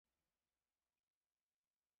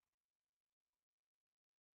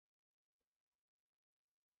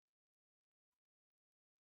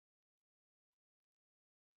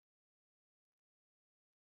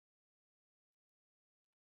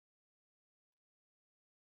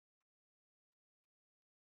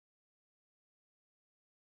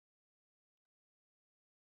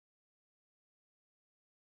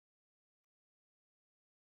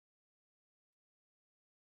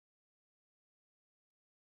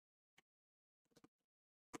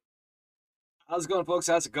How's it going, folks?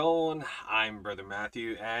 How's it going? I'm Brother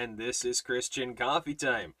Matthew, and this is Christian Coffee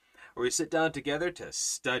Time, where we sit down together to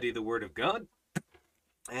study the Word of God.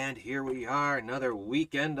 And here we are, another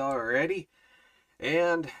weekend already.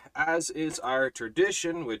 And as is our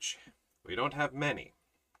tradition, which we don't have many,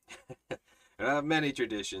 we don't have many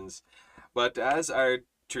traditions, but as our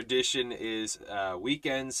tradition is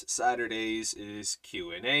weekends, Saturdays is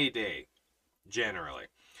Q&A day, generally.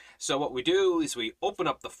 So what we do is we open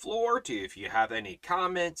up the floor to if you have any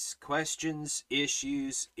comments, questions,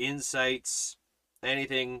 issues, insights,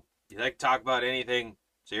 anything you like to talk about, anything,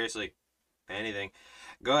 seriously, anything.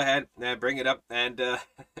 Go ahead and bring it up, and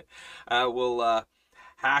we'll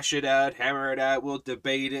hash it out, hammer it out. We'll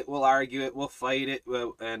debate it, we'll argue it, we'll fight it,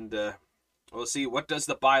 and we'll see what does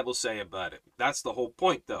the Bible say about it. That's the whole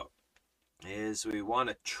point, though, is we want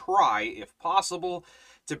to try, if possible,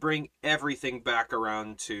 to bring everything back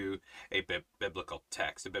around to a biblical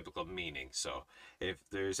text, a biblical meaning. So if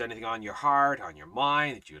there's anything on your heart, on your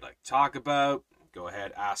mind that you'd like to talk about, go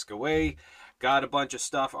ahead, ask away. Got a bunch of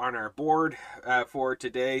stuff on our board for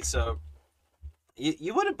today, so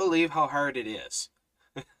you wouldn't believe how hard it is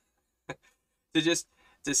to just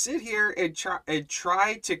to sit here and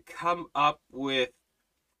try to come up with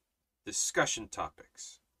discussion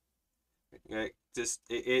topics.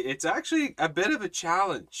 It's actually a bit of a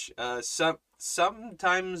challenge.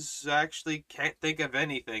 Sometimes I actually can't think of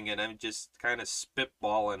anything, and I'm just kind of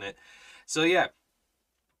spitballing it. So yeah.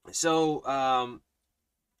 So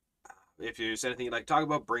if there's anything you'd like to talk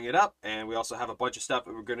about, bring it up. And we also have a bunch of stuff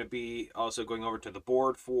that we're going to be also going over to the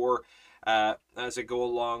board for as I go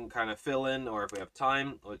along, kind of fill in, or if we have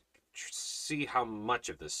time, we'll see how much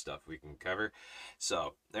of this stuff we can cover.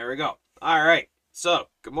 So there we go. All right. So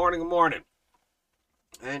good morning. Good morning.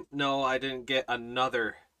 And no, I didn't get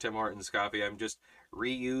another Tim Hortons coffee. I'm just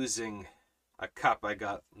reusing a cup I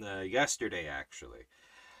got yesterday, actually.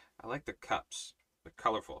 I like the cups. They're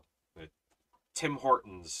colorful. The Tim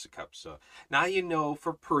Hortons cups. So now you know,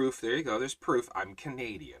 for proof. There you go. There's proof. I'm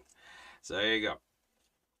Canadian. So there you go.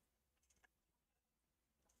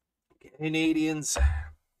 Canadians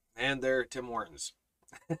and their Tim Hortons.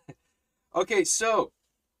 Okay, so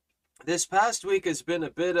this past week has been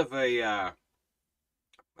a bit of a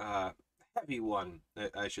heavy one,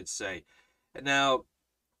 I should say. Now,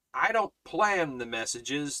 I don't plan the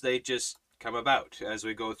messages, they just come about as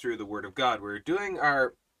we go through the Word of God. We're doing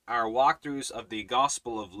our walkthroughs of the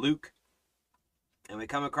Gospel of Luke, and we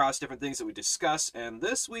come across different things that we discuss, and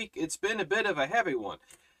this week it's been a bit of a heavy one,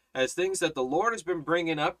 as things that the Lord has been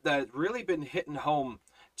bringing up that have really been hitting home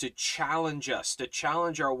to challenge us, to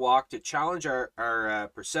challenge our walk, to challenge our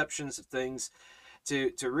perceptions of things,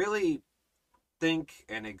 to really think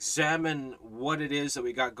and examine what it is that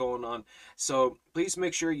we got going on. So please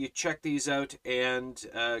make sure you check these out, and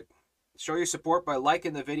show your support by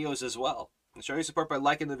liking the videos as well. Show your support by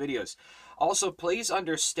liking the videos. Also, please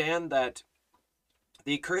understand that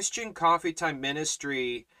the Christian Coffee Time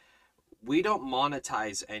Ministry, we don't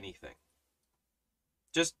monetize anything.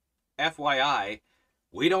 Just FYI,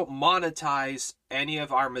 we don't monetize any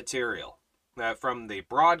of our material. From the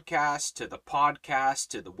broadcast to the podcast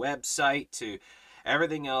to the website to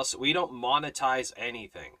everything else, we don't monetize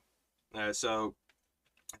anything. So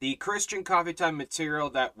the Christian Coffee Time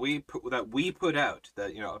material that we put out,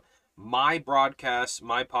 that my broadcasts,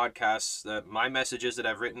 my podcasts, my messages that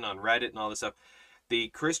I've written on Reddit and all this stuff, the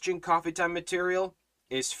Christian Coffee Time material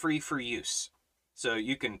is free for use. So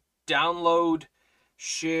you can download,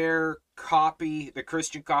 share, copy the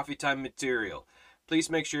Christian Coffee Time material. Please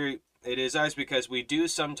make sure it is ours, because we do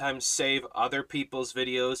sometimes save other people's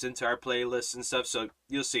videos into our playlists and stuff, so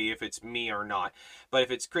you'll see if it's me or not. But if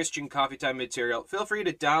it's Christian Coffee Time material, feel free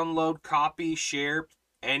to download, copy, share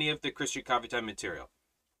any of the Christian Coffee Time material.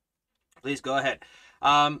 Please go ahead.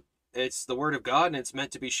 It's the Word of God, and it's meant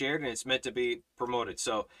to be shared, and it's meant to be promoted.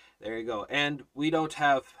 So there you go. And we don't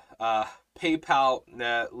have PayPal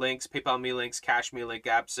links, PayPal me links, Cash me link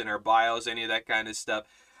apps in our bios, any of that kind of stuff.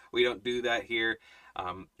 We don't do that here.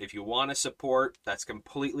 If you want to support, that's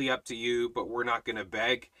completely up to you, but we're not going to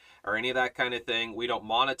beg or any of that kind of thing. We don't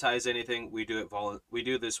monetize anything. We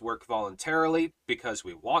do this work voluntarily because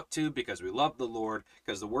we want to, because we love the Lord,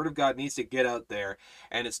 because the Word of God needs to get out there,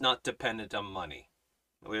 and it's not dependent on money.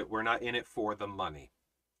 We're not in it for the money.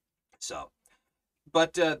 So,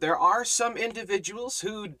 but there are some individuals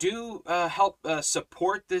who do help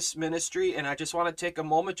support this ministry, and I just want to take a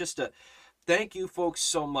moment just to thank you folks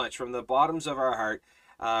so much from the bottoms of our heart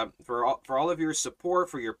for all of your support,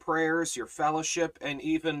 for your prayers, your fellowship, and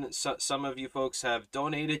even some of you folks have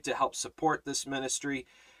donated to help support this ministry.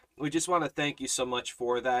 We just want to thank you so much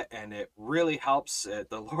for that, and it really helps.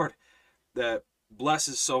 The that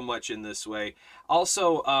blesses so much in this way.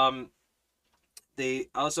 Also, they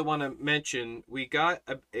also want to mention we got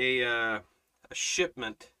a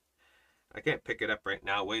shipment. I can't pick it up right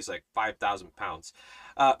now. It weighs like 5,000 pounds.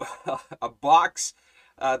 Uh, a box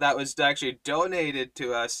that was actually donated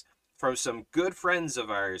to us from some good friends of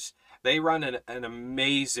ours. They run an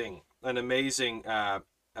amazing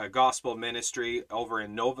gospel ministry over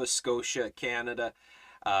in Nova Scotia, Canada.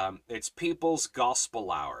 It's People's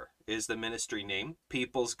Gospel Hour is the ministry name.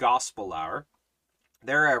 People's Gospel Hour.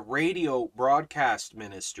 They're a radio broadcast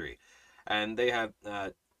ministry, and they have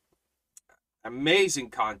amazing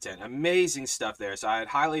content, amazing stuff there. So I'd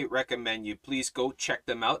highly recommend you please go check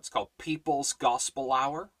them out. It's called People's Gospel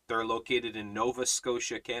Hour. They're located in Nova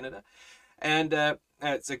Scotia, Canada, and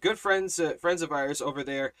it's a good friends of ours over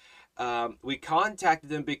there. We contacted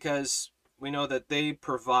them because we know that they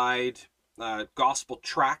provide gospel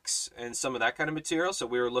tracts and some of that kind of material. So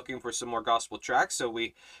we were looking for some more gospel tracts. So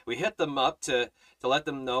we hit them up to let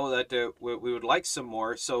them know that we would like some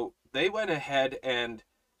more. So they went ahead and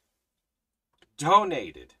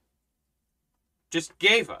donated, just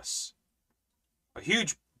gave us a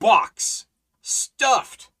huge box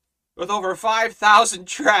stuffed with over 5,000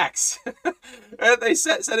 tracts. And they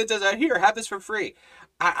sent it to us, here, have this for free.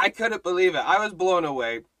 I couldn't believe it. I was blown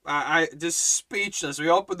away. I just speechless. We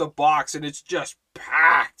opened the box and it's just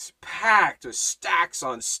packed with stacks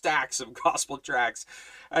on stacks of gospel tracts.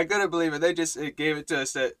 I couldn't believe it. They just gave it to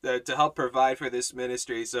us to help provide for this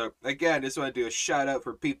ministry. So again, just want to do a shout out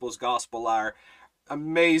for People's Gospel Hour.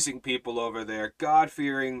 Amazing people over there,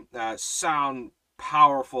 God-fearing, sound,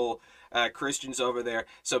 powerful Christians over there.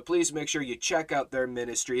 So please make sure you check out their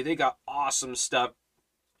ministry. They got awesome stuff.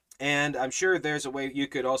 And I'm sure there's a way you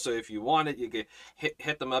could also, if you wanted, you could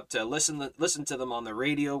hit them up to listen to them on the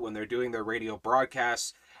radio when they're doing their radio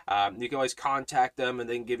broadcasts. You can always contact them and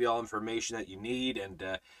they can give you all information that you need.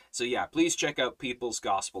 And so yeah, please check out People's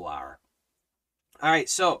Gospel Hour. All right,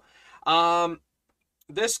 so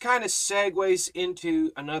this kind of segues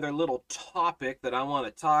into another little topic that I want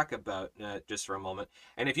to talk about just for a moment.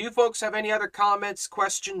 And if you folks have any other comments,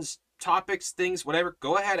 questions, topics, things, whatever,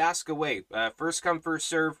 go ahead, ask away. First come, first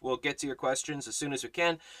serve. We'll get to your questions as soon as we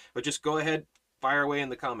can, but just go ahead, fire away in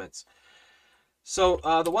the comments. So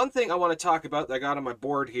the one thing I want to talk about that I got on my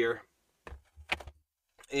board here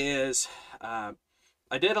is I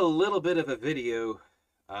did a little bit of a video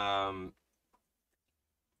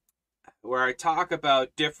where I talk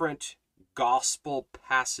about different gospel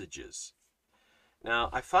passages. Now,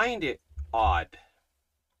 I find it odd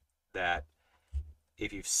that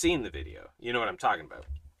if you've seen the video, you know what I'm talking about.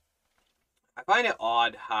 I find it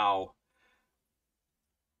odd how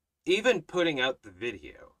even putting out the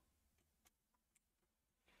video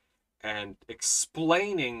and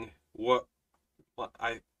explaining what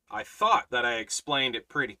I thought that I explained it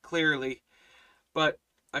pretty clearly, but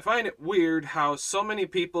I find it weird how so many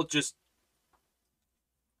people just,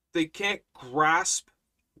 they can't grasp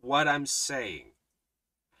what I'm saying.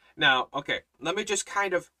 Now, okay, let me just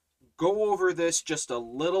kind of go over this just a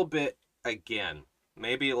little bit again.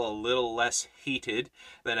 Maybe a little less heated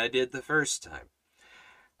than I did the first time.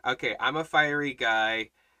 Okay, I'm a fiery guy.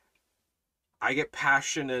 I get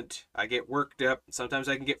passionate. I get worked up. Sometimes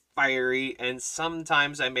I can get fiery, and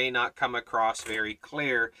sometimes I may not come across very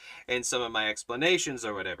clear in some of my explanations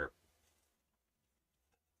or whatever.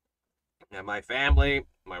 And my family,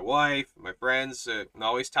 my wife, my friends are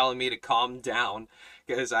always telling me to calm down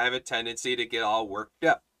because I have a tendency to get all worked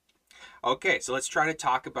up. Okay, so let's try to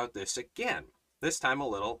talk about this again. This time a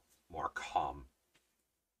little more calm.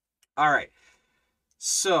 All right,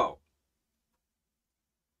 so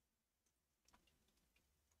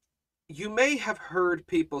you may have heard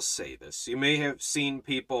people say this. You may have seen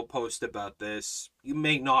people post about this. You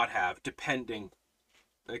may not have, depending,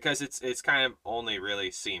 because it's kind of only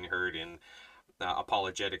really seen, heard in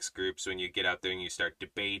apologetics groups. When you get out there and you start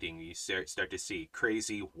debating, you start to see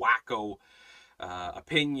crazy, wacko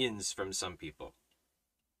opinions from some people.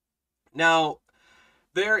 Now,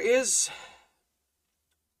 there is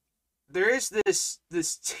this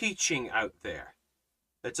teaching out there.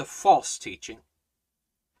 It's a false teaching.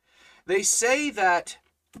 They say that,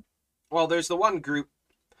 well, there's the one group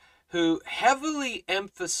who heavily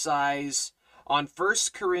emphasize on 1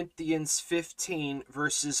 Corinthians 15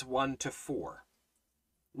 verses 1 to 4.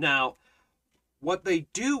 Now, what they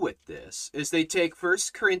do with this is they take 1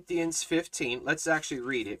 Corinthians 15. Let's actually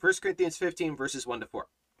read it. 1 Corinthians 15 verses 1 to 4.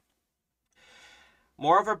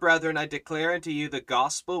 Moreover, brethren, I declare unto you the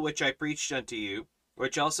gospel which I preached unto you,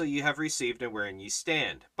 which also ye have received, and wherein ye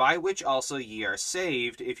stand, by which also ye are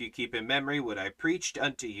saved, if you keep in memory what I preached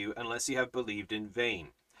unto you, unless ye have believed in vain.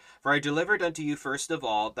 For I delivered unto you first of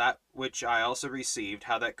all that which I also received,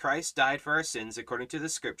 how that Christ died for our sins according to the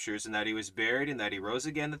Scriptures, and that he was buried, and that he rose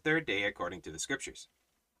again the third day according to the Scriptures.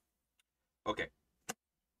 Okay.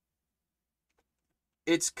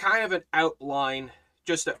 It's kind of an outline,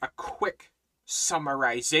 just a quick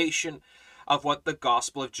summarization of what the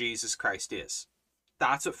gospel of Jesus Christ is.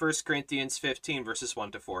 That's what 1 Corinthians 15 verses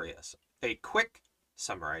 1 to 4 is. A quick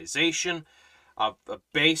summarization of a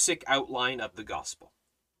basic outline of the gospel.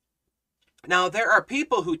 Now, there are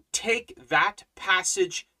people who take that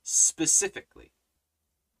passage specifically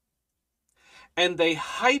and they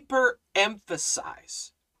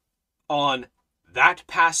hyper-emphasize on that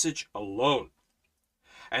passage alone.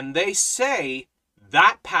 And they say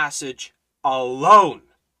that passage alone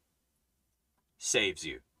saves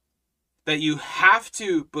you. That you have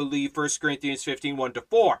to believe 1 Corinthians 15, 1 to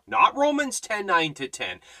 4. Not Romans 10, 9 to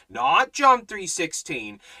 10. Not John 3,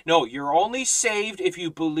 16. No, you're only saved if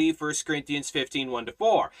you believe 1 Corinthians 15, 1 to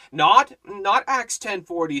 4. Not Acts 10,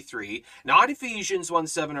 43. Not Ephesians 1,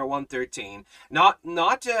 7 or 1, 13. Not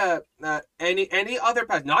any other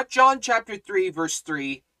passage. Not John chapter 3, verse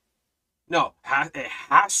 3. No, it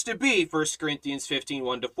has to be 1 Corinthians 15,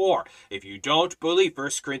 1 to 4. If you don't believe 1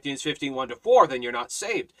 Corinthians 15, 1 to 4, then you're not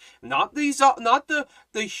saved. Not the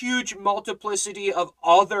huge multiplicity of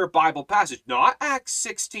other Bible passages. Not Acts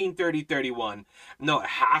 16, 30, 31. No, it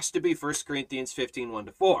has to be 1 Corinthians 15, 1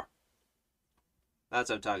 to 4. That's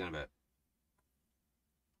what I'm talking about.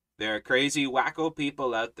 There are crazy, wacko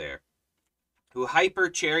people out there who hyper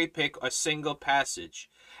cherry pick a single passage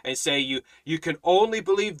and say you can only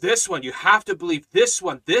believe this one. You have to believe this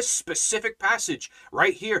one, this specific passage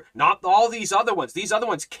right here, not all these other ones. These other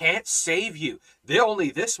ones can't save you.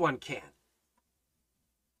 Only this one can.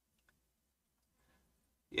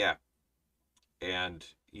 Yeah. And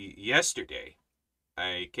yesterday,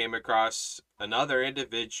 I came across another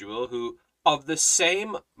individual who, of the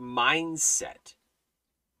same mindset,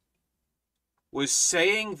 was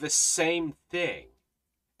saying the same thing,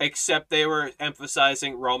 except they were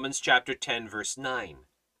emphasizing Romans chapter 10, verse 9.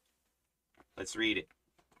 Let's read it.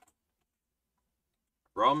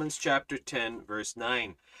 Romans chapter 10, verse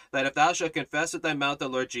 9. That if thou shalt confess with thy mouth the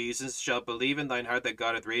Lord Jesus, shalt believe in thine heart that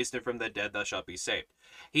God hath raised him from the dead, thou shalt be saved.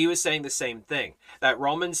 He was saying the same thing. That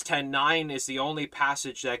Romans 10:9 is the only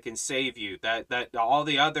passage that can save you. That all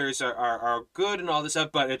the others are good and all this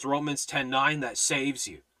stuff, but it's Romans 10:9 that saves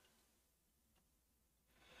you.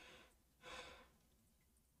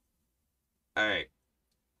 All right.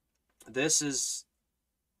 This is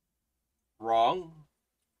wrong.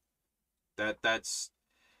 That's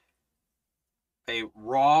a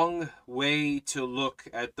wrong way to look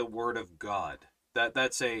at the Word of God.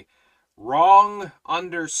 That's a wrong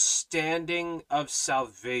understanding of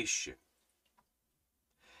salvation.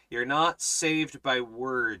 You're not saved by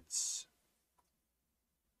words.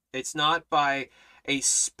 It's not by a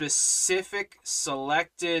specific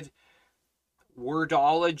selected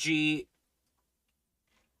wordology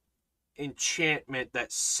enchantment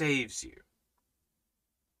that saves you.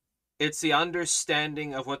 It's the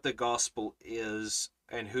understanding of what the gospel is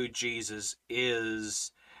and who Jesus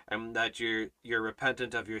is, and that you're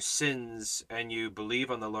repentant of your sins and you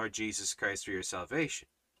believe on the Lord Jesus Christ for your salvation.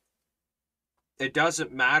 It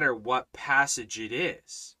doesn't matter what passage it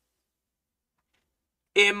is.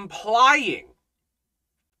 Implying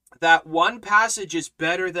that one passage is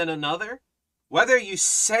better than another, whether you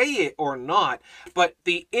say it or not, but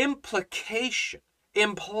the implication,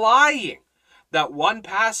 implying that one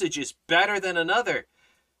passage is better than another,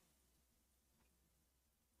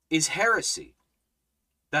 is heresy.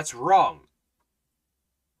 That's wrong.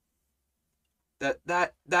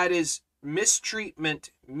 That is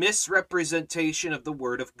mistreatment, misrepresentation of the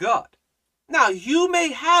Word of God. Now, you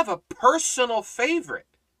may have a personal favorite.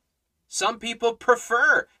 Some people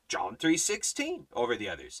prefer John 3:16 over the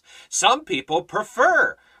others. Some people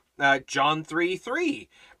prefer John 3:3.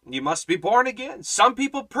 You must be born again. Some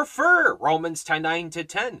people prefer Romans 10:9 to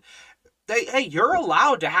 10. Hey, you're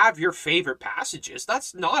allowed to have your favorite passages.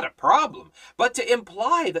 That's not a problem. But to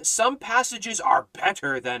imply that some passages are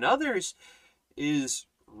better than others is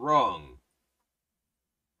wrong.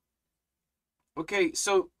 Okay,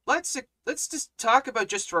 so let's just talk about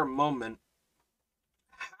just for a moment,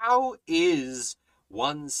 how is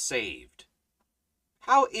one saved?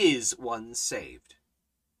 How is one saved?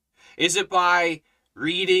 Is it by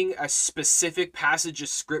reading a specific passage of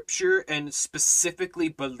scripture and specifically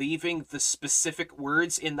believing the specific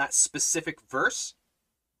words in that specific verse?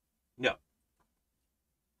 No.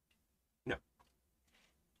 No.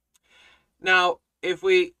 Now, if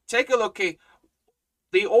we take a look,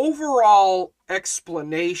 the overall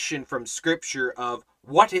explanation from Scripture of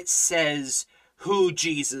what it says who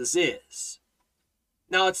Jesus is.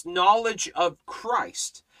 Now, it's knowledge of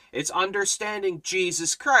Christ. It's understanding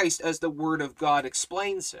Jesus Christ as the Word of God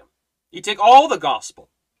explains him. You take all the gospel,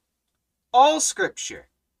 all Scripture.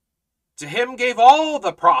 To him gave all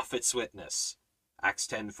the prophets witness, Acts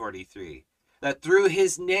 10:43, that through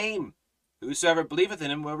his name, whosoever believeth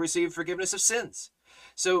in him will receive forgiveness of sins.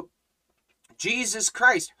 So, Jesus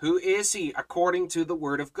Christ, who is he according to the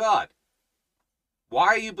Word of God? Why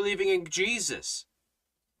are you believing in Jesus?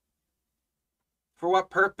 For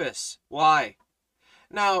what purpose? Why?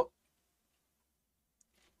 Now,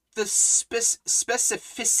 the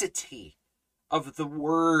specificity of the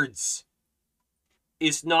words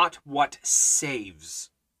is not what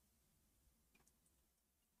saves.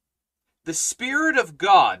 The Spirit of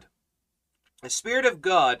God,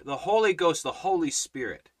 the Holy Ghost, the Holy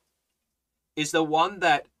Spirit, is the one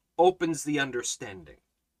that opens the understanding.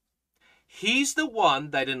 He's the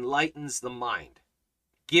one that enlightens the mind,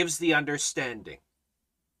 gives the understanding,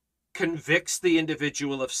 convicts the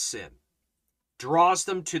individual of sin, draws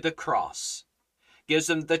them to the cross, gives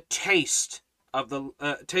them the taste of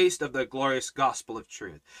the glorious gospel of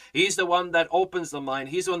truth. He's the one that opens the mind.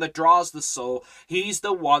 He's the one that draws the soul. He's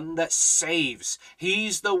the one that saves.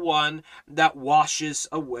 He's the one that washes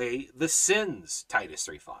away the sins, Titus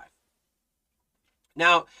 3:5.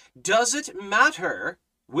 Now, does it matter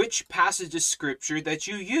which passage of Scripture that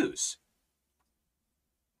you use?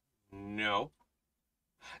 No.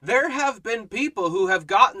 There have been people who have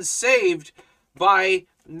gotten saved by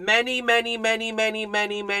many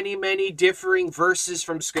differing verses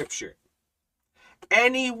from Scripture.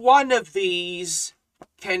 Any one of these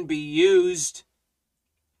can be used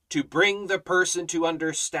to bring the person to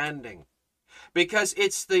understanding, because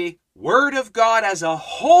it's the Word of God as a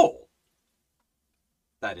whole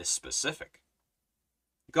that is specific.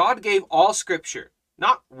 God gave all Scripture,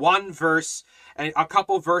 not one verse and a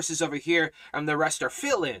couple verses over here and the rest are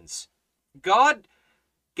fill-ins. God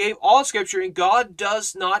gave all Scripture, and God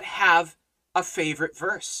does not have a favorite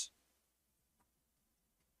verse.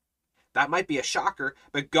 That might be a shocker,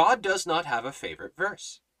 but God does not have a favorite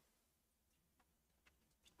verse.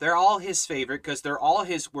 They're all his favorite because they're all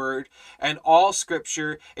his word, and all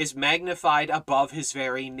Scripture is magnified above his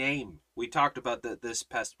very name. We talked about that this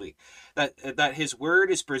past week, that his word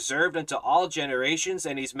is preserved unto all generations,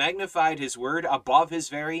 and he's magnified his word above his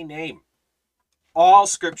very name. All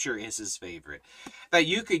Scripture is his favorite. That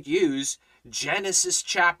you could use Genesis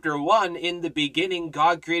chapter 1, in the beginning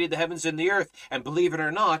God created the heavens and the earth, and believe it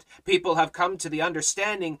or not, people have come to the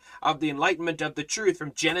understanding of the enlightenment of the truth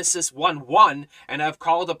from Genesis 1:1 and have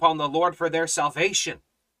called upon the Lord for their salvation.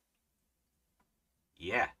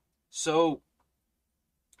 Yeah, so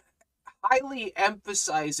highly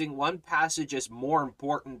emphasizing one passage as more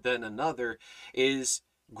important than another is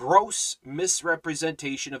gross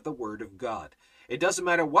misrepresentation of the Word of God. It doesn't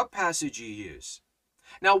matter what passage you use.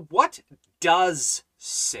 Now, what does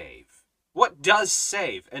save? What does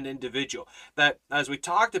save an individual? That, as we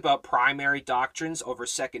talked about, primary doctrines over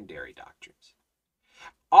secondary doctrines.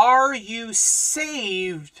 Are you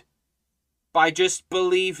saved by just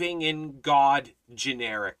believing in God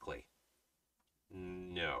generically?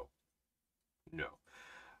 No. No.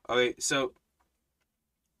 Okay, so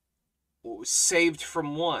saved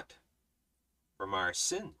from what? From our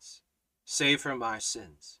sins. Saved from our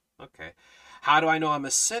sins. Okay. How do I know I'm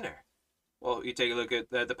a sinner? Well, you take a look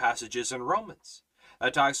at the passages in Romans.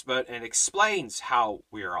 That talks about and explains how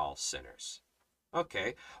we're all sinners.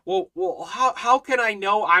 Okay. Well, how can I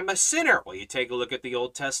know I'm a sinner? Well, you take a look at the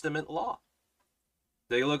Old Testament law.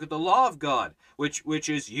 Take a look at the law of God, which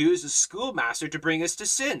is used as schoolmaster to bring us to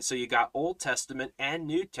sin. So you got Old Testament and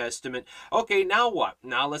New Testament. Okay, now what?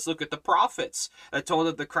 Now let's look at the prophets that told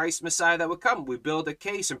of the Christ Messiah that would come. We build a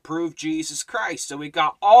case and prove Jesus Christ. So we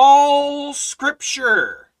got all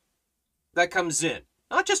Scripture that comes in.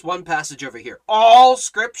 Not just one passage over here. All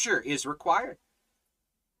Scripture is required.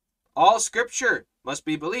 All Scripture must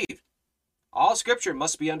be believed. All Scripture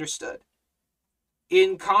must be understood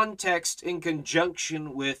in context, in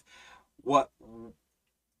conjunction with what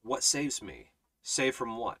saves me. Save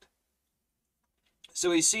from what?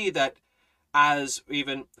 So we see that as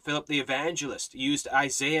even Philip the Evangelist used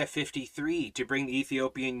Isaiah 53 to bring the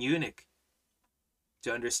Ethiopian eunuch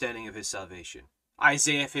to understanding of his salvation.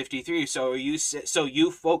 Isaiah 53. So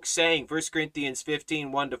you folks saying 1 Corinthians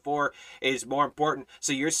 15, 1-4 is more important.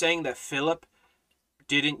 So you're saying that Philip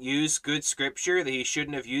didn't use good Scripture, that he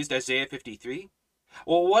shouldn't have used Isaiah 53?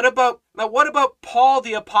 Well, what about Paul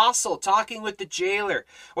the apostle talking with the jailer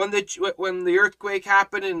when the earthquake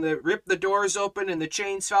happened and ripped the doors open and the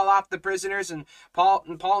chains fell off the prisoners, and Paul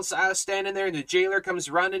and Silas standing there, and the jailer comes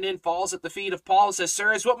running in, falls at the feet of Paul, and says,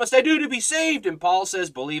 "Sirs, what must I do to be saved?" And Paul says,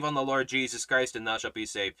 "Believe on the Lord Jesus Christ and thou shalt be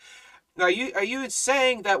saved." Now, are you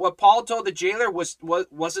saying that what Paul told the jailer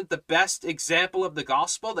wasn't the best example of the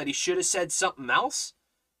gospel, that he should have said something else?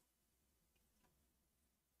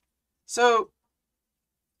 So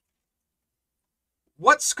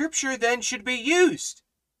what scripture then should be used?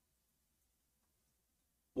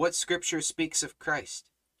 What scripture speaks of Christ?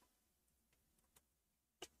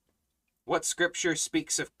 What scripture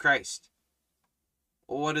speaks of Christ?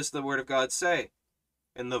 Well, what does the Word of God say?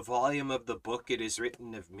 In the volume of the book it is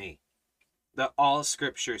written of me, that all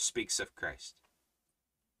scripture speaks of Christ.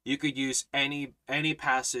 You could use any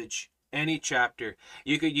passage, any chapter.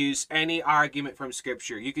 You could use any argument from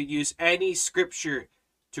scripture. You could use any scripture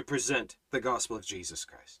to present the gospel of Jesus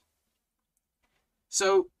Christ.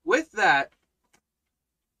 So with that,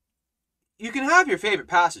 you can have your favorite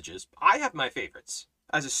passages. I have my favorites.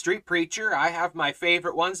 As a street preacher, I have my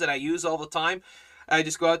favorite ones that I use all the time. I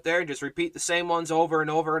just go out there and just repeat the same ones over and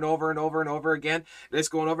over and over and over and over again.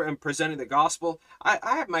 Just going over and presenting the gospel. I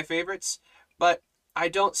have my favorites, but I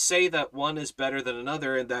don't say that one is better than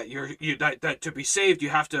another, and that that to be saved you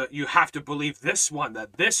have to believe this one,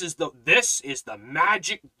 that this is the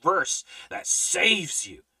magic verse that saves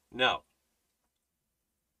you. No.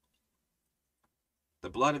 The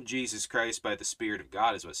blood of Jesus Christ by the Spirit of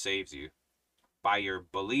God is what saves you, by your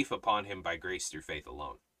belief upon him by grace through faith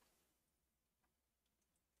alone.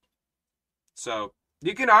 So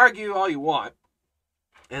you can argue all you want,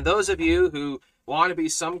 and those of you who want to be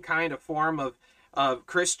some kind of form of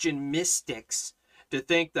Christian mystics to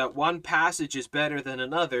think that one passage is better than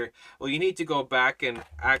another, well, you need to go back and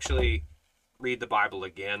actually read the Bible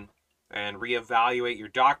again and reevaluate your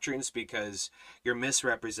doctrines, because you're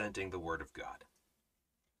misrepresenting the Word of God.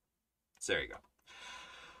 So there you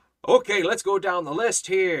go. Okay, let's go down the list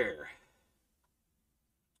here.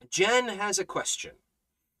 Jen has a question.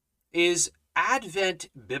 Is Advent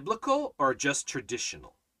biblical or just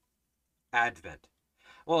traditional? Advent.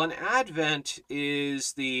 Well, an Advent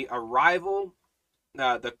is the arrival,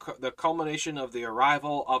 the culmination of the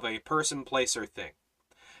arrival of a person, place, or thing.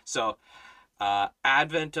 So,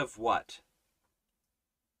 Advent of what?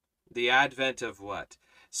 The Advent of what?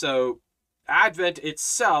 So, Advent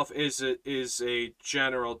itself is a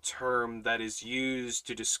general term that is used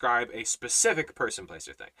to describe a specific person, place,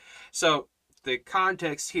 or thing. So, the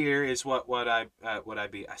context here is what I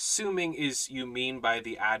be assuming is you mean by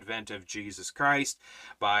the advent of Jesus Christ,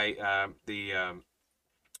 by the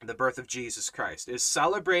birth of Jesus Christ. Is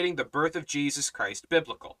celebrating the birth of Jesus Christ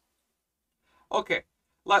biblical? Okay,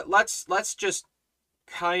 let's just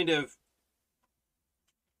kind of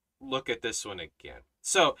look at this one again.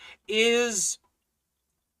 So is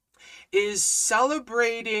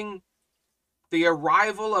celebrating the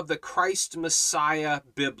arrival of the Christ Messiah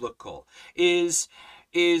biblical? Is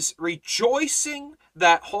rejoicing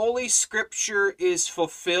that Holy Scripture is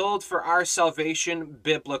fulfilled for our salvation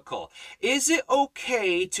biblical? Is it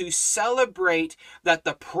okay to celebrate that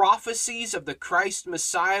the prophecies of the Christ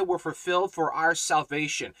Messiah were fulfilled for our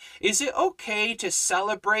salvation? Is it okay to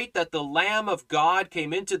celebrate that the Lamb of God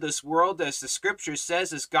came into this world, as the Scripture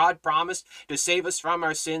says, as God promised, to save us from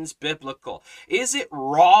our sins biblical? Is it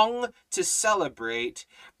wrong to celebrate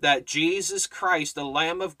that Jesus Christ, the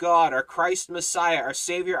Lamb of God, our Christ Messiah, our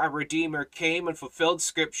Savior, our Redeemer, came and fulfilled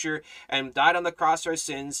Scripture and died on the cross for our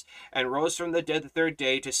sins and rose from the dead the third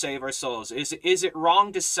day to save our souls? Is it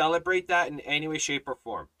wrong to celebrate that in any way, shape, or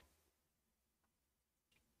form?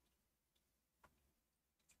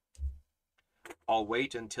 I'll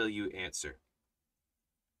wait until you answer.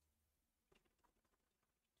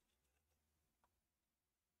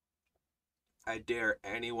 I dare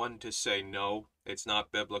anyone to say no, it's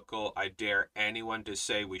not biblical. I dare anyone to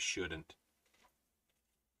say we shouldn't.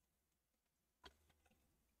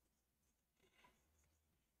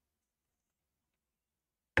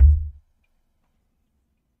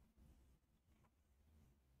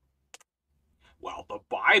 Well, the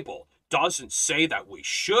Bible doesn't say that we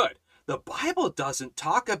should. The Bible doesn't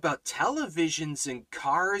talk about televisions and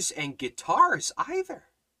cars and guitars either.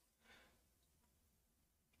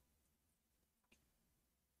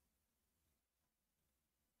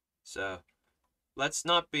 So, let's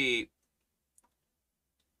not be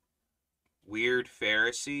weird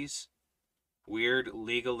Pharisees, weird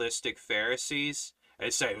legalistic Pharisees,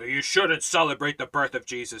 and say, well, you shouldn't celebrate the birth of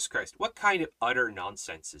Jesus Christ. What kind of utter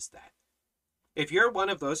nonsense is that? If you're one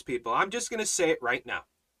of those people, I'm just going to say it right now.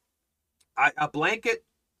 a blanket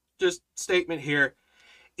just statement here.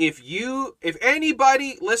 If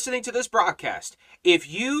anybody listening to this broadcast, if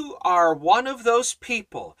you are one of those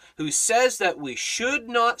people who says that we should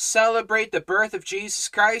not celebrate the birth of Jesus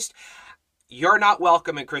Christ, you're not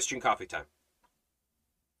welcome in Christian Coffee Time.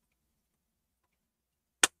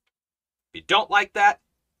 If you don't like that,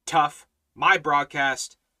 tough. My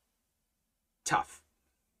broadcast, tough.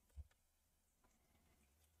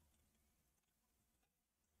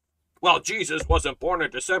 Well, Jesus wasn't born on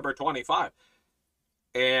December 25.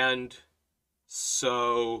 And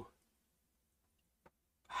so,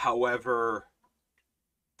 however,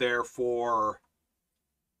 therefore,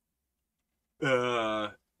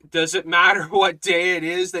 does it matter what day it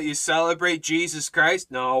is that you celebrate Jesus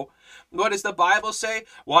Christ? No. What does the Bible say?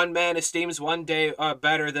 One man esteems one day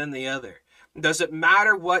better than the other. Does it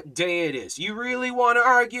matter what day it is? You really want to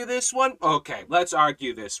argue this one? Okay, let's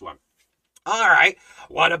argue this one. All right,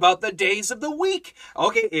 what about the days of the week?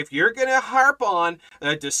 Okay, if you're going to harp on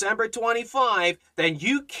December 25, then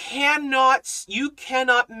you cannot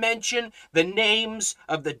mention the names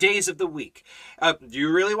of the days of the week. Do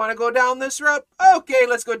you really want to go down this route? Okay,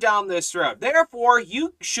 let's go down this route. Therefore,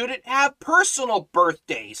 you shouldn't have personal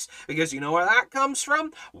birthdays, because you know where that comes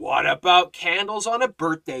from? What about candles on a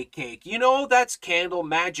birthday cake? You know that's candle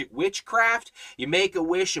magic witchcraft. You make a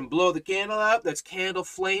wish and blow the candle out. That's candle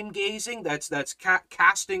flame gazing. That's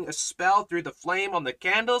casting a spell through the flame on the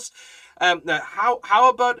candles. How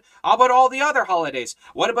about all the other holidays?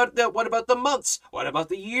 What about the months? What about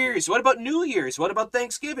the years? What about New Year's? What about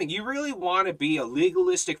Thanksgiving? You really want to be a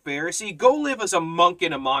legalistic Pharisee? Go live as a monk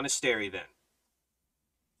in a monastery then.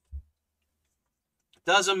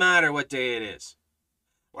 Doesn't matter what day it is.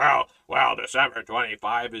 Well, December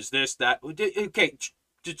 25 is this, that. Okay,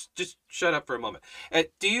 just shut up for a moment.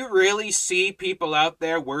 Do you really see people out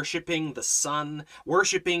there worshiping the sun,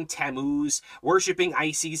 worshiping Tammuz, worshiping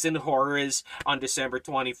Isis and Horus on December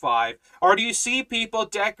 25? Or do you see people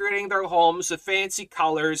decorating their homes with fancy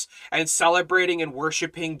colors and celebrating and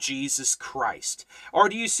worshiping Jesus Christ? Or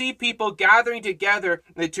do you see people gathering together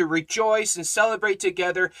to rejoice and celebrate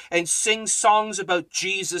together and sing songs about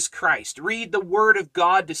Jesus Christ, read the Word of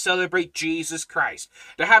God to celebrate Jesus Christ,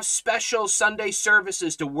 to have special Sunday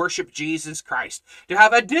services to worship Jesus Christ, to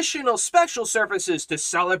have additional special services to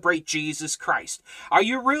celebrate Jesus Christ? Are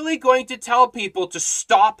you really going to tell people to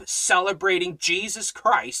stop celebrating Jesus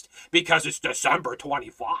Christ because it's December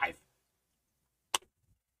 25?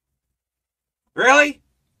 Really?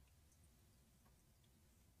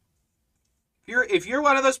 If you're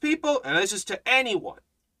one of those people, and this is to anyone,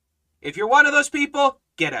 if you're one of those people,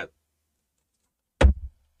 get out.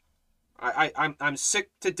 I'm sick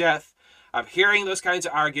to death of hearing those kinds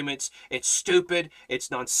of arguments. It's stupid, it's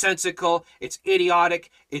nonsensical, it's idiotic,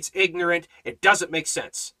 it's ignorant, it doesn't make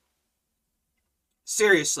sense.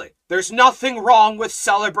 Seriously, there's nothing wrong with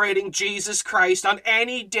celebrating Jesus Christ on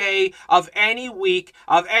any day of any week,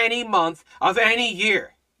 of any month, of any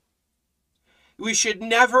year. We should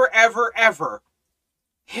never, ever, ever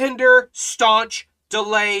hinder, staunch,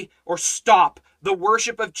 delay, or stop the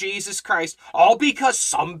worship of Jesus Christ, all because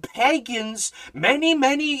some pagans many,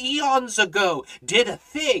 many eons ago did a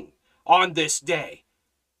thing on this day.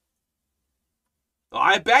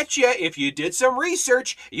 I bet you if you did some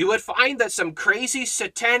research, you would find that some crazy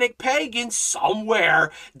satanic pagans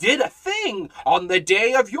somewhere did a thing on the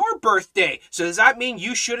day of your birthday. So does that mean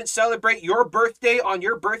you shouldn't celebrate your birthday on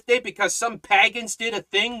your birthday because some pagans did a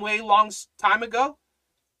thing way long time ago?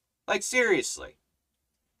 Like, seriously.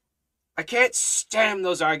 I can't stand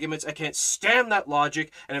those arguments. I can't stand that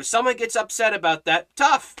logic. And if someone gets upset about that,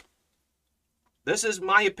 tough. This is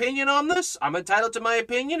my opinion on this. I'm entitled to my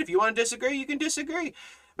opinion. If you want to disagree, you can disagree.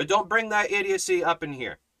 But don't bring that idiocy up in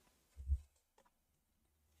here.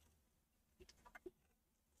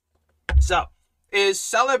 So, is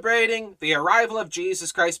celebrating the arrival of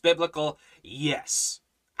Jesus Christ biblical? Yes.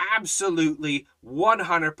 Absolutely,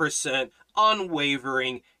 100%,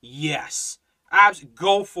 unwavering, yes.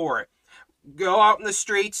 Go for it. Go out in the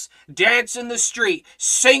streets, dance in the street,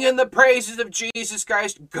 singing the praises of Jesus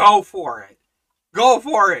Christ. Go for it. Go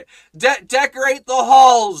for it. Decorate the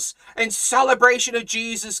halls in celebration of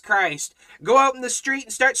Jesus Christ. Go out in the street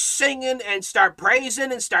and start singing and start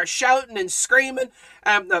praising and start shouting and screaming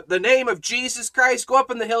the name of Jesus Christ. Go up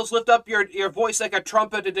in the hills, lift up your voice like a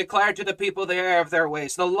trumpet and declare to the people the error of their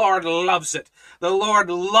ways. The Lord loves it. The Lord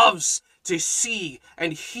loves to see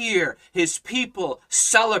and hear his people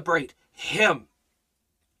celebrate him.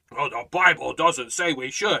 Oh, the Bible doesn't say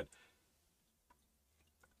we should.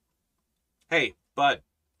 Hey, bud,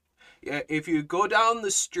 If you go down the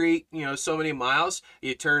street, so many miles,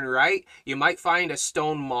 you turn right, you might find a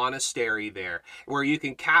stone monastery there where you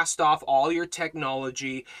can cast off all your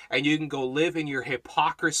technology and you can go live in your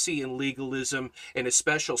hypocrisy and legalism in a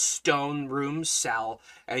special stone room cell,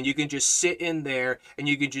 and you can just sit in there and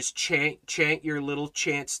you can just chant your little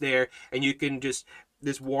chants there, and you can just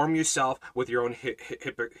warm yourself with your own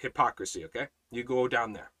hypocrisy. Okay, you go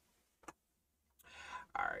down there.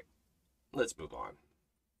 All right, let's move on.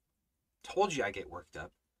 Told you I get worked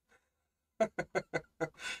up.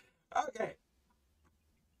 Okay.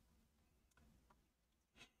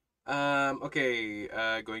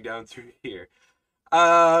 Going down through here.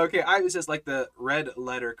 Okay, I was just like the red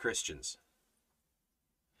letter Christians.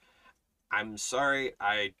 I'm sorry,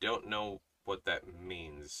 I don't know what that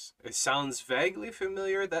means. It sounds vaguely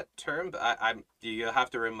familiar, that term, but you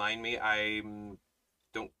have to remind me. I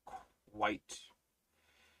don't quite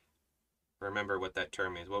remember what that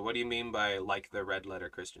term means. Well, what do you mean by like the red letter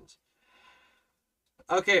Christians?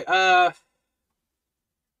 Okay, okay,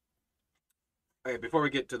 before we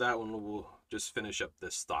get to that one, we'll just finish up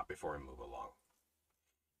this thought before we move along.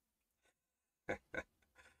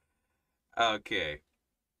 Okay.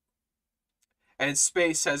 And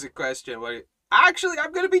Space has a question. Actually,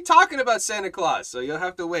 I'm going to be talking about Santa Claus, so you'll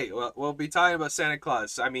have to wait. We'll be talking about Santa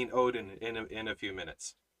Claus, I mean Odin, in a few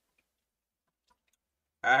minutes.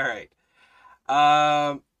 All right.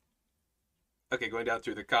 Okay, going down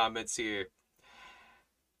through the comments here.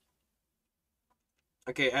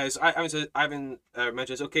 Okay, as Ivan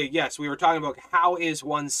mentions, okay, yes, we were talking about how is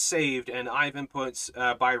one saved, and Ivan puts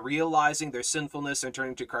by realizing their sinfulness and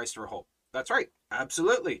turning to Christ for hope. That's right,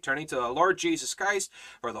 absolutely, turning to the Lord Jesus Christ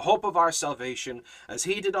for the hope of our salvation, as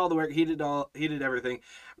He did all the work, He did everything,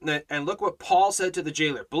 and look what Paul said to the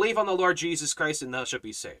jailer: "Believe on the Lord Jesus Christ, and thou shalt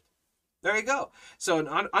be saved." There you go. So,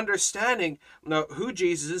 understanding who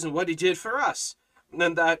Jesus is and what He did for us,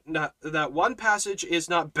 and that one passage is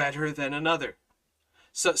not better than another.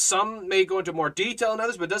 So some may go into more detail than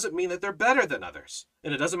others, but it doesn't mean that they're better than others.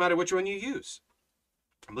 And it doesn't matter which one you use.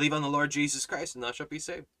 Believe on the Lord Jesus Christ, and thou shalt be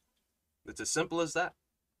saved. It's as simple as that.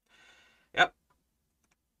 Yep.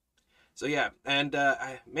 So yeah, and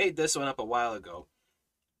I made this one up a while ago.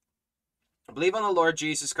 Believe on the Lord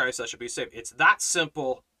Jesus Christ, thou shalt be saved. It's that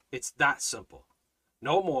simple. It's that simple.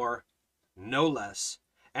 No more, no less.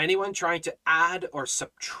 Anyone trying to add or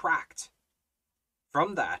subtract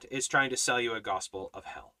from that is trying to sell you a gospel of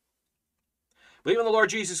hell. Believe in the Lord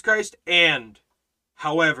Jesus Christ and,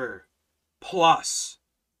 however, plus.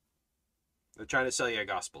 They're trying to sell you a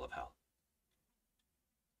gospel of hell.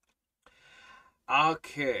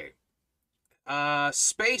 Okay.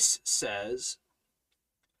 Space says,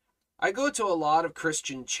 I go to a lot of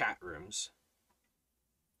Christian chat rooms.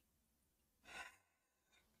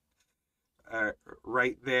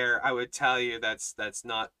 Right there, I would tell you that's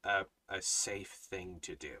not a safe thing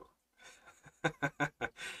to do.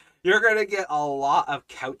 You're going to get a lot of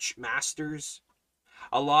couch masters,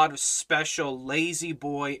 a lot of special lazy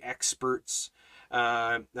boy experts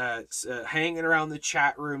hanging around the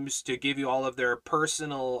chat rooms to give you all of their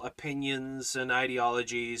personal opinions and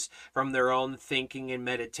ideologies from their own thinking and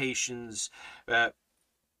meditations,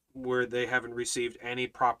 where they haven't received any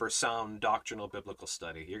proper sound doctrinal biblical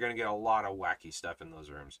study. You're going to get a lot of wacky stuff in those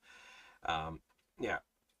rooms. Yeah.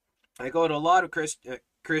 I go to a lot of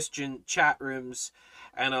Christian chat rooms,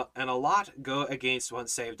 and a lot go against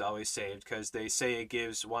once saved, always saved, because they say it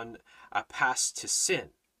gives one a pass to sin.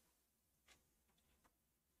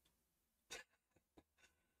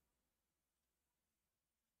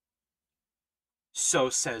 So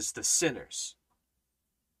says the sinners.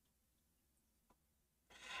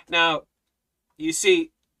 Now, you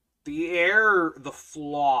see, the error, the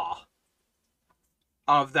flaw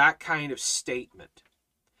of that kind of statement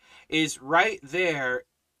is right there.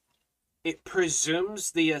 It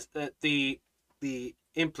presumes the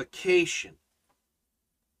implication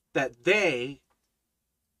that they,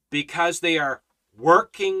 because they are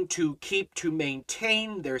working to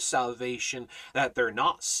maintain their salvation, that they're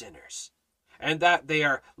not sinners, and that they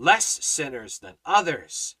are less sinners than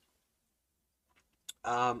others.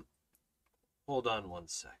 Hold on one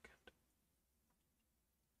second.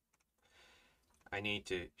 I need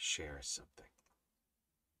to share something.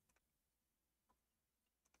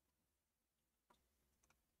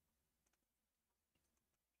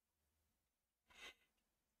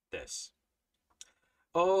 This.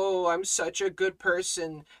 Oh, I'm such a good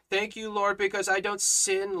person. Thank you, Lord, because I don't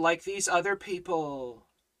sin like these other people.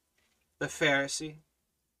 The Pharisee.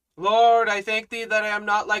 Lord, I thank thee that I am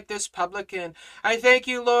not like this publican. I thank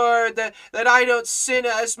you, Lord, that I don't sin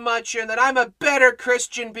as much and that I'm a better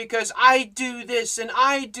Christian because I do this and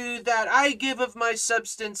I do that. I give of my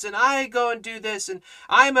substance and I go and do this and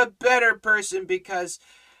I'm a better person because,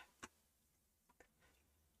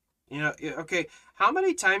 okay, how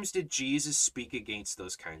many times did Jesus speak against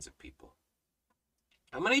those kinds of people?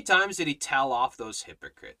 How many times did he tell off those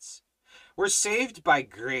hypocrites? We're saved by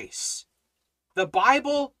grace. The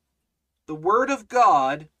Bible, the Word of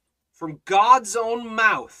God, from God's own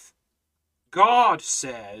mouth, God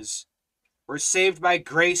says we're saved by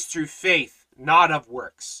grace through faith, not of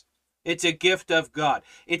works. It's a gift of God.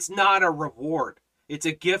 It's not a reward. It's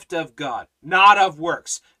a gift of God, not of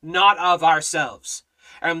works, not of ourselves.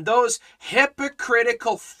 And those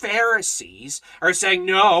hypocritical Pharisees are saying,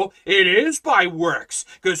 no, it is by works,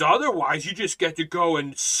 because otherwise you just get to go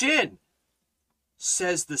and sin.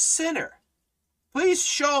 Says the sinner. Please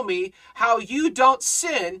show me how you don't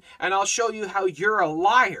sin, and I'll show you how you're a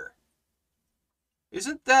liar.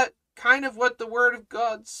 Isn't that kind of what the Word of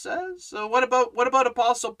God says? So what about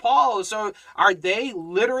Apostle Paul? So are they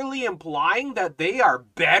literally implying that they are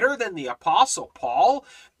better than the Apostle Paul,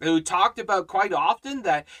 who talked about quite often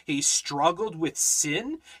that he struggled with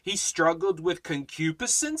sin, he struggled with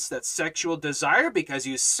concupiscence, that's sexual desire, because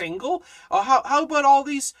he was single? How about all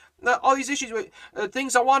these issues with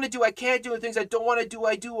things I want to do I can't do, and things I don't want to do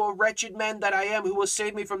I do? O wretched man that I am, who will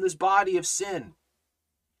save me from this body of sin?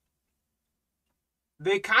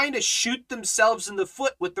 They kind of shoot themselves in the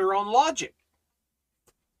foot with their own logic.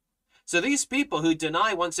 So these people who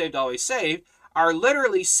deny once saved, always saved are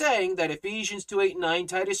literally saying that Ephesians 2:8-9,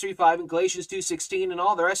 Titus 3:5, and Galatians 2:16, and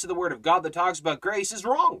all the rest of the Word of God that talks about grace is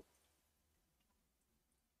wrong.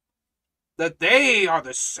 That they are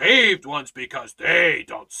the saved ones because they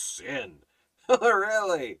don't sin.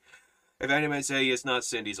 Really? If any man say he has not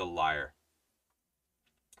sinned, he's a liar.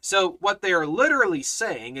 So what they are literally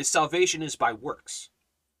saying is salvation is by works.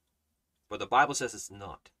 But the Bible says it's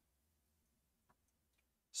not.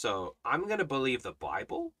 So I'm going to believe the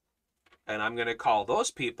Bible, and I'm going to call those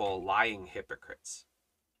people lying hypocrites.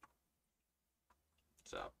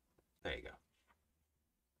 So there you go.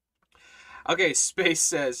 Okay, Space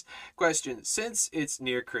says, question, since it's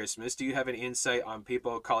near Christmas, do you have any insight on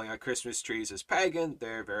people calling out Christmas trees as pagan?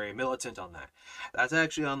 They're very militant on that. That's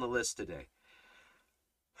actually on the list today.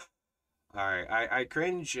 All right, I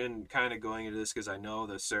cringe and kind of going into this because I know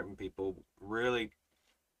that certain people really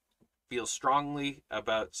feel strongly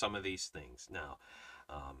about some of these things. Now,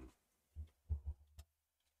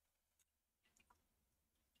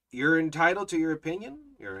 you're entitled to your opinion.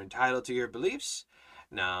 You're entitled to your beliefs.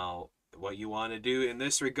 Now, what you want to do in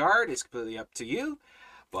this regard is completely up to you.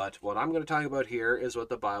 But what I'm going to talk about here is what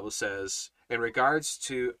the Bible says in regards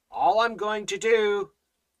to all I'm going to do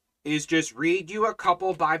is just read you a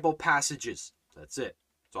couple Bible passages. That's it.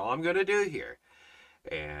 That's all I'm going to do here.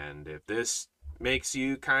 And if this makes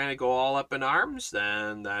you kind of go all up in arms,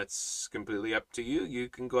 then that's completely up to you. You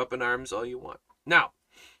can go up in arms all you want. Now,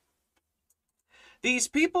 these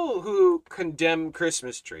people who condemn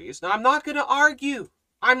Christmas trees, now I'm not going to argue.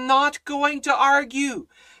 I'm not going to argue.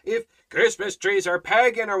 If Christmas trees are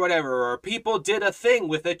pagan or whatever, or people did a thing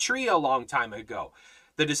with a tree a long time ago,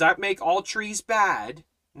 then does that make all trees bad?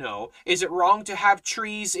 No. Is it wrong to have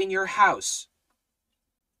trees in your house?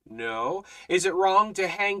 No. Is it wrong to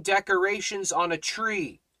hang decorations on a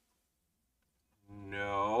tree?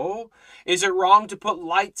 No. Is it wrong to put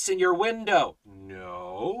lights in your window?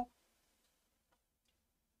 No.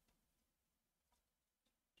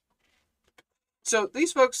 So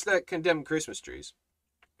these folks that condemn Christmas trees,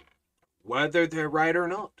 whether they're right or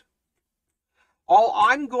not, all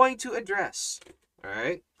I'm going to address, all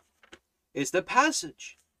right, is the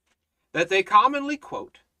passage that they commonly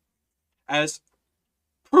quote as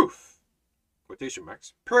proof, quotation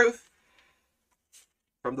marks, proof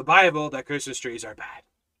from the Bible that Christmas trees are bad.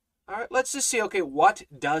 All right, let's just see, okay, what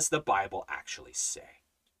does the Bible actually say?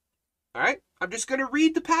 All right, I'm just going to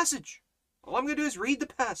read the passage. All I'm going to do is read the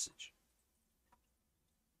passage.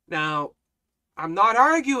 Now, I'm not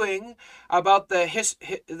arguing about the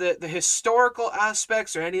historical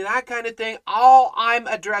aspects or any of that kind of thing. All I'm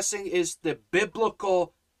addressing is the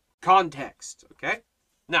biblical context, okay?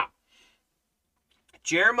 Now,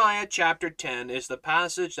 Jeremiah chapter 10 is the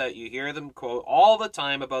passage that you hear them quote all the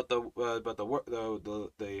time about the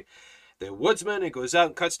woodsman who goes out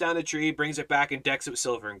and cuts down a tree, brings it back and decks it with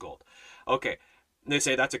silver and gold. Okay, and they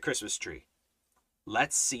say that's a Christmas tree.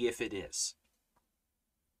 Let's see if it is.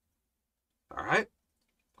 All right?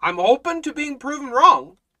 I'm open to being proven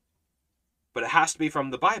wrong, but it has to be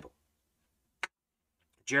from the Bible.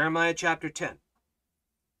 Jeremiah chapter 10.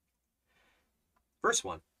 Verse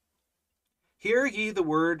 1. Hear ye the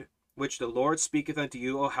word which the Lord speaketh unto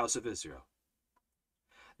you, O house of Israel.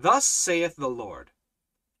 Thus saith the Lord,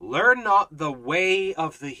 learn not the way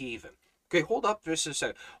of the heathen. Okay, hold up just a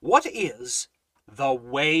second. What is the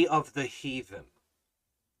way of the heathen?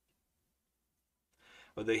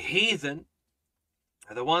 Well, the heathen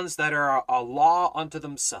are the ones that are a law unto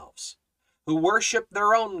themselves, who worship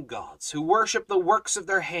their own gods, who worship the works of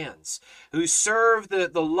their hands, who serve the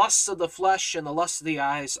lusts of the flesh and the lusts of the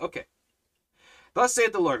eyes. Okay. Thus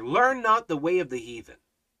saith the Lord, learn not the way of the heathen,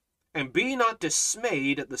 and be not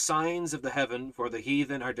dismayed at the signs of the heaven, for the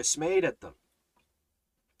heathen are dismayed at them.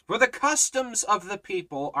 For the customs of the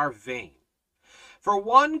people are vain. For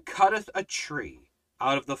one cutteth a tree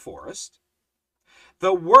out of the forest,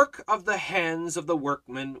 the work of the hands of the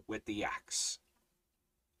workmen with the axe.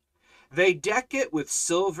 They deck it with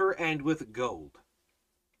silver and with gold.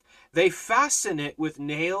 They fasten it with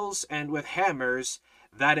nails and with hammers,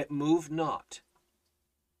 that it move not.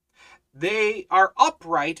 They are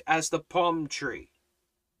upright as the palm tree,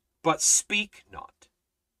 but speak not.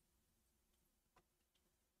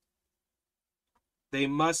 They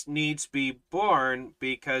must needs be born,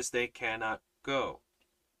 because they cannot go.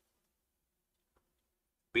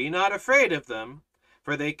 Be not afraid of them,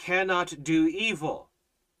 for they cannot do evil.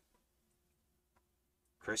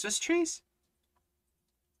 Christmas trees?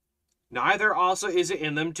 Neither also is it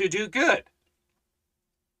in them to do good.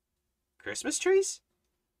 Christmas trees?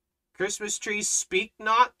 Christmas trees speak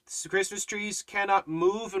not. Christmas trees cannot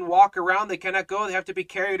move and walk around. They cannot go. They have to be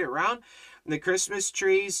carried around. And the Christmas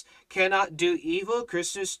trees cannot do evil.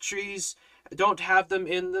 Christmas trees don't have them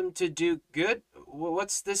in them to do good.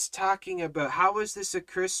 What's this talking about? How is this a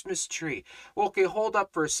Christmas tree? Well, okay, hold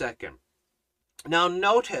up for a second. Now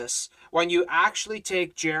notice when you actually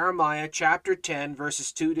take Jeremiah chapter 10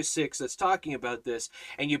 verses 2 to 6 that's talking about this,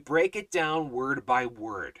 and you break it down word by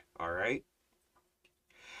word, all right?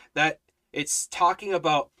 That it's talking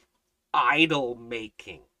about idol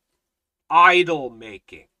making. Idol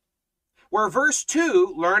making. Where verse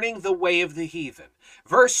 2, learning the way of the heathen.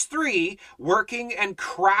 Verse 3, working and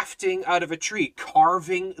crafting out of a tree,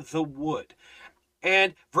 carving the wood.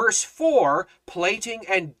 And verse 4, plating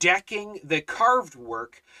and decking the carved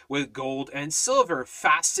work with gold and silver,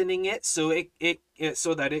 fastening it so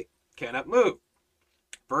that it cannot move.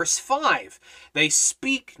 Verse 5, they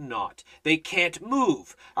speak not, they can't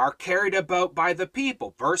move, are carried about by the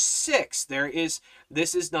people. Verse 6, there is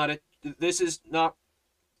not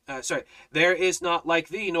like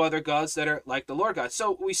thee no other gods that are like the Lord God.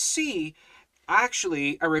 So we see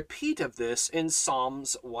actually a repeat of this in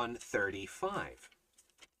Psalms 135.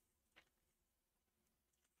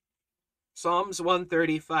 Psalms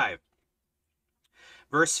 135.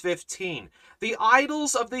 Verse 15, the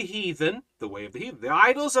idols of the heathen, the way of the heathen, the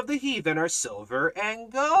idols of the heathen are silver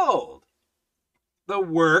and gold, the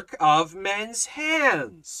work of men's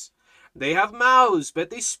hands. They have mouths, but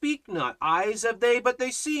they speak not. Eyes have they, but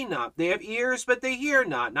they see not. They have ears, but they hear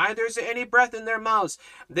not. Neither is there any breath in their mouths.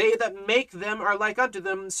 They that make them are like unto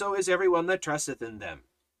them, so is everyone that trusteth in them.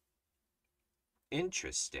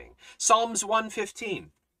 Interesting. Psalms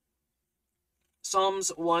 115. Psalms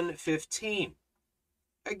 115.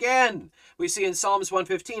 Again, we see in Psalms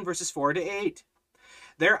 115, verses 4 to 8.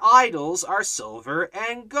 Their idols are silver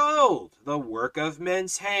and gold, the work of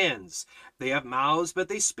men's hands. They have mouths, but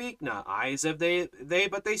they speak not. Eyes have they,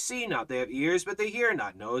 but they see not. They have ears, but they hear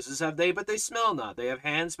not. Noses have they, but they smell not. They have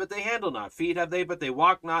hands, but they handle not. Feet have they, but they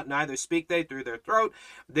walk not. Neither speak they through their throat.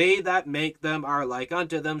 They that make them are like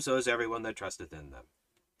unto them, so is everyone that trusteth in them.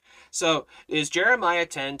 So, is Jeremiah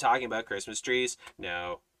 10 talking about Christmas trees?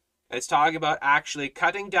 No. It's talking about actually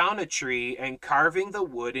cutting down a tree and carving the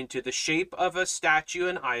wood into the shape of a statue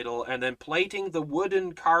and idol, and then plating the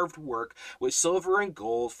wooden carved work with silver and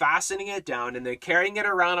gold, fastening it down, and then carrying it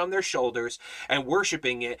around on their shoulders and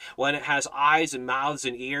worshiping it when it has eyes and mouths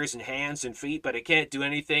and ears and hands and feet, but it can't do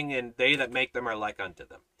anything, and they that make them are like unto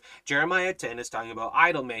them. Jeremiah 10 is talking about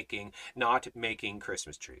idol making, not making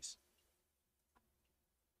Christmas trees.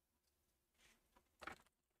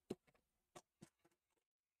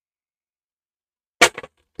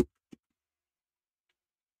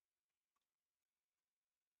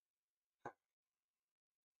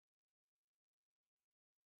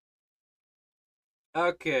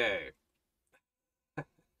 Okay. All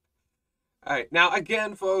right. Now,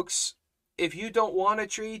 again, folks, if you don't want a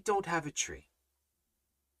tree, don't have a tree.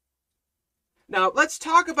 Now, let's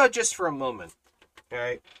talk about just for a moment. All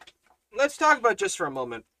right. Let's talk about just for a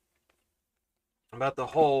moment about the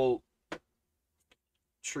whole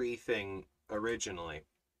tree thing originally.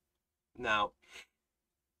 Now,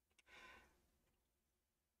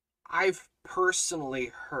 I've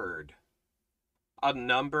personally heard a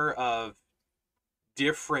number of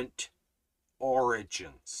different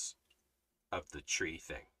origins of the tree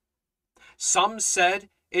thing. Some said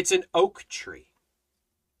it's an oak tree.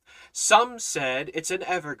 Some said it's an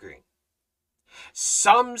evergreen.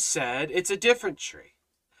 Some said it's a different tree.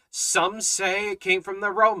 Some say it came from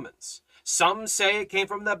the Romans. Some say it came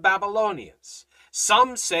from the Babylonians.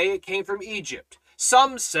 Some say it came from Egypt.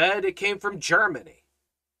 Some said it came from Germany.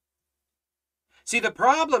 See, the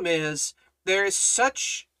problem is there is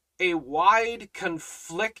such a wide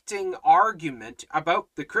conflicting argument about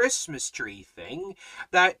the Christmas tree thing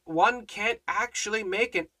that one can't actually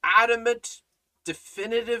make an adamant,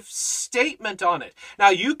 definitive statement on it. Now,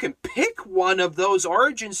 you can pick one of those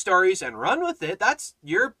origin stories and run with it. That's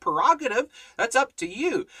your prerogative. That's up to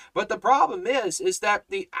you. But the problem is that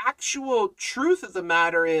the actual truth of the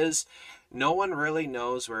matter is no one really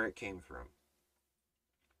knows where it came from.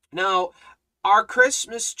 Now, are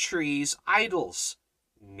Christmas trees idols?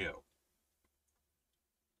 No.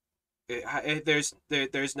 There's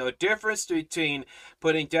no difference between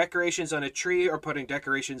putting decorations on a tree or putting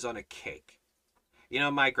decorations on a cake. You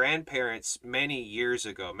know, my grandparents, many years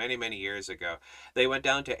ago, they went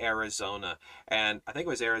down to Arizona, and I think it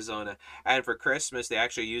was Arizona, and for Christmas, they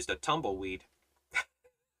actually used a tumbleweed.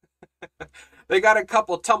 They got a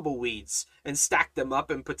couple tumbleweeds and stacked them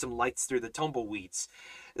up and put some lights through the tumbleweeds.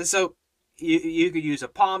 So you could use a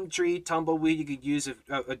palm tree, tumbleweed. You could use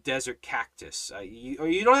a desert cactus.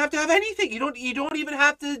 You don't have to have anything. You don't even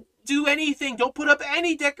have to do anything. Don't put up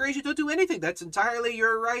any decoration. Don't do anything. That's entirely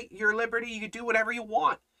your right, your liberty. You can do whatever you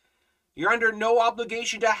want. You're under no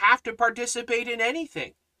obligation to have to participate in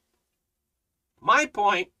anything. My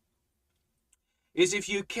point is, if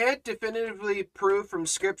you can't definitively prove from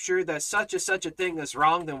Scripture that such a thing is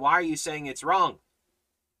wrong, then why are you saying it's wrong?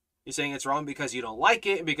 You're saying it's wrong because you don't like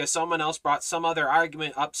it, and because someone else brought some other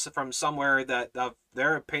argument up from somewhere that of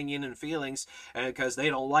their opinion and feelings, and because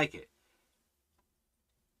they don't like it.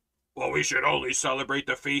 Well, we should only celebrate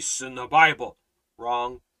the feasts in the Bible.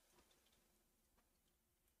 Wrong.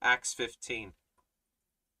 Acts 15.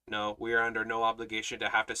 No, we are under no obligation to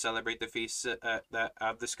have to celebrate the feasts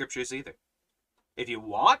of the Scriptures either. If you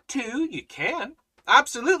want to, you can.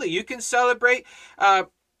 Absolutely, you can celebrate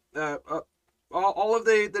all of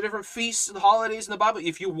the different feasts and holidays in the Bible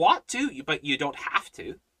if you want to, but you don't have to.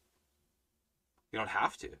 You don't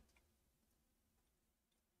have to.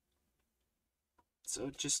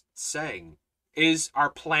 So just saying, are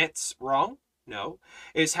plants wrong? No.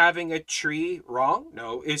 Is having a tree wrong?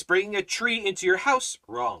 No. Is bringing a tree into your house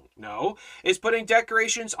wrong? No. Is putting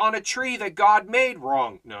decorations on a tree that God made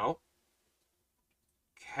wrong? No.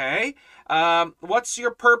 Okay. What's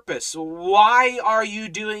your purpose? Why are you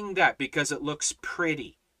doing that? Because it looks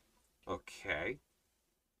pretty. Okay.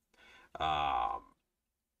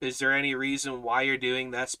 Is there any reason why you're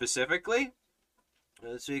doing that specifically?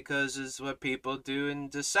 It's because it's what people do in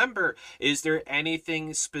December. Is there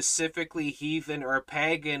anything specifically heathen or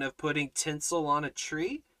pagan of putting tinsel on a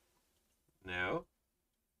tree? No.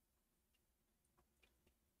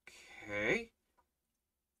 Okay.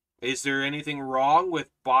 Is there anything wrong with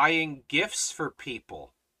buying gifts for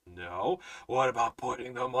people? No. What about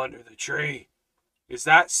putting them under the tree? Is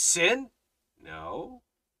that sin? No.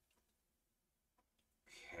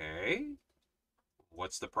 Okay.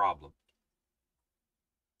 What's the problem?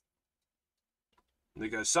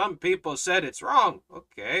 Because some people said it's wrong.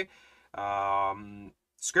 Okay.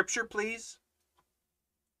 Scripture, please.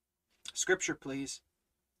 Scripture, please.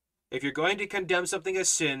 If you're going to condemn something as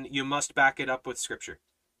sin, you must back it up with Scripture.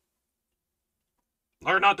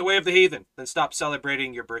 Learn not the way of the heathen. Then stop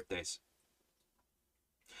celebrating your birthdays.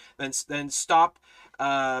 Then stop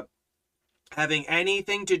having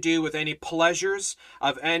anything to do with any pleasures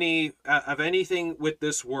of anything with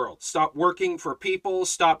this world. Stop working for people.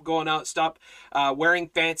 Stop going out. Stop wearing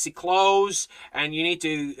fancy clothes. And you need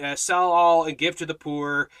to sell all and give to the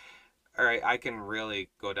poor. All right, I can really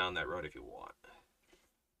go down that road if you want.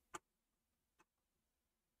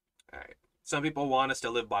 All right. Some people want us to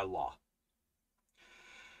live by law.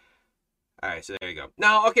 All right, so there you go.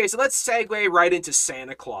 Now, okay, so let's segue right into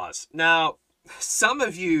Santa Claus. Now, some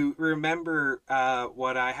of you remember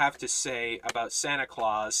what I have to say about Santa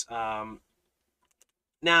Claus.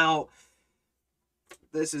 Now,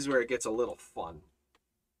 this is where it gets a little fun,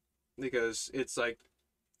 because it's like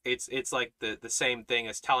the same thing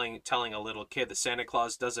as telling a little kid that Santa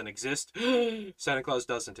Claus doesn't exist. Santa Claus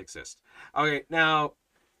doesn't exist. Okay, now,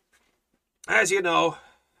 as you know,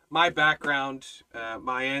 my background,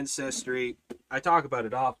 my ancestry, I talk about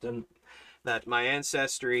it often, that my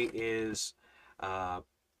ancestry is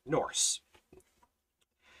Norse.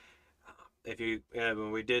 if you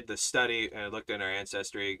when we did the study and looked at our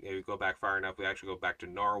ancestry, if we go back far enough, we actually go back to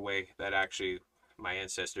Norway. That actually, my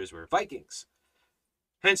ancestors were Vikings.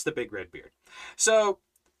 Hence the big red beard. So,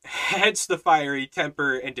 hence the fiery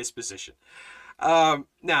temper and disposition.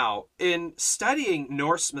 Now, in studying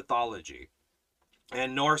Norse mythology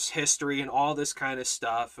and Norse history and all this kind of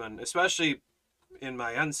stuff, and especially in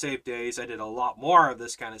my unsaved days, I did a lot more of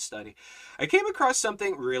this kind of study. I came across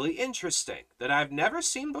something really interesting that I've never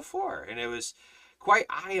seen before, and it was quite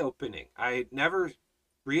eye-opening. I never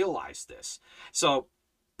realized this. So,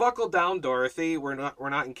 buckle down, Dorothy. We're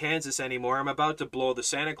not in Kansas anymore. I'm about to blow the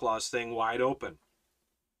Santa Claus thing wide open.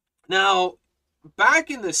 Now, back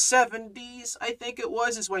in the 70s, I think it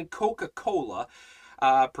was, is when Coca-Cola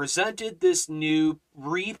presented this new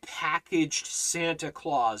repackaged Santa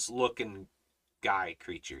Claus looking guy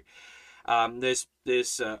creature. This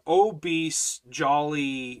obese,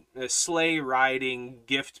 jolly, sleigh riding,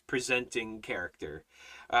 gift presenting character.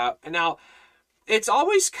 Now, it's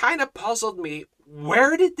always kind of puzzled me,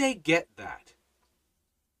 where did they get that?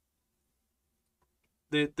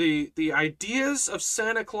 The ideas of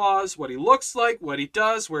Santa Claus, what he looks like, what he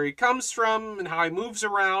does, where he comes from, and how he moves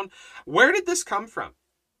around, where did this come from?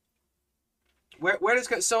 Where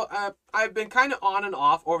does so I've been kind of on and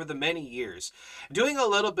off over the many years, doing a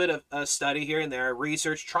little bit of study here and there,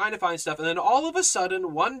 research, trying to find stuff, and then all of a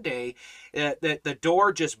sudden one day, the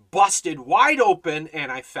door just busted wide open,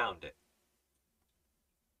 and I found it.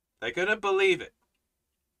 I couldn't believe it.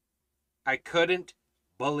 I couldn't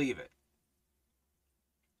believe it.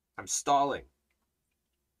 I'm stalling.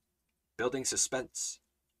 Building suspense.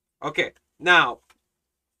 Okay, now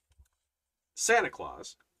Santa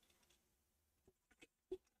Claus.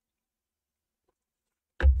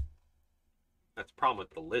 That's the problem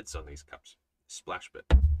with the lids on these cups. Splash bit.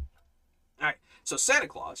 Alright, so Santa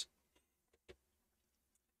Claus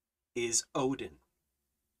is Odin.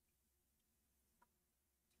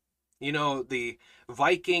 You know, the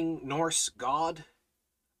Viking Norse god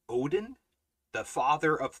Odin, the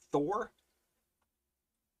father of Thor.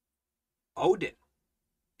 Odin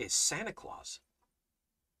is Santa Claus.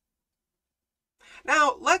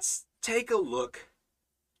 Now, let's take a look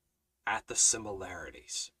at the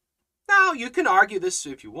similarities. Now, you can argue this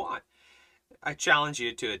if you want. I challenge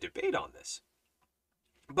you to a debate on this.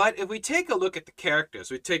 But if we take a look at the characters,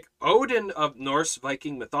 we take Odin of Norse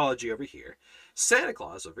Viking mythology over here, Santa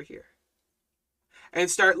Claus over here, and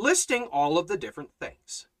start listing all of the different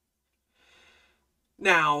things.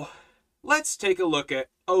 Now, let's take a look at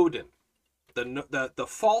Odin, the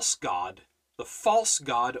false god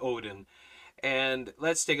Odin, and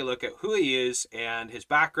let's take a look at who he is and his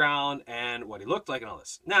background and what he looked like and all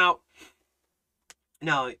this. Now,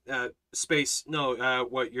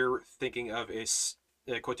 what you're thinking of is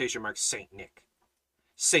quotation marks Saint Nick.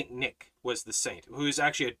 Saint Nick was the saint, who is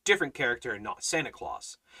actually a different character and not Santa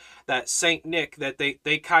Claus. That Saint Nick, that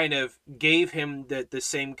they kind of gave him the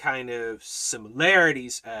same kind of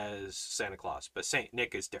similarities as Santa Claus, but Saint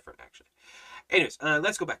Nick is different actually. Anyways,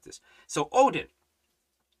 let's go back to this. So Odin.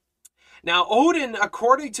 Now Odin,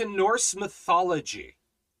 according to Norse mythology,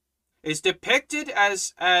 is depicted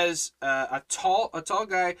as a tall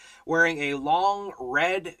guy wearing a long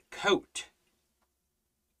red coat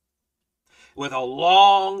with a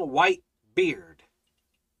long white beard.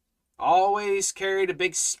 Always carried a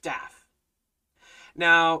big staff.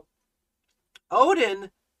 Now,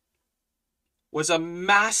 Odin was a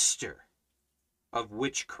master of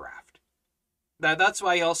witchcraft. Now, that's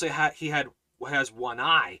why he has one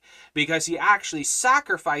eye, because he actually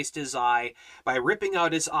sacrificed his eye by ripping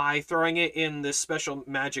out his eye, throwing it in this special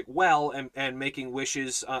magic well, and making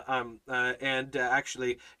wishes, and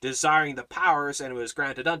actually desiring the powers, and it was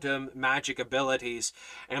granted unto him magic abilities,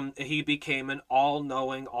 and he became an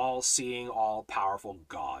all-knowing, all-seeing, all-powerful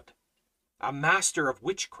god, a master of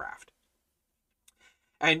witchcraft.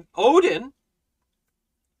 And Odin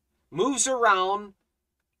moves around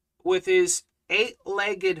with his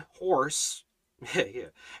eight-legged horse,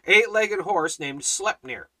 eight-legged horse named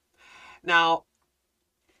Sleipnir. Now,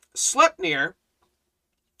 Sleipnir,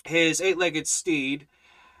 his eight-legged steed,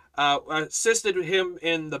 assisted him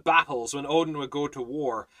in the battles when Odin would go to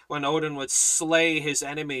war. When Odin would slay his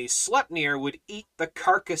enemies, Sleipnir would eat the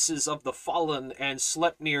carcasses of the fallen, and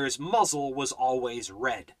Sleipnir's muzzle was always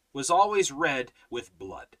red with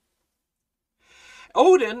blood.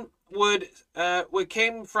 Odin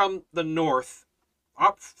came from the north,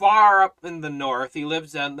 far up in the north. He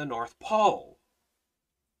lives in the North Pole.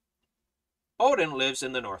 Odin lives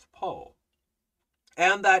in the North Pole.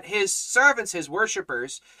 And that his servants, his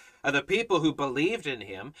worshippers, the people who believed in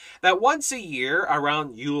him, that once a year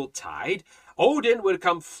around Yuletide, Odin would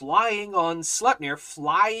come flying on Sleipnir,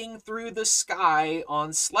 flying through the sky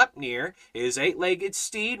on Sleipnir, his eight-legged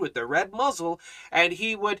steed with the red muzzle, and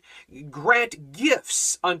he would grant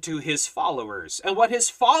gifts unto his followers. And what his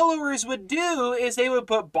followers would do is they would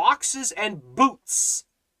put boxes and boots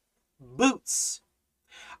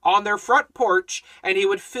on their front porch, and he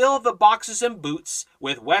would fill the boxes and boots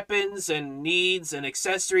with weapons and needs and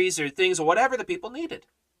accessories or things or whatever the people needed.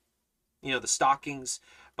 You know, the stockings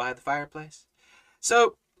by the fireplace.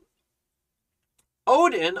 So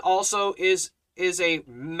Odin also is a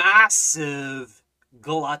massive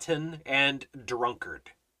glutton and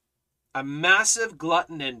drunkard. A massive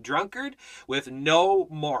glutton and drunkard with no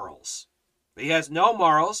morals. He has no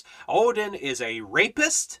morals. Odin is a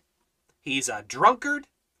rapist. He's a drunkard.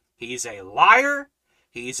 He's a liar.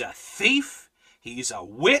 He's a thief. He's a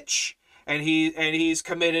witch. And he's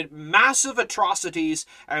committed massive atrocities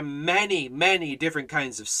and many, many different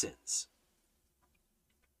kinds of sins.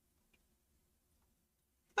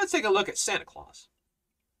 Let's take a look at Santa Claus.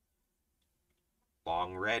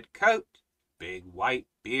 Long red coat, big white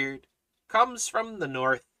beard, comes from the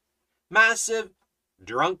north, massive,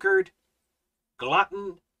 drunkard,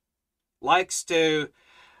 glutton, likes to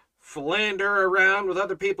philander around with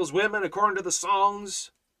other people's women according to the songs,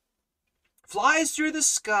 flies through the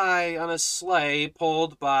sky on a sleigh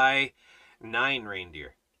pulled by 9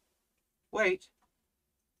 reindeer. Wait,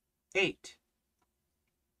 8.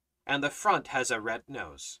 And the front has a red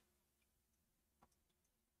nose.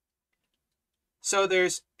 So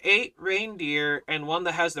there's 8 reindeer and one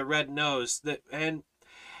that has the red nose. And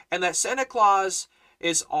that Santa Claus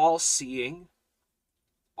is all-seeing,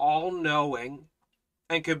 all-knowing,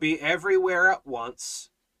 and could be everywhere at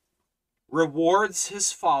once, rewards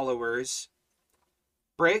his followers,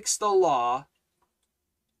 breaks the law,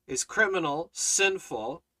 is criminal,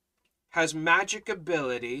 sinful, has magic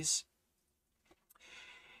abilities.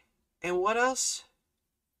 And what else?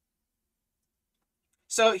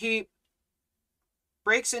 So he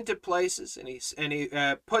breaks into places and he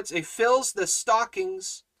fills the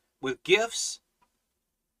stockings with gifts.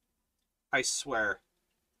 I swear,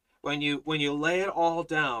 when you lay it all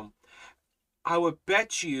down, I would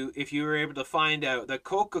bet you, if you were able to find out, that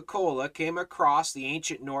Coca-Cola came across the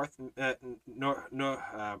ancient Norse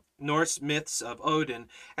myths of Odin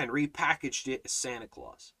and repackaged it as Santa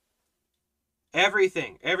Claus.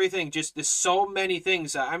 Everything, just there's so many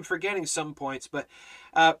things. I'm forgetting some points, but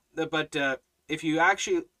if you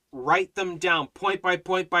actually write them down point by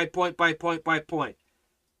point by point by point by point,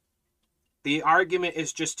 the argument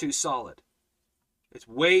is just too solid. It's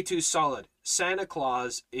way too solid. Santa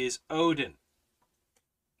Claus is Odin.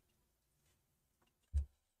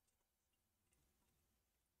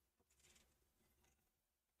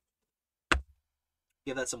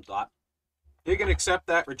 Give that some thought. You can accept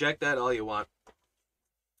that, reject that, all you want.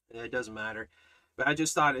 It doesn't matter. But I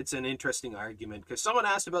just thought it's an interesting argument because someone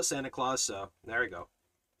asked about Santa Claus, so there we go.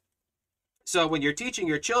 So when you're teaching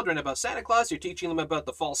your children about Santa Claus, you're teaching them about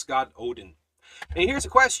the false god Odin. And here's a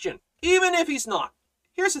question. Even if he's not,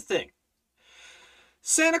 here's the thing.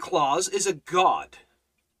 Santa Claus is a god.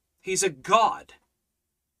 He's a god.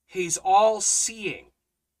 He's all-seeing.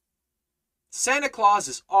 Santa Claus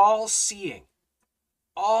is all-seeing,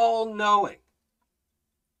 all-knowing,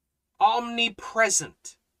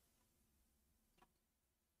 omnipresent.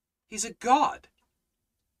 He's a god.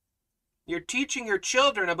 You're teaching your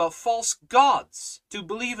children about false gods, to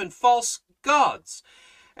believe in false gods.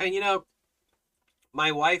 And you know,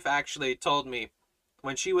 my wife actually told me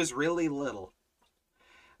when she was really little,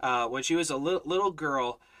 when she was a little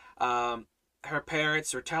girl, her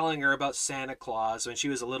parents were telling her about Santa Claus when she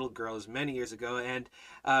was a little girl. It was many years ago.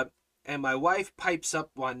 And my wife pipes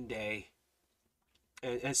up one day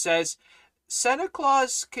and says, Santa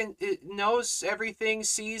Claus knows everything,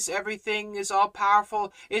 sees everything, is all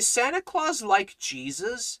powerful. Is Santa Claus like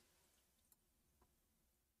Jesus?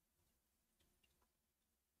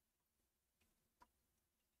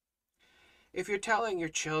 If you're telling your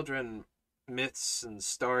children myths and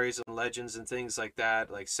stories and legends and things like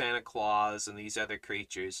that, like Santa Claus and these other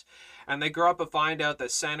creatures, and they grow up and find out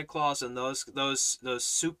that Santa Claus and those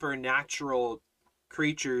supernatural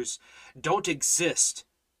creatures don't exist,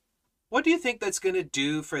 what do you think that's going to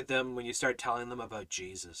do for them when you start telling them about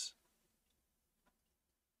Jesus?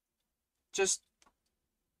 Just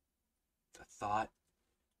a thought.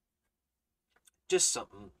 Just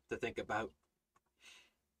something to think about.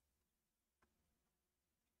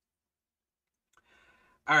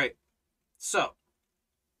 All right, so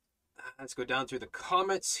let's go down through the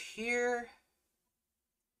comments here.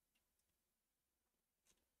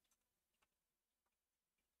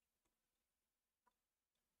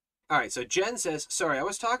 All right, so Jen says, sorry, I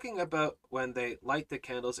was talking about when they light the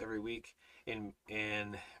candles every week in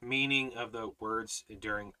meaning of the words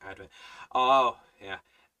during Advent. Oh, yeah.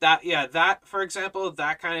 That for example,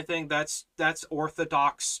 that kind of thing, that's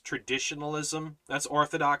Orthodox traditionalism. That's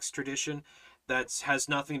Orthodox tradition. That has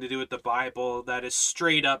nothing to do with the Bible. That is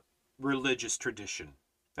straight up religious tradition.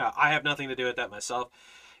 I have nothing to do with that myself.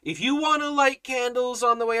 If you want to light candles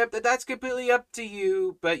on the way up, that's completely up to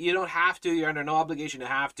you, but you don't have to. You're under no obligation to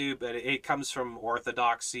have to, but it comes from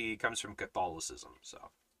Orthodoxy, it comes from Catholicism. So,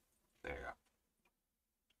 there you go.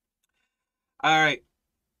 All right.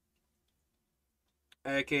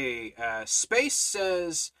 Okay, Space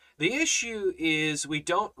says, the issue is we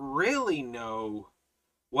don't really know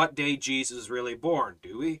what day Jesus was really born,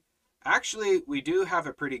 do we? Actually, we do have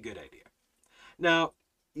a pretty good idea. Now,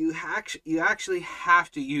 you actually have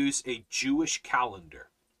to use a Jewish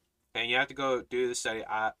calendar. And you have to go do the study.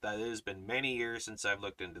 That has been many years since I've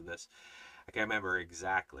looked into this. I can't remember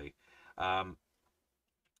exactly.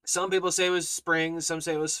 Some people say it was spring. Some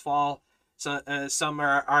say it was fall. Some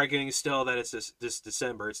are arguing still that it's this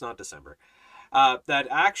December. It's not December. That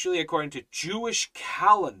actually, according to Jewish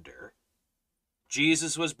calendar,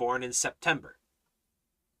 Jesus was born in September.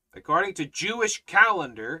 According to Jewish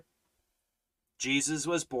calendar, Jesus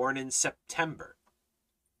was born in September.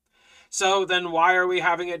 So then why are we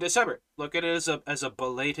having it December? Look at it as a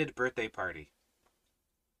belated birthday party.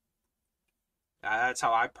 That's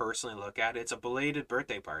how I personally look at it. It's a belated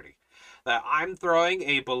birthday party. That I'm throwing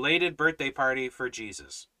a belated birthday party for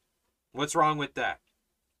Jesus. What's wrong with that?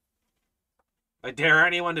 I dare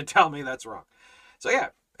anyone to tell me that's wrong. So yeah.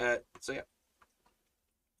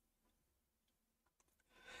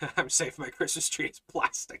 I'm safe. My Christmas tree is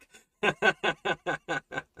plastic. Good.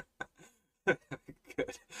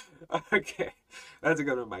 Okay. That's a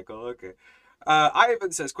good one, Michael. Okay.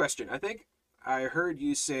 Ivan says, question. I think I heard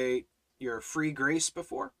you say you're free grace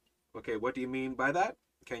before. Okay, what do you mean by that?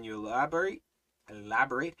 Can you elaborate?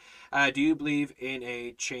 Do you believe in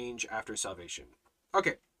a change after salvation?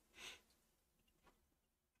 Okay.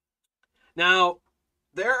 Now,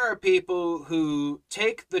 there are people who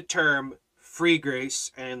take the term free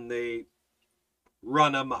grace and they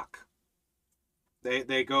run amok.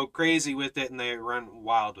 They go crazy with it and they run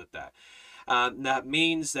wild with that. That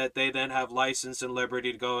means that they then have license and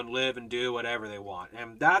liberty to go and live and do whatever they want.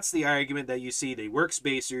 And that's the argument that you see the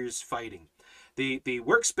works-basers fighting. The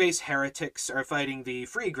works-based heretics are fighting the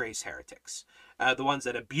free grace heretics, the ones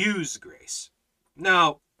that abuse grace.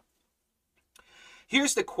 Now,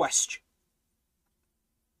 here's the question.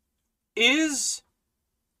 Is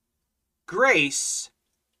grace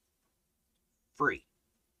free?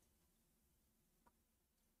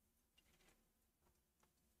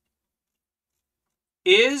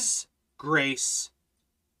 Is grace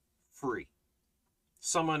free?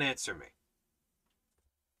 Someone answer me.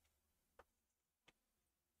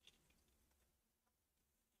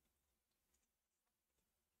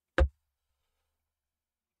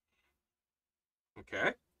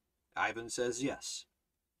 Okay. Ivan says yes.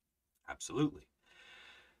 Absolutely.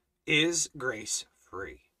 Is grace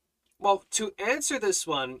free? Well, to answer this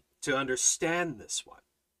one, to understand this one,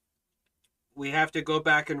 we have to go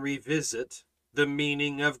back and revisit the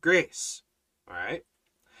meaning of grace. All right?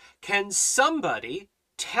 Can somebody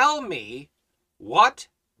tell me what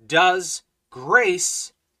does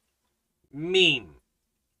grace mean?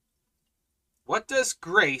 What does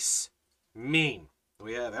grace mean?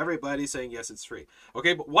 We have everybody saying yes, it's free.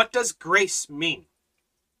 Okay, but what does grace mean?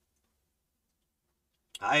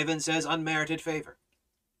 Ivan says unmerited favor.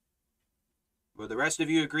 Would the rest of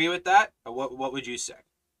you agree with that? Or what would you say?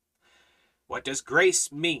 What does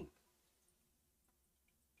grace mean?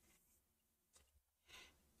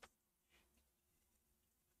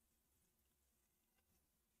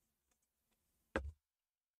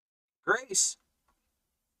 Grace,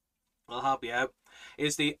 I'll help you out,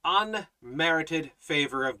 is the unmerited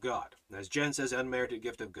favor of God. As Jen says, unmerited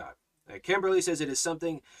gift of God. Kimberly says it is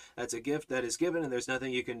something that's a gift that is given and there's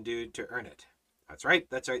nothing you can do to earn it. That's right.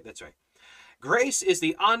 Grace is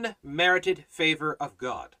the unmerited favor of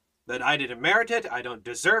God. That I didn't merit it, I don't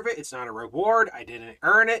deserve it, it's not a reward, I didn't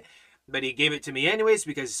earn it, but he gave it to me anyways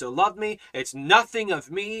because he so loved me. It's nothing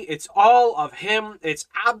of me, it's all of him. It's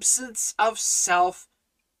absence of self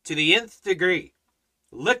to the nth degree.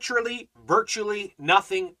 Literally, virtually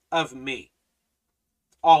nothing of me.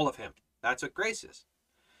 All of him. That's what grace is.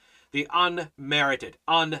 The unmerited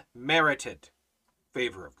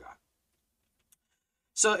favor of God.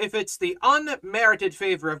 So if it's the unmerited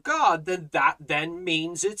favor of God, then that then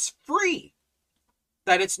means it's free.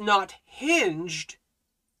 That it's not hinged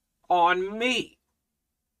on me.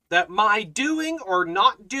 that my doing or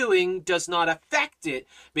not doing does not affect it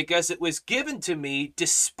because it was given to me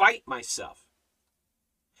despite myself.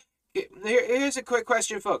 Here's a quick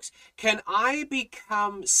question, folks. Can I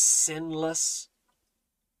become sinless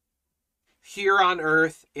here on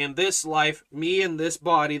earth, in this life, me in this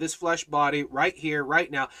body, this flesh body, right here,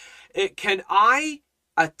 right now? Can I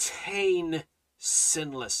attain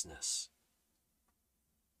sinlessness?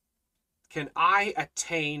 Can I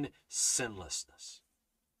attain sinlessness?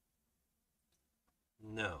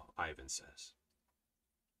 No, Ivan says.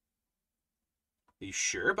 Are you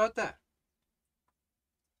sure about that?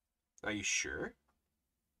 Are you sure?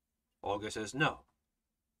 Olga says no.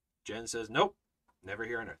 Jen says nope, never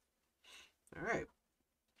here on earth. All right.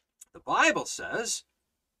 The Bible says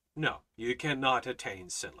no, you cannot attain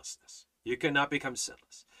sinlessness. You cannot become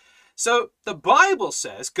sinless. So the Bible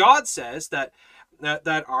says, God says that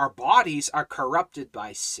our bodies are corrupted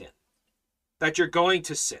by sin, that you're going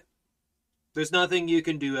to sin. There's nothing you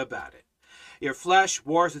can do about it. Your flesh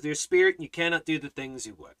wars with your spirit, and you cannot do the things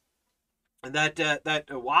you would. And that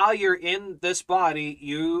while you're in this body,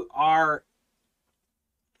 you are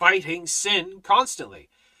fighting sin constantly.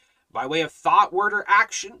 By way of thought, word, or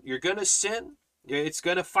action, you're going to sin. It's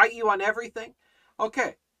going to fight you on everything.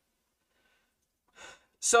 Okay.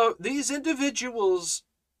 So these individuals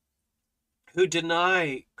who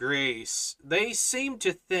deny grace, they seem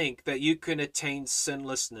to think that you can attain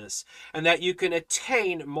sinlessness and that you can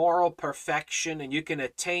attain moral perfection and you can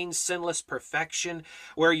attain sinless perfection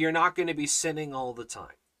where you're not going to be sinning all the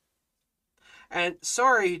time. And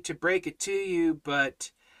sorry to break it to you,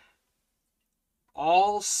 but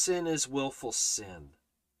all sin is willful sin.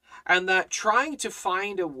 And that trying to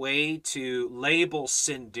find a way to label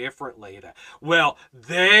sin differently, that, well,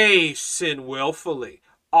 they sin willfully.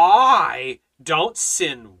 I don't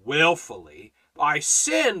sin willfully. I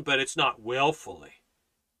sin, but it's not willfully.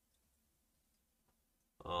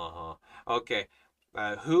 Okay.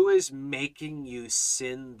 Who is making you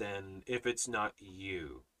sin then if it's not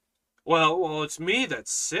you? Well, it's me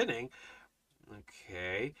that's sinning.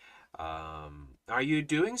 Okay. Are you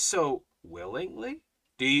doing so willingly?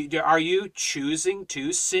 Are you choosing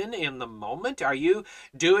to sin in the moment? Are you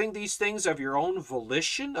doing these things of your own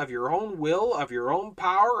volition, of your own will, of your own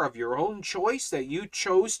power, of your own choice, that you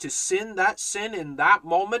chose to sin that sin in that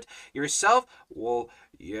moment yourself? Well,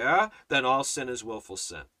 yeah, then all sin is willful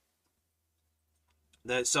sin.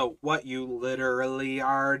 So what you literally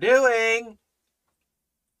are doing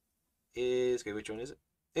is, okay, which one is it?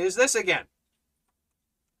 Is this again.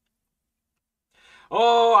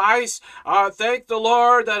 Oh, I thank the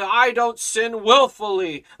Lord that I don't sin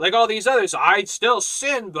willfully like all these others. I still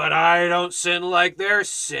sin, but I don't sin like their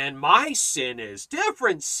sin. My sin is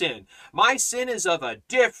different sin. My sin is of a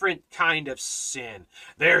different kind of sin.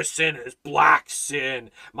 Their sin is black sin.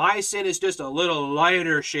 My sin is just a little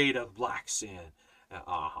lighter shade of black sin.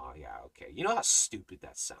 Yeah, okay. You know how stupid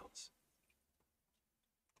that sounds?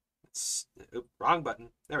 Wrong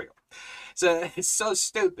button. There we go. So it's so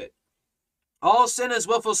stupid. All sin is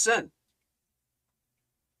willful sin.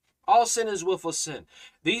 All sin is willful sin.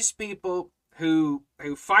 These people who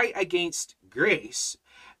fight against grace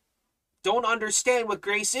don't understand what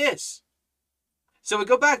grace is. So we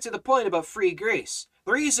go back to the point about free grace.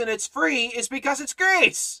 The reason it's free is because it's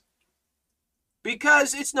grace.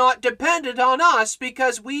 Because it's not dependent on us,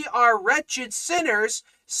 because we are wretched sinners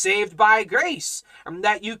saved by grace, and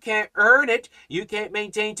that you can't earn it, you can't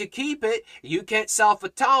maintain to keep it, you can't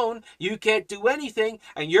self-atone, you can't do anything,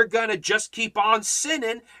 and you're gonna just keep on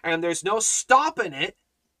sinning, and there's no stopping it.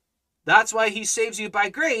 That's why he saves you by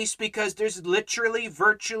grace, because there's literally,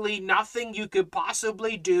 virtually nothing you could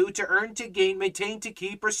possibly do to earn, to gain, maintain, to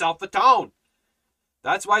keep, or self-atone.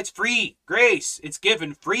 That's why it's free grace. It's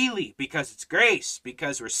given freely because it's grace,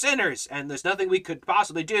 because we're sinners and there's nothing we could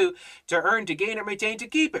possibly do to earn, to gain, or maintain, to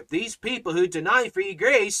keep it. These people who deny free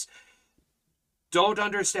grace don't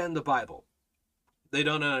understand the Bible. They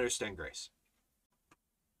don't understand grace.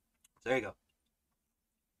 There you go.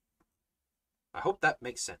 I hope that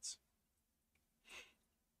makes sense.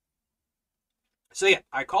 So yeah,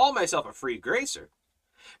 I call myself a free gracer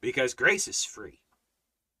because grace is free.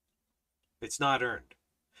 It's not earned.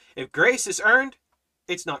 If grace is earned,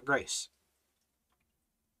 it's not grace.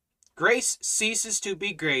 Grace ceases to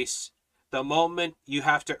be grace the moment you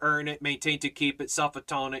have to earn it, maintain to keep it,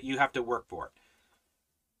 self-atone it, you have to work for it.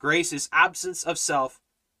 Grace is absence of self,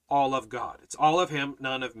 all of God. It's all of him,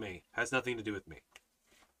 none of me. Has nothing to do with me.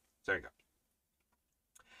 There you go.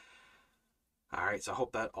 All right, so I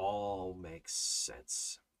hope that all makes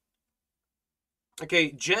sense.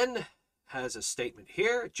 Okay, Jen has a statement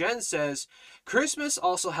here. Jen says, Christmas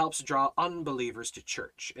also helps draw unbelievers to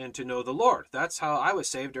church and to know the Lord. That's how I was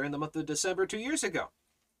saved during the month of December 2 years ago.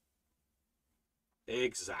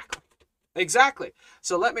 Exactly. Exactly.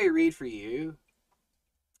 So let me read for you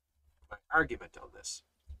my argument on this.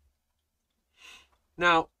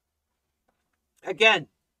 Now, again,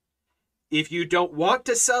 if you don't want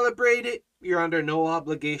to celebrate it, you're under no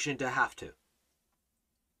obligation to have to.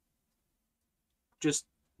 Just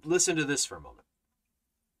listen to this for a moment.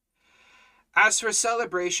 As for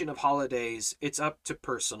celebration of holidays, it's up to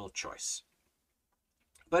personal choice.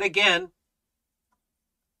 But again,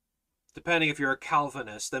 depending if you're a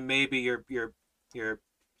Calvinist, then maybe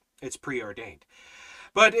it's preordained.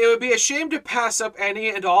 But it would be a shame to pass up any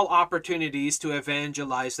and all opportunities to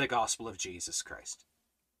evangelize the gospel of Jesus Christ.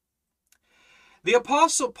 The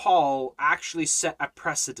Apostle Paul actually set a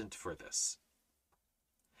precedent for this.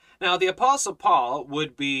 Now, the Apostle Paul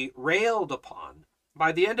would be railed upon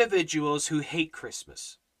by the individuals who hate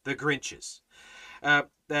Christmas, the Grinches.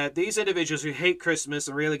 These individuals who hate Christmas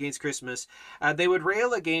and rail against Christmas, they would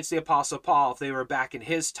rail against the Apostle Paul if they were back in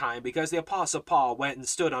his time, because the Apostle Paul went and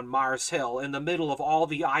stood on Mars Hill in the middle of all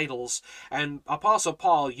the idols, and Apostle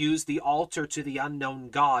Paul used the altar to the unknown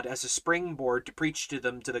God as a springboard to preach to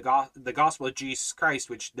them to the gospel of Jesus Christ,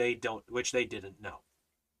 which they didn't know.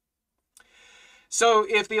 So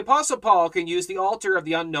if the Apostle Paul can use the altar of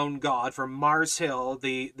the unknown God from Mars Hill,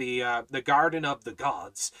 the garden of the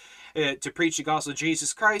gods, to preach the gospel of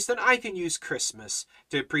Jesus Christ, then I can use Christmas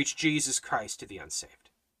to preach Jesus Christ to the unsaved.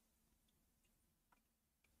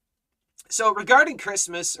 So regarding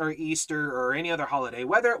Christmas or Easter or any other holiday,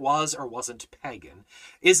 whether it was or wasn't pagan,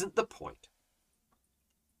 isn't the point.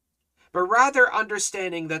 But rather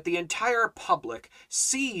understanding that the entire public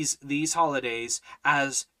sees these holidays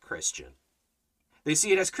as Christian. They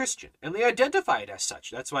see it as Christian, and they identify it as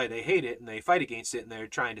such. That's why they hate it, and they fight against it, and they're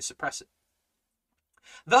trying to suppress it.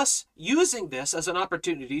 Thus, using this as an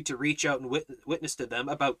opportunity to reach out and witness to them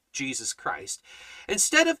about Jesus Christ,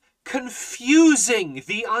 instead of confusing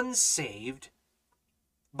the unsaved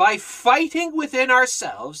by fighting within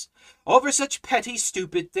ourselves over such petty,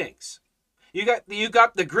 stupid things. You got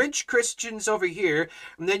the Grinch Christians over here,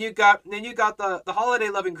 and then you got the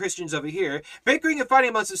holiday-loving Christians over here, bickering and fighting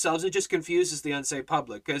amongst themselves. It just confuses the unsaved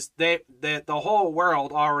public, because the whole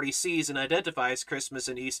world already sees and identifies Christmas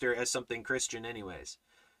and Easter as something Christian anyways.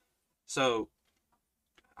 So,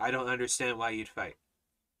 I don't understand why you'd fight.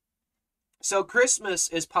 So Christmas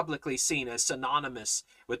is publicly seen as synonymous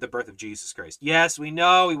with the birth of Jesus Christ. Yes, we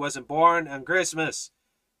know he wasn't born on Christmas.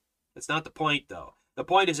 That's not the point, though. The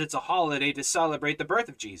point is it's a holiday to celebrate the birth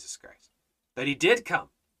of Jesus Christ, that he did come.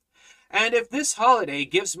 And if this holiday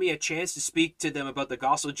gives me a chance to speak to them about the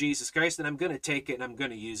gospel of Jesus Christ, then I'm going to take it and I'm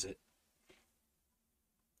going to use it.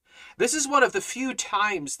 This is one of the few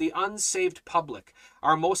times the unsaved public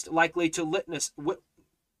are most likely to litness.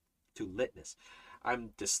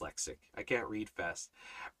 I'm dyslexic. I can't read fast.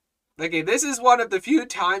 Okay, this is one of the few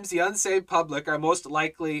times the unsaved public are most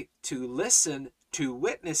likely to listen to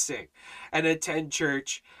witnessing and attend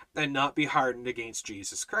church and not be hardened against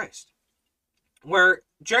Jesus Christ. Where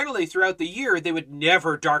generally throughout the year they would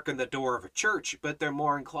never darken the door of a church, but they're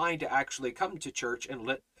more inclined to actually come to church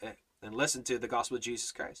and listen to the gospel of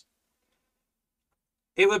Jesus Christ.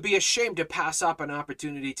 It would be a shame to pass up an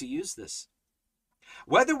opportunity to use this.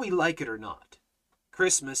 Whether we like it or not,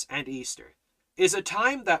 Christmas and Easter is a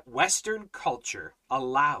time that Western culture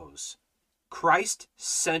allows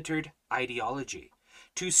Christ-centered ideology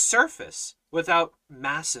to surface without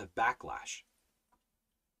massive backlash.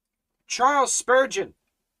 Charles Spurgeon,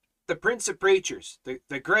 the Prince of Preachers,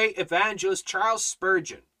 the great evangelist Charles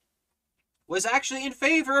Spurgeon, was actually in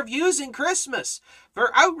favor of using Christmas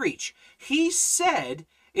for outreach. He said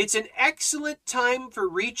it's an excellent time for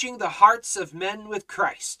reaching the hearts of men with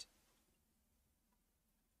Christ.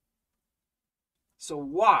 So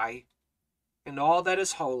why, in all that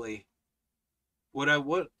is holy, would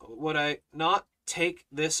I not take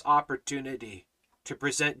this opportunity to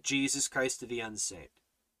present Jesus Christ to the unsaved?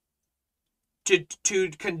 To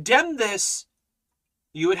condemn this,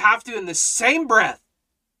 you would have to, in the same breath,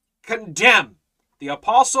 condemn the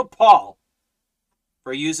Apostle Paul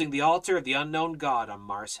for using the altar of the unknown God on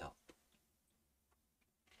Mars Hill.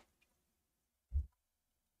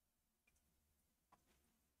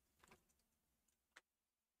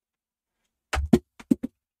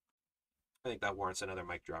 I think that warrants another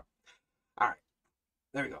mic drop. All right.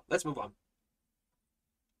 There we go. Let's move on.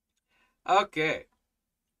 Okay.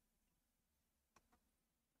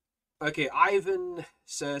 Okay, Ivan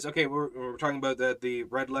says, okay, we're talking about the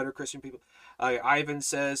red letter Christian people. Ivan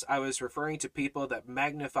says, I was referring to people that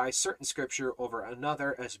magnify certain scripture over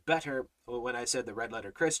another as better. Well, when I said the red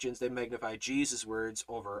letter Christians, they magnify Jesus' words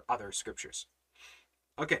over other scriptures.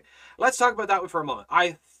 Okay, let's talk about that one for a moment.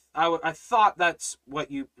 I thought that's what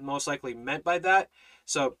you most likely meant by that.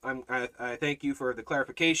 So I thank you for the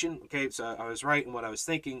clarification. Okay, so I was right in what I was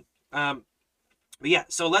thinking. But yeah,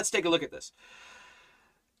 so let's take a look at this.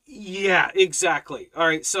 Yeah, exactly. All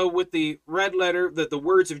right, so with the red letter, the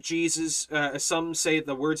words of Jesus, some say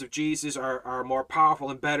the words of Jesus are more powerful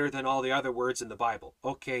and better than all the other words in the Bible.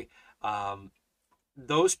 Okay, um,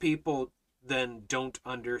 those people then don't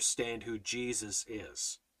understand who Jesus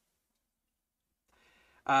is.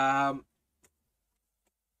 Um,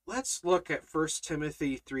 let's look at 1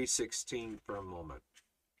 Timothy 3:16 for a moment.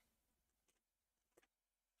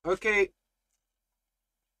 Okay,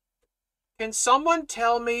 can someone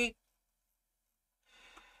tell me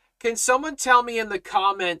in the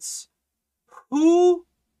comments who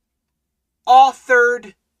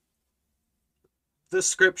authored the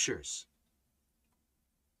scriptures?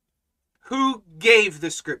 Who gave the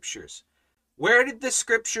scriptures? Where did the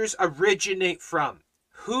scriptures originate from?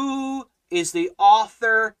 Who is the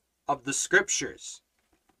author of the scriptures?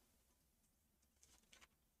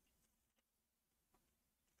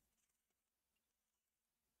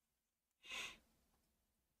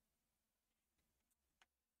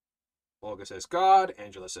 Olga says God.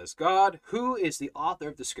 Angela says God. Who is the author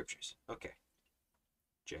of the scriptures? Okay.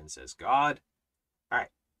 Jen says God. All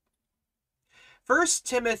right. 1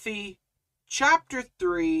 Timothy chapter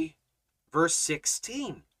 3, verse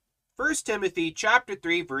 16. 1 Timothy chapter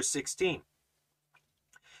 3, verse 16.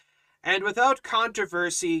 And without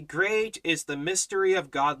controversy, great is the mystery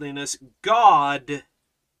of godliness. God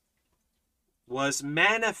was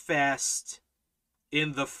manifest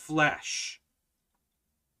in the flesh.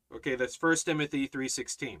 Okay, that's 1 Timothy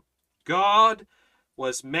 3:16. God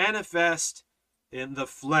was manifest in the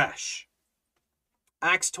flesh.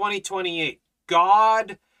 Acts 20:28.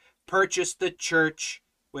 God purchased the church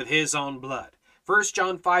with his own blood. 1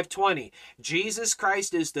 John 5:20. Jesus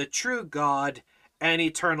Christ is the true God and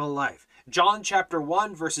eternal life. John chapter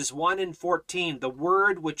 1 verses 1 and 14. The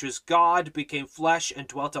word which was God became flesh and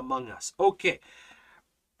dwelt among us. Okay.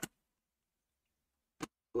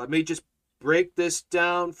 Let me just break this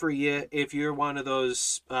down for you if you're one of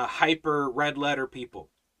those hyper red letter people.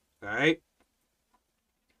 All right?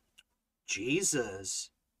 Jesus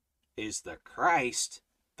is the Christ,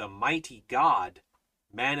 the mighty God,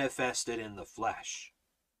 manifested in the flesh.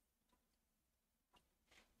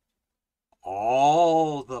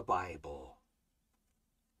 All the Bible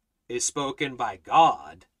is spoken by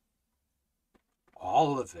God.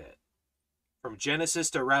 All of it. From Genesis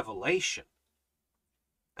to Revelation.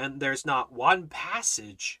 And there's not one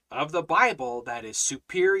passage of the Bible that is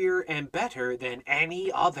superior and better than any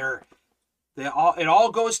other. It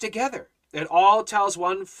all goes together. It all tells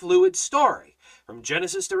one fluid story from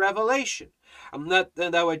Genesis to Revelation. That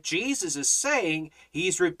what Jesus is saying,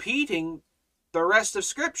 he's repeating the rest of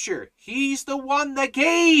Scripture. He's the one that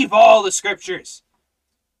gave all the Scriptures.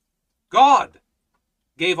 God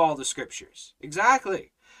gave all the Scriptures.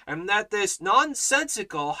 Exactly. And that this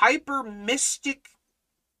nonsensical, hyper-mystic,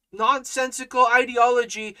 nonsensical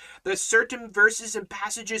ideology that certain verses and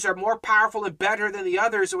passages are more powerful and better than the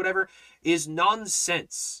others or whatever is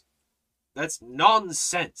nonsense. That's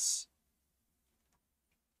nonsense.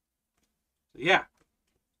 Yeah.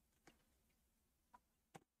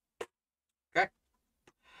 Okay.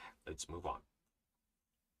 Let's move on.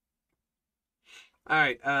 All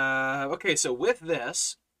right. Okay, so with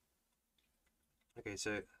this... Okay,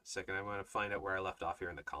 so a second. I want to find out where I left off here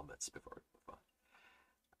in the comments before we move on.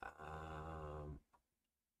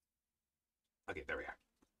 Okay, there we are.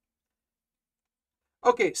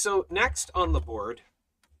 Okay, so next on the board,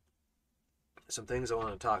 some things I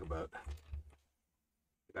want to talk about.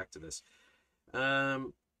 Get back to this. Yeah,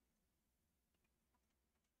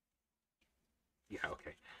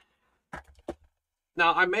 okay.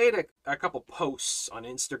 Now, I made a couple posts on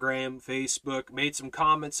Instagram, Facebook, made some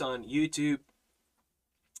comments on YouTube,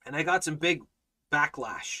 and I got some big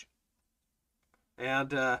backlash.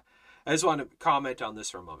 And I just want to comment on this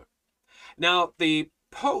for a moment. Now, the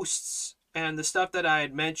posts and the stuff that I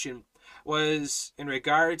had mentioned was in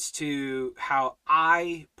regards to how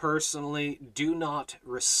I personally do not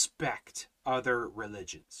respect other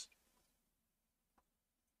religions.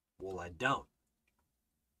 Well, I don't.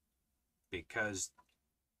 Because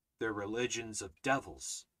they're religions of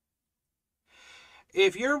devils.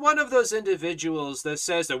 if you're one of those individuals that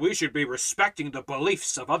says that we should be respecting the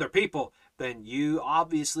beliefs of other people, then you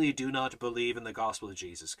obviously do not believe in the gospel of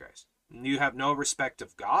Jesus Christ. You have no respect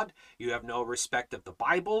of God, you have no respect of the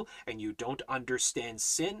Bible, and you don't understand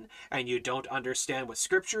sin, and you don't understand what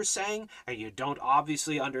Scripture is saying, and you don't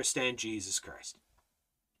obviously understand Jesus Christ.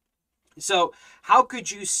 So, how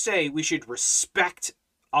could you say we should respect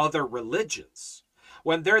other religions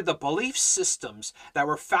when they're the belief systems that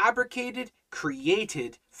were fabricated,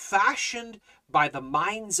 created, fashioned by the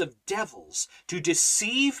minds of devils to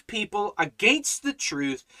deceive people against the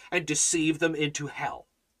truth and deceive them into hell?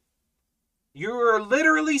 You're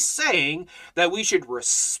literally saying that we should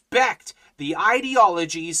respect the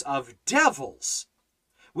ideologies of devils.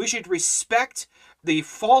 We should respect the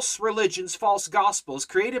false religions, false gospels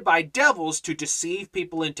created by devils to deceive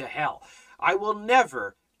people into hell. I will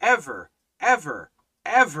never, ever, ever,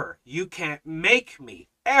 ever, you can't make me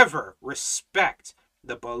ever respect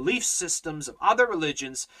the belief systems of other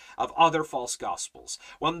religions, of other false gospels.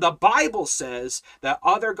 When the Bible says that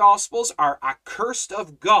other gospels are accursed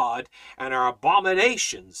of God and are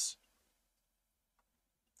abominations,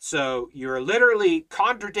 so you're literally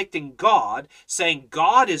contradicting God, saying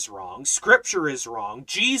God is wrong, Scripture is wrong,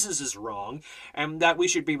 Jesus is wrong, and that we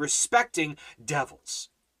should be respecting devils.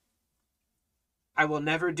 I will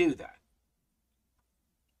never do that.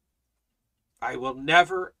 I will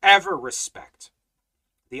never, ever respect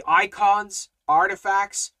the icons,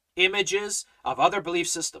 artifacts, images of other belief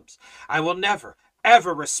systems. I will never,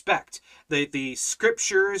 ever respect the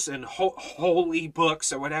scriptures and holy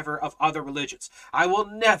books or whatever of other religions. I will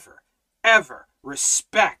never, ever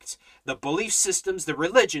respect the belief systems, the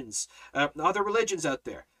religions, other religions out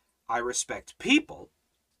there. I respect people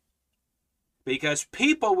because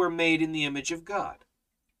people were made in the image of God.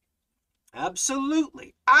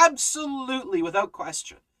 Absolutely, absolutely, without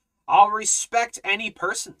question. I'll respect any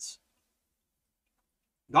persons.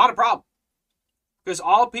 Not a problem. Because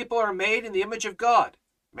all people are made in the image of God.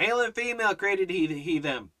 Male and female created he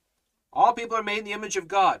them. All people are made in the image of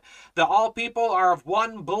God. That all people are of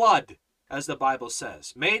one blood, as the Bible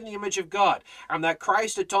says. Made in the image of God. And that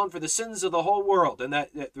Christ atoned for the sins of the whole world. And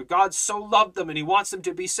that God so loved them and he wants them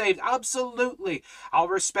to be saved. Absolutely. I'll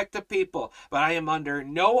respect the people. But I am under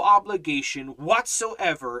no obligation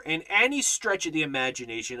whatsoever, in any stretch of the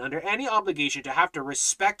imagination, under any obligation to have to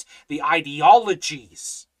respect the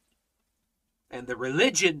ideologies and the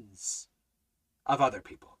religions of other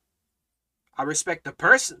people. I respect the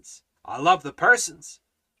persons. I love the persons.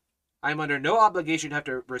 I'm under no obligation to have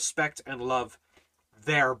to respect and love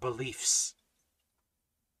their beliefs.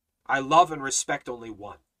 I love and respect only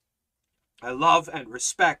one. I love and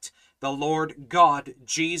respect the Lord God,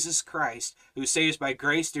 Jesus Christ, who saves by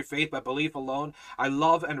grace through faith, by belief alone. I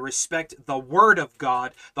love and respect the Word of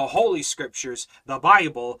God, the Holy Scriptures, the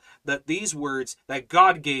Bible, that these words that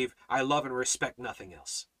God gave, I love and respect nothing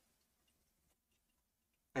else.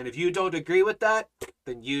 And if you don't agree with that,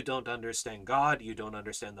 then you don't understand God, you don't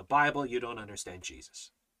understand the Bible, you don't understand Jesus.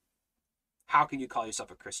 How can you call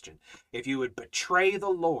yourself a Christian if you would betray the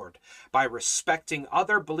Lord by respecting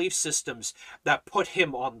other belief systems that put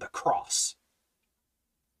him on the cross?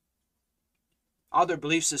 Other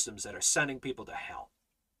belief systems that are sending people to hell.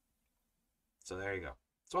 So there you go.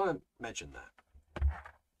 Just want to mention that.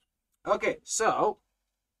 Okay, so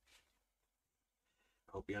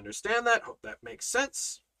hope you understand that. Hope that makes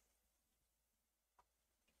sense.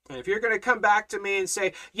 And if you're going to come back to me and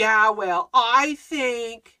say, yeah, well, I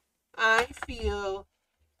feel,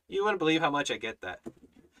 you wouldn't believe how much I get that.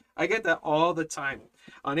 I get that all the time.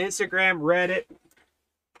 On Instagram, Reddit,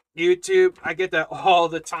 YouTube, I get that all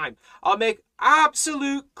the time. I'll make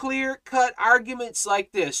absolute clear-cut arguments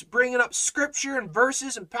like this, bringing up scripture and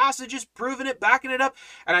verses and passages, proving it, backing it up,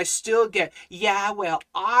 and I still get, yeah, well,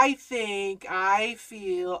 I think, I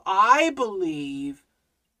feel, I believe.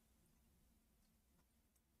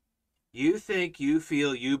 You think, you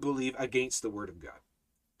feel, you believe against the Word of God.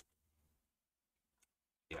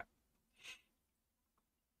 Yeah.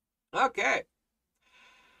 Okay.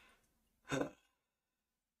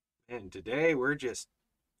 And today we're just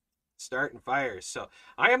starting fires. So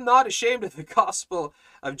I am not ashamed of the gospel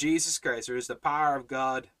of Jesus Christ. There is the power of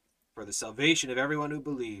God for the salvation of everyone who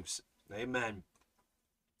believes. Amen.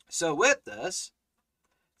 So with this,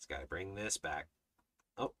 just got to bring this back.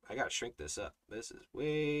 Oh, I got to shrink this up. This is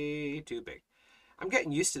way too big. I'm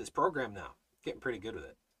getting used to this program now. Getting pretty good with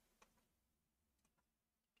it.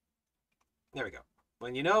 There we go.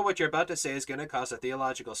 When you know what you're about to say is going to cause a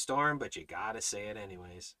theological storm, but you got to say it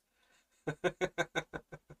anyways.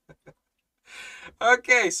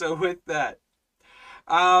 Okay, so with that,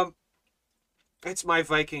 it's my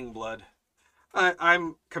Viking blood.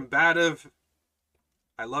 I'm combative.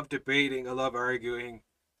 I love debating. I love arguing.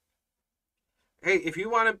 Hey, if you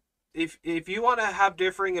want to, if you want to have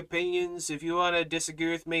differing opinions, if you want to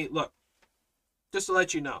disagree with me, look, just to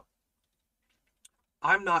let you know,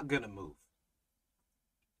 I'm not gonna move.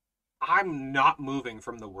 I'm not moving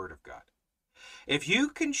from the Word of God. If you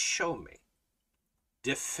can show me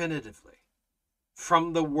definitively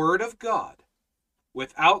from the Word of God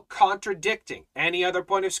without contradicting any other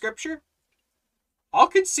point of Scripture, I'll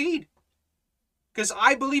concede. Because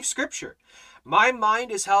I believe Scripture. My mind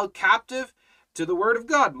is held captive to the Word of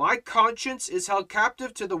God. My conscience is held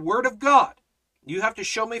captive to the Word of God. You have to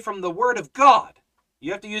show me from the Word of God.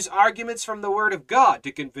 You have to use arguments from the Word of God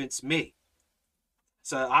to convince me.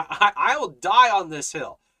 So I will die on this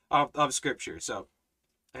hill of Scripture. So,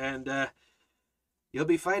 and you'll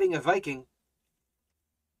be fighting a Viking.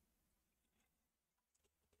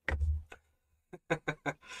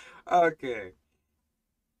 Okay.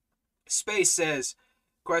 Space says,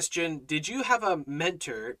 question, did you have a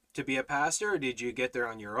mentor to be a pastor, or did you get there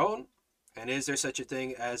on your own? And is there such a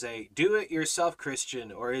thing as a do-it-yourself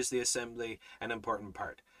Christian, or is the assembly an important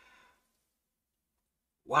part?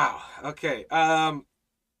 Wow. Okay.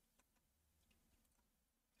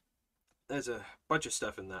 There's a bunch of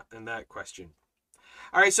stuff in that question.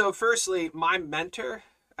 All right. So, firstly, my mentor.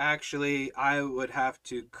 Actually, I would have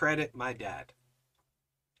to credit my dad,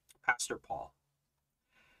 Pastor Paul.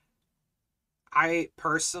 I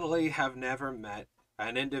personally have never met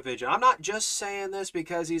an individual. I'm not just saying this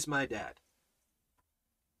because he's my dad.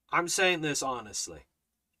 I'm saying this honestly.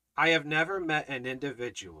 I have never met an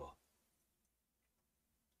individual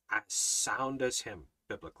as sound as him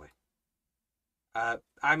biblically.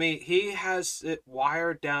 I mean, he has it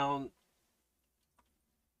wired down.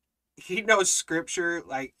 He knows scripture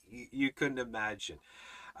like you couldn't imagine.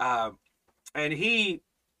 And he,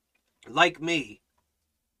 like me,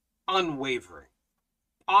 unwavering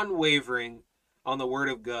on the word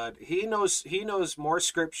of God. He knows more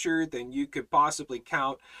scripture than you could possibly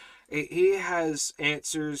count. He has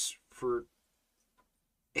answers for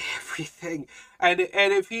everything, and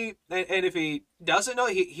if he doesn't know,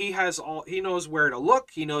 he knows where to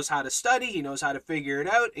look, he knows how to study, he knows how to figure it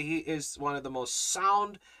out. He is one of the most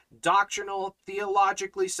sound, doctrinal,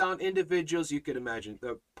 theologically sound individuals you could imagine.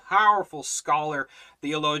 The powerful scholar,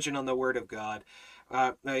 theologian on the word of God.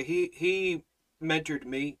 He mentored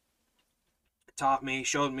me, taught me,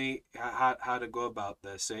 showed me how to go about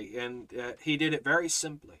this, and he did it very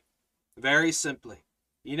simply. Very simply.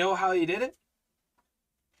 You know how he did it?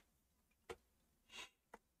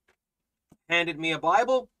 Handed me a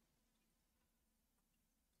Bible,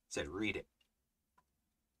 said, read it.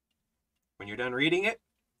 When you're done reading it,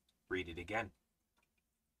 read it again.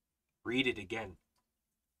 Read it again.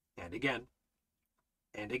 And again.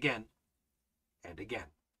 And again. And again.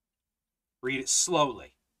 Read it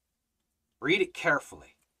slowly. Read it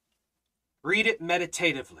carefully. Read it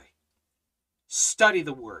meditatively. Study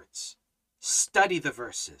the words. Study the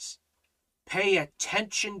verses. Pay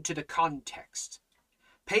attention to the context.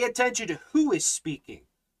 Pay attention to who is speaking.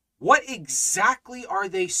 What exactly are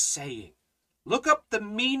they saying? Look up the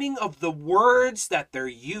meaning of the words that they're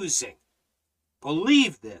using.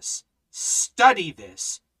 Believe this. Study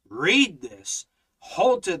this. Read this.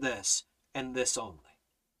 Hold to this. And this only.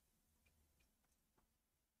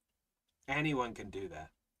 Anyone can do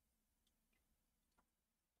that.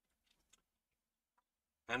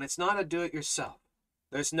 And it's not a do-it-yourself.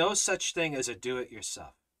 There's no such thing as a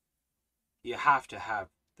do-it-yourself. You have to have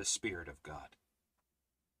the Spirit of God.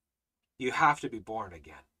 You have to be born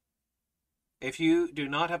again. If you do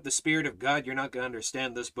not have the Spirit of God, you're not going to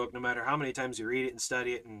understand this book, no matter how many times you read it and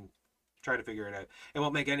study it and try to figure it out. It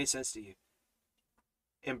won't make any sense to you.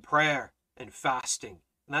 In prayer and fasting.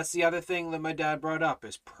 And that's the other thing that my dad brought up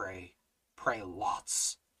is pray. Pray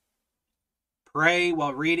lots. Pray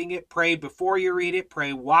while reading it. Pray before you read it.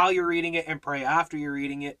 Pray while you're reading it. And pray after you're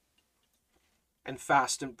reading it. And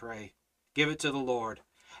fast and pray. Give it to the Lord.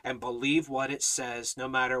 And believe what it says, no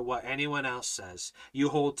matter what anyone else says. You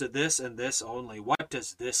hold to this and this only. What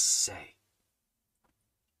does this say?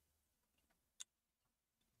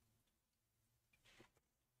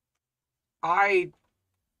 I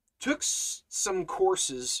took some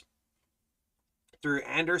courses through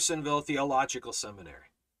Andersonville Theological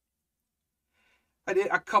Seminary. I did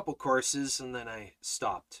a couple courses and then I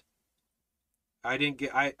stopped. I didn't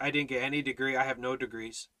get any degree. I have no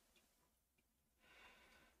degrees.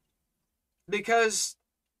 Because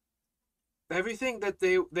everything that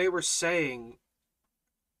they were saying,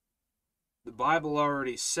 the Bible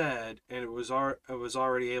already said, and I was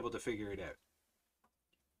already able to figure it out.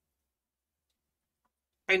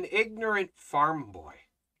 an ignorant farm boy,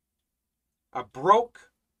 a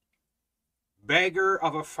broke beggar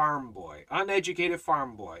of a farm boy, uneducated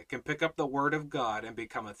farm boy, can pick up the word of God and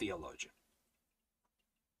become a theologian.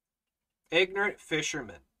 Ignorant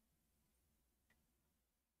fishermen,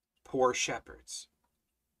 poor shepherds.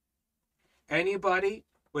 Anybody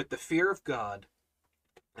with the fear of God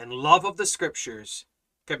and love of the scriptures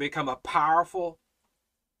can become a powerful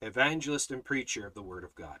evangelist and preacher of the word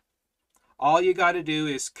of God. All you got to do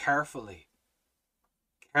is carefully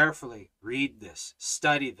read this,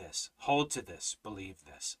 study this, hold to this, believe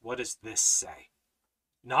this. What does this say?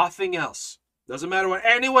 Nothing else. Doesn't matter what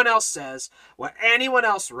anyone else says, what anyone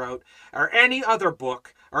else wrote, or any other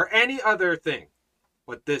book, or any other thing.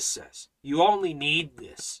 What this says. You only need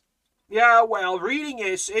this. Yeah, well, reading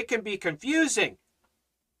it can be confusing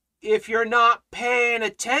if you're not paying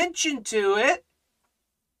attention to it.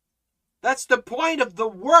 That's the point of the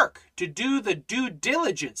work, to do the due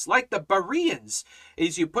diligence. Like the Bereans,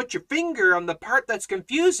 is you put your finger on the part that's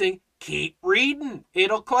confusing, keep reading.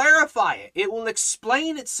 It'll clarify it. It will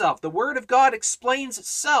explain itself. The Word of God explains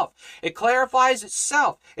itself. It clarifies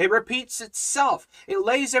itself. It repeats itself. It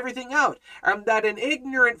lays everything out. And that an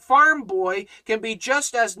ignorant farm boy can be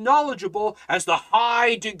just as knowledgeable as the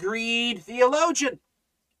high-degreed theologian.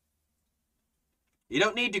 You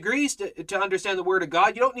don't need degrees to understand the Word of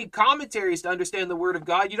God. You don't need commentaries to understand the Word of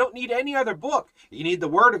God. You don't need any other book. You need the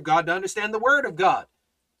Word of God to understand the Word of God.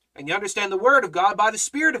 And you understand the Word of God by the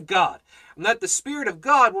Spirit of God. And that the Spirit of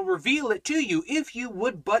God will reveal it to you if you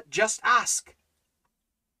would but just ask.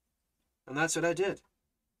 And that's what I did.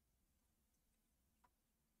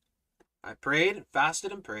 I prayed and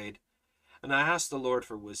fasted and prayed. And I asked the Lord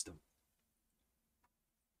for wisdom.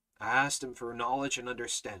 I asked Him for knowledge and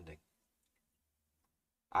understanding.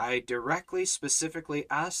 I directly, specifically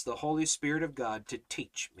asked the Holy Spirit of God to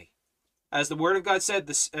teach me. As the Word of God said,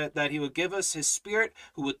 that He would give us His Spirit,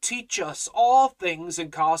 who will teach us all things and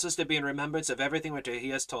cause us to be in remembrance of everything which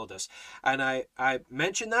He has told us. And I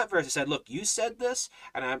mentioned that verse. I said, look, you said this,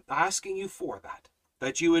 and I'm asking you for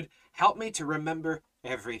that you would help me to remember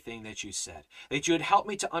everything that you said, that you would help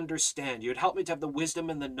me to understand, you would help me to have the wisdom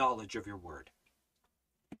and the knowledge of your Word.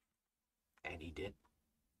 And He did.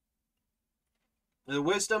 The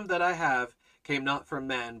wisdom that I have came not from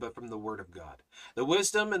man, but from the Word of God. The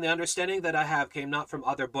wisdom and the understanding that I have came not from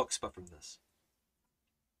other books, but from this.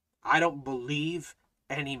 I don't believe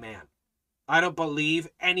any man. I don't believe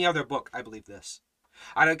any other book. I believe this.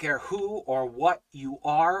 I don't care who or what you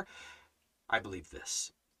are. I believe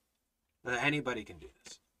this. Anybody can do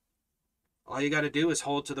this. All you got to do is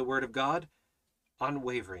hold to the Word of God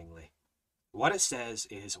unwaveringly. What it says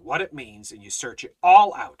is what it means, and you search it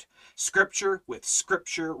all out. Scripture with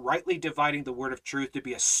Scripture, rightly dividing the word of truth, to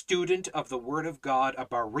be a student of the Word of God, a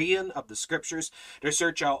Berean of the Scriptures, to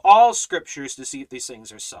search out all Scriptures to see if these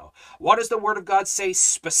things are so. What does the Word of God say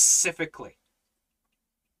specifically?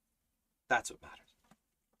 That's what matters.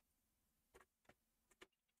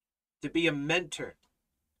 To be a mentor.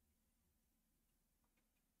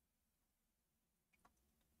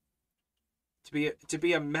 To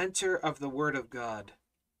be a mentor of the Word of God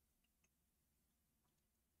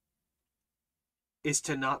is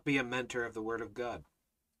to not be a mentor of the Word of God.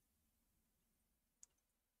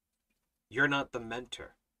 You're not the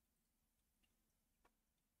mentor.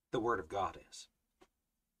 The Word of God is.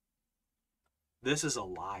 This is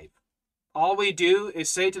alive. All we do is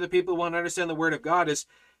say to the people who want to understand the Word of God is,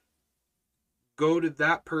 go to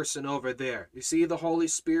that person over there. You see the Holy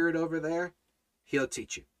Spirit over there? He'll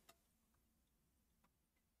teach you.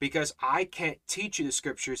 Because I can't teach you the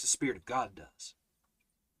Scriptures, the Spirit of God does.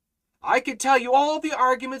 I can tell you all the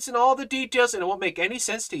arguments and all the details, and it won't make any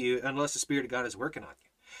sense to you unless the Spirit of God is working on you.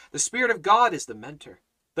 The Spirit of God is the mentor.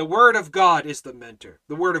 The Word of God is the mentor.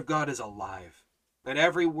 The Word of God is alive. And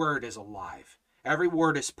every word is alive. Every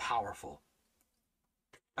word is powerful.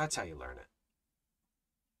 That's how you learn it.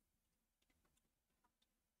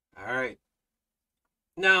 All right.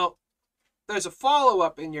 Now, there's a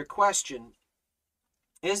follow-up in your question.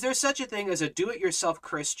 Is there such a thing as a do-it-yourself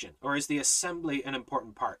Christian, or is the assembly an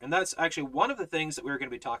important part? And that's actually one of the things that we're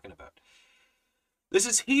going to be talking about. This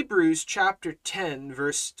is Hebrews chapter 10,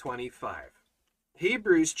 verse 25.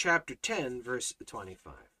 Hebrews chapter 10, verse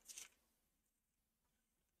 25.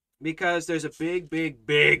 Because there's a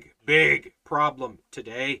big problem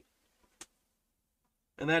today.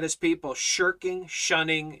 And that is people shirking,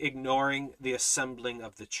 shunning, ignoring the assembling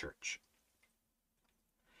of the church.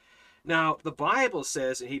 Now, the Bible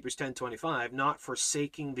says in Hebrews 10:25, not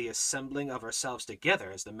forsaking the assembling of ourselves together,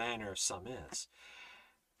 as the manner of some is.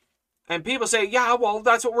 And people say, yeah, well,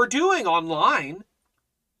 that's what we're doing online.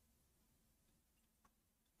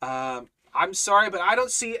 I'm sorry, but I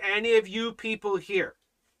don't see any of you people here.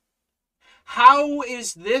 How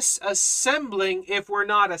is this assembling if we're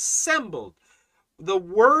not assembled? The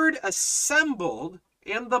word assembled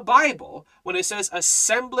in the Bible, when it says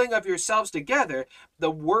assembling of yourselves together,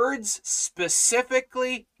 the words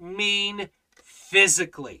specifically mean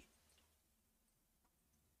physically.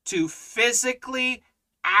 To physically,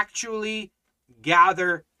 actually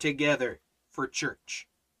gather together for church.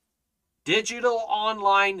 Digital,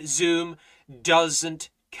 online, Zoom doesn't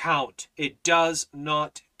count. It does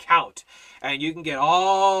not count. And you can get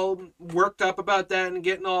all worked up about that and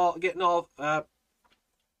getting all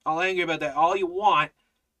angry about that all you want,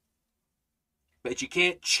 but you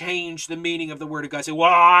can't change the meaning of the word of God. Say, well,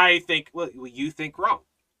 I think, well, you think wrong.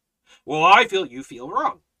 Well, I feel, you feel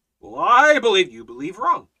wrong. Well, I believe, you believe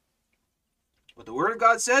wrong. What the word of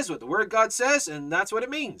God says, and that's what it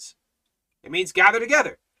means. It means gather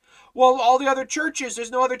together. Well, all the other churches, there's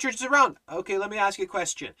no other churches around. Okay, let me ask you a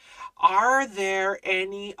question. Are there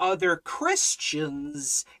any other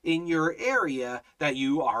Christians in your area that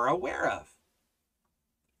you are aware of?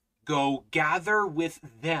 Go gather with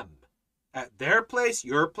them at their place,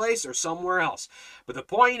 your place, or somewhere else. But the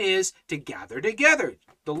point is to gather together.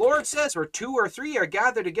 The Lord says, where 2 or 3 are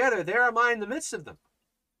gathered together, there am I in the midst of them.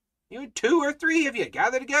 2 or 3 of you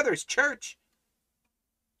gather together. It's church.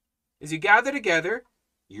 As you gather together,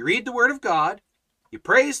 you read the Word of God, you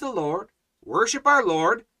praise the Lord, worship our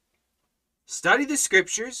Lord, study the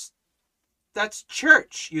Scriptures. That's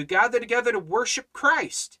church. You gather together to worship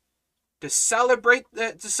Christ, to celebrate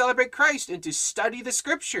Christ, and to study the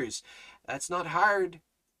Scriptures. That's not hard.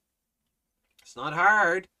 It's not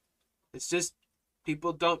hard. It's just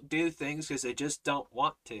people don't do things because they just don't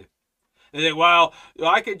want to. They say, well,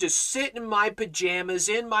 I can just sit in my pajamas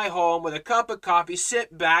in my home with a cup of coffee,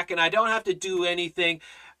 sit back, and I don't have to do anything.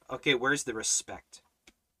 Okay, where's the respect?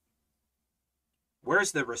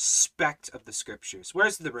 Where's the respect of the Scriptures?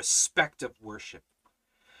 Where's the respect of worship?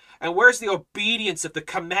 And where's the obedience of the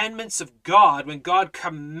commandments of God when God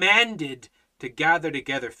commanded to gather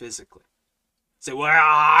together physically? Say, well,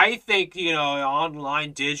 I think,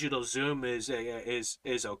 online digital Zoom is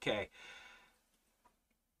okay.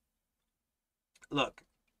 Look,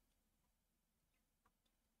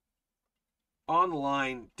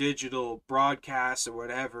 online digital broadcasts or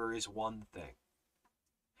whatever is one thing.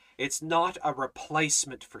 It's not a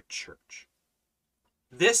replacement for church.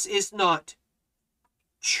 This is not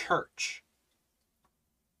church.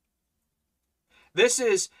 This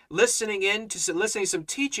is listening to some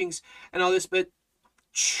teachings and all this, but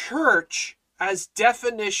church, as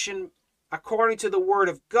definition according to the Word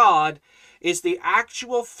of God, is the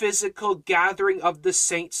actual physical gathering of the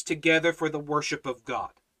saints together for the worship of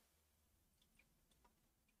God.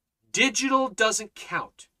 Digital doesn't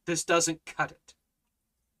count. This doesn't cut it.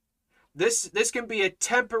 This can be a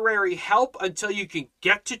temporary help until you can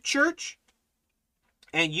get to church,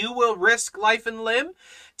 and you will risk life and limb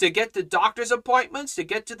to get to doctor's appointments, to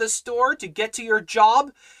get to the store, to get to your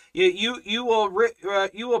job. You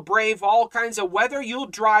will brave all kinds of weather. You'll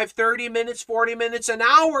drive 30 minutes, 40 minutes, an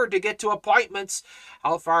hour to get to appointments.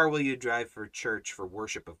 How far will you drive for church, for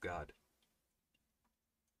worship of God?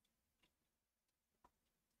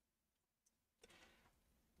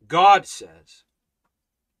 God says,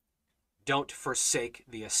 don't forsake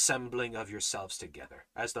the assembling of yourselves together,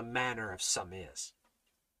 as the manner of some is,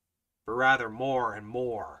 but rather more and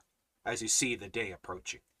more as you see the day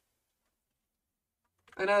approaching.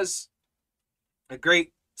 And as a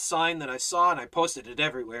great sign that I saw, and I posted it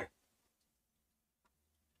everywhere,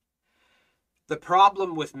 the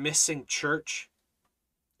problem with missing church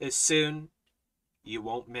is soon you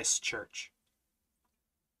won't miss church.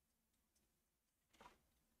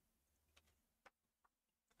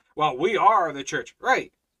 Well, we are the church.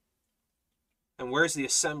 Right. And where's the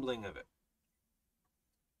assembling of it?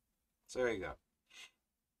 So there you go.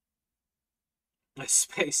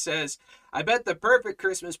 Space says, I bet the perfect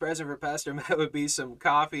Christmas present for Pastor Matt would be some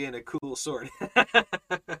coffee and a cool sword.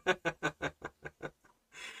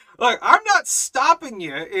 Look, I'm not stopping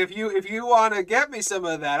you if you want to get me some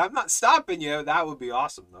of that. I'm not stopping you. That would be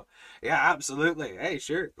awesome, though. Yeah, absolutely. Hey,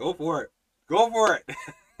 sure. Go for it. Go for it.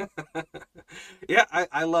 Yeah,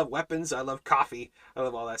 I love weapons. I love coffee. I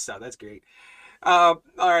love all that stuff. That's great. All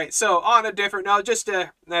right, so on a different note, just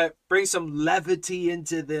to bring some levity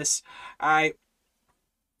into this,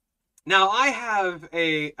 now I have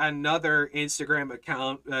another Instagram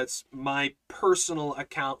account that's my personal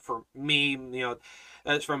account for me,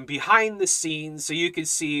 that's from behind the scenes, so you can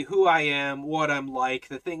see who I am, what I'm like,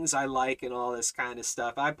 the things I like, and all this kind of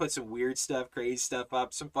stuff. I put some weird stuff, crazy stuff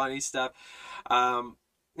up, some funny stuff.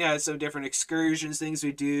 yeah, some different excursions, things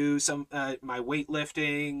we do, some my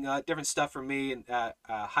weightlifting, different stuff for me, and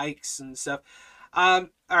hikes and stuff. All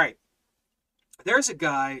right, there's a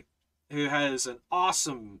guy who has an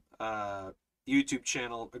awesome YouTube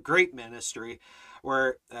channel, a great ministry,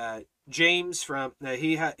 where James from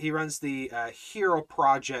he runs the Hero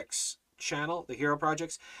Projects channel, the Hero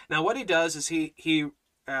Projects. Now, what he does is he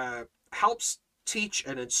helps teach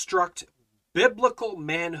and instruct biblical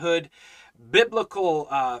manhood, biblical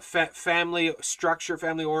family structure,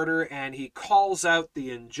 family order, and he calls out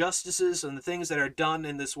the injustices and the things that are done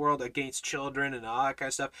in this world against children and all that kind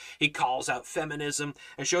of stuff. He calls out feminism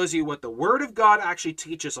and shows you what the Word of God actually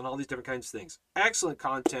teaches on all these different kinds of things. Excellent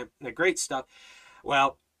content, great stuff.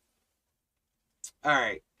 Well, all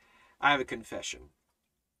right, I have a confession.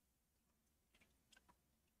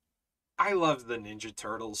 I love the Ninja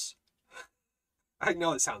Turtles. I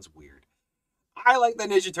know it sounds weird. I like the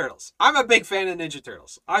Ninja Turtles. I'm a big fan of Ninja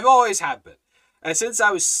Turtles. I've always have been. And since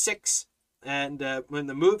I was 6, and when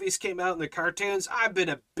the movies came out and the cartoons, I've been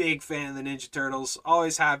a big fan of the Ninja Turtles.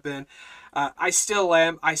 Always have been. I still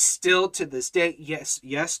am. I still, to this day, yes,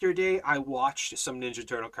 yesterday I watched some Ninja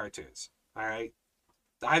Turtle cartoons. All right?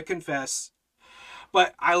 I confess.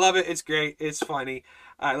 But I love it. It's great. It's funny.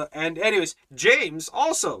 And anyways, James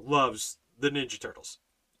also loves the Ninja Turtles.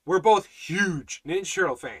 We're both huge Ninja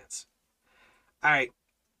Turtle fans. All right.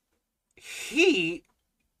 He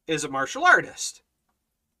is a martial artist.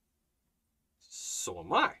 So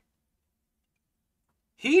am I.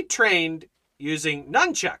 He trained using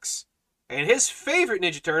nunchucks, and his favorite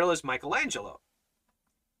Ninja Turtle is Michelangelo.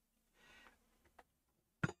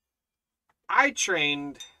 I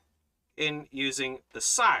trained in using the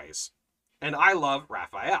sais, and I love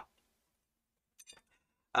Raphael.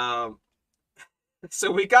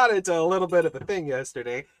 So we got into a little bit of a thing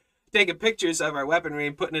yesterday, taking pictures of our weaponry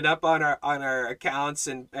and putting it up on our accounts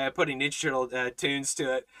and putting Ninja Turtle tunes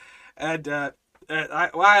to it. And I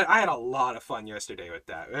had a lot of fun yesterday with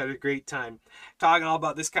that. I had a great time talking all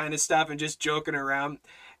about this kind of stuff and just joking around.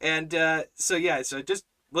 And so just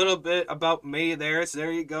a little bit about me there. So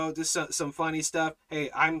there you go. Just some funny stuff.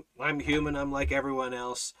 Hey, I'm human. I'm like everyone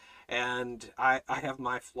else. And I have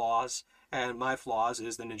my flaws. And my flaws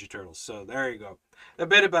is the Ninja Turtles. So there you go. A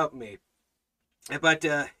bit about me. But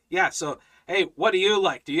yeah, so hey, what do you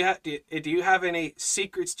like? Do you have any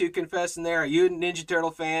secrets to confess in there? Are you a Ninja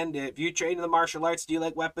Turtle fan? Have you trained in the martial arts? Do you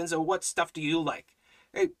like weapons? Or what stuff do you like?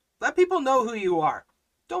 Hey, let people know who you are.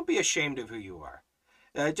 Don't be ashamed of who you are.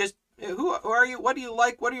 Just who are you? What do you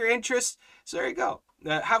like? What are your interests? So there you go.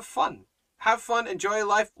 Have fun. Have fun. Enjoy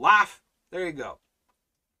life. Laugh. There you go.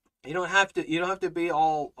 You don't have to be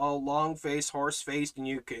all long faced, horse faced, and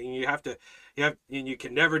you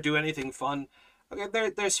can never do anything fun.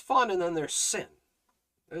 Okay, there's fun and then there's sin.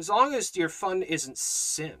 As long as your fun isn't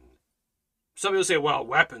sin. Some people say, well,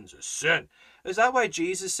 weapons are sin. Is that why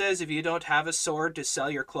Jesus says if you don't have a sword to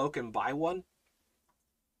sell your cloak and buy one?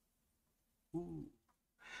 Ooh.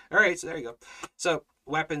 All right, so there you go. So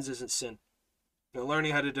weapons isn't sin.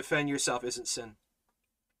 Learning how to defend yourself isn't sin.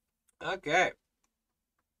 Okay.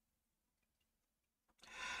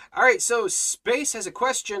 All right, so Space has a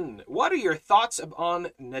question. What are your thoughts on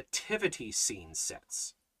nativity scene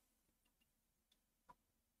sets?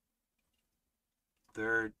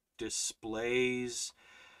 They're displays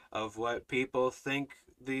of what people think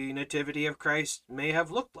the nativity of Christ may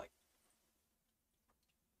have looked like.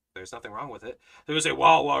 There's nothing wrong with it. They would say,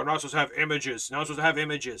 well, we're not supposed to have images. Not supposed to have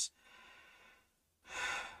images.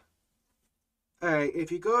 All right,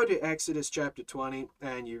 if you go to Exodus chapter 20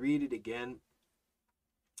 and you read it again,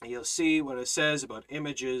 you'll see what it says about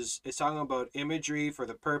images. It's talking about imagery for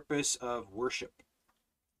the purpose of worship,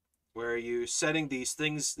 where you're setting these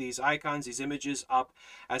things, these icons, these images up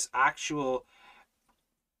as actual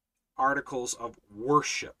articles of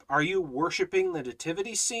worship. Are you worshiping the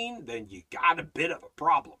nativity scene? Then you got a bit of a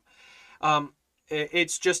problem.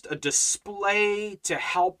 It's just a display to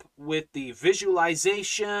help with the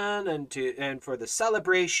visualization and for the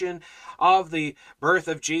celebration of the birth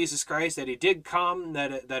of Jesus Christ, that he did come,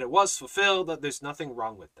 that it was fulfilled. That there's nothing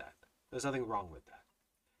wrong with that. There's nothing wrong with that.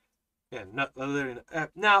 Yeah.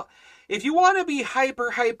 Now, if you want to be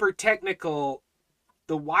hyper technical,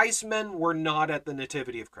 the wise men were not at the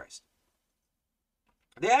nativity of Christ.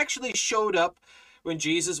 They actually showed up when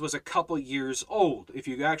Jesus was a couple years old. If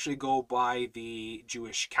you actually go by the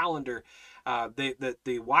Jewish calendar,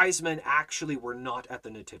 the wise men actually were not at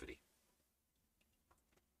the nativity.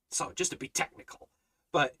 So just to be technical,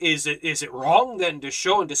 but is it wrong then to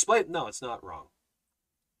show and display? No, it's not wrong,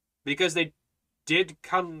 because they did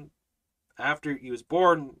come after he was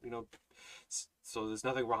born. So there's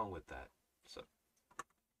nothing wrong with that. So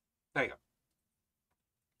There you go.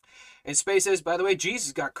 And Space says, by the way,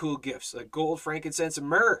 Jesus got cool gifts like gold, frankincense, and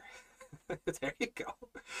myrrh. There you go.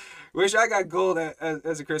 Wish I got gold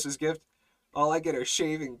as a Christmas gift. All I get are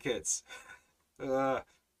shaving kits.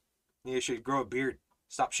 You should grow a beard.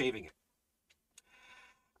 Stop shaving it.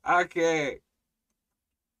 Okay.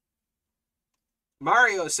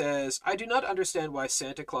 Mario says, I do not understand why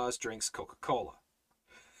Santa Claus drinks Coca-Cola.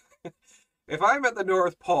 If I'm at the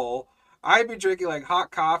North Pole, I'd be drinking like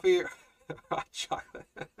hot coffee or hot chocolate.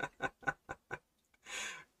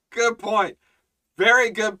 Good point.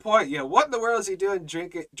 Very good point. Yeah, what in the world is he doing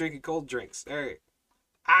drinking cold drinks? There.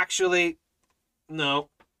 Actually, no.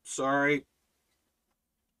 Sorry.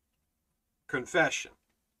 Confession.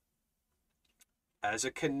 As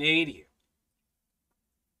a Canadian,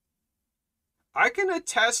 I can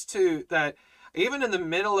attest to that even in the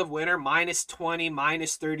middle of winter, minus 20,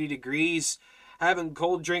 minus 30 degrees, having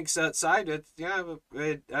cold drinks outside,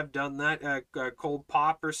 I've done that. Cold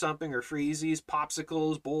pop or something, or freezies,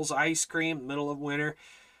 popsicles, bowls of ice cream, middle of winter.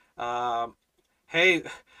 Hey,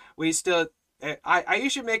 we still, I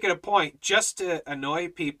usually make it a point just to annoy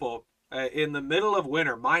people in the middle of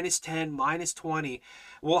winter, minus 10, minus 20,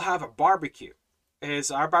 we'll have a barbecue.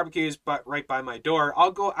 Our barbecue is right by my door.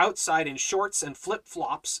 I'll go outside in shorts and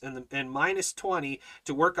flip-flops in minus 20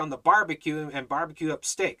 to work on the barbecue and barbecue up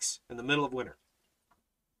steaks in the middle of winter.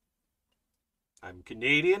 I'm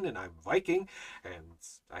Canadian and I'm Viking and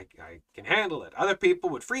I can handle it. Other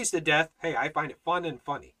people would freeze to death. Hey, I find it fun and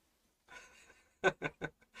funny.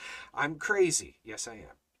 I'm crazy. Yes, I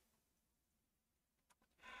am.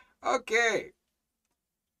 Okay.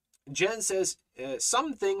 Jen says,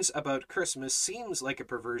 some things about Christmas seems like a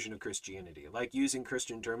perversion of Christianity, like using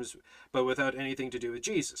Christian terms, but without anything to do with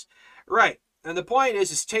Jesus. Right. And the point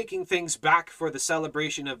is taking things back for the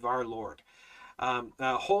celebration of our Lord.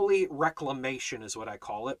 Holy reclamation is what I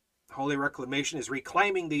call it. Holy reclamation is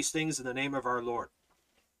reclaiming these things in the name of our Lord.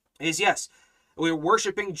 Yes, we're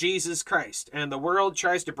worshiping Jesus Christ, and the world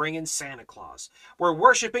tries to bring in Santa Claus. We're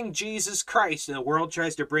worshiping Jesus Christ, and the world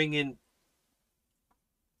tries to bring in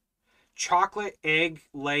chocolate egg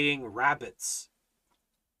laying rabbits.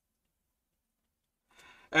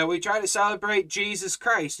 And we try to celebrate Jesus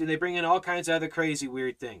Christ, and they bring in all kinds of other crazy,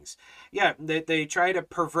 weird things. Yeah, they try to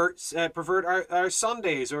pervert our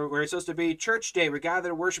Sundays, or where it's supposed to be church day. We gather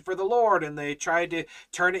to worship for the Lord, and they try to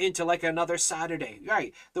turn it into like another Saturday.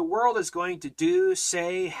 Right. The world is going to do,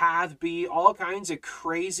 say, have, be, all kinds of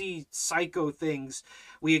crazy, psycho things.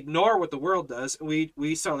 We ignore what the world does, and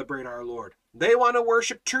we celebrate our Lord. They want to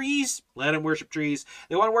worship trees? Let them worship trees.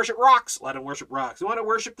 They want to worship rocks? Let them worship rocks. They want to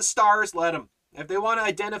worship the stars? Let them. If they want to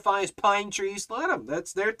identify as pine trees, let them.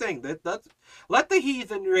 That's their thing. Let the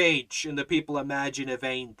heathen rage and the people imagine a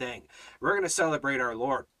vain thing. We're going to celebrate our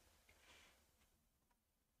Lord.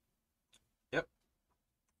 Yep.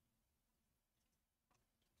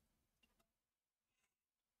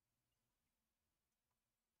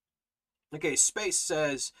 Okay, Space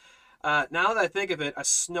says, now that I think of it, a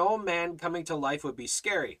snowman coming to life would be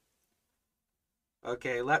scary.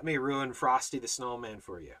 Okay, let me ruin Frosty the Snowman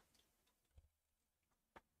for you.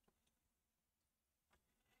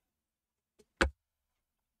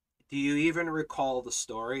 Do you even recall the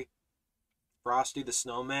story? Frosty the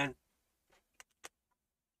Snowman?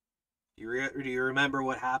 Do you remember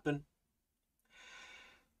what happened?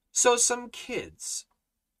 So some kids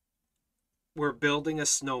were building a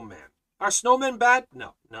snowman. Are snowmen bad?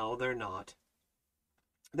 No, they're not.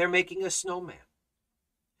 They're making a snowman.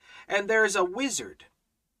 And there's a wizard,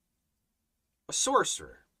 a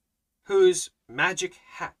sorcerer, whose magic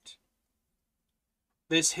hat,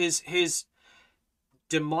 his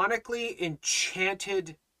demonically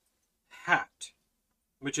enchanted hat,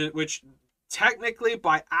 which technically,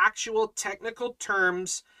 by actual technical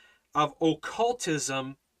terms of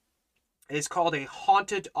occultism, is called a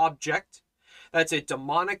haunted object. That's a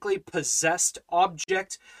demonically possessed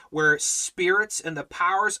object where spirits and the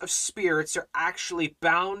powers of spirits are actually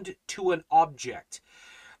bound to an object.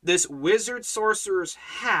 This wizard sorcerer's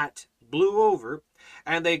hat blew over,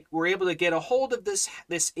 and they were able to get a hold of this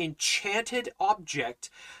enchanted object.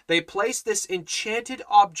 They placed this enchanted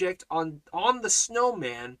object on the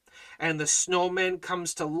snowman, and the snowman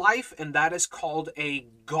comes to life, and that is called a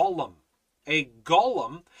golem. A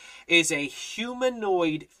golem is a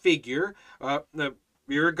humanoid figure,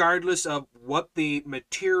 regardless of what the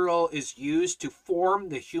material is used to form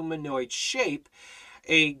the humanoid shape.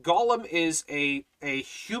 A golem is a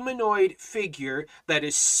humanoid figure that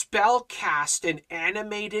is spell cast and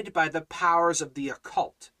animated by the powers of the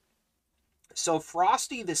occult. So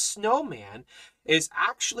Frosty the Snowman is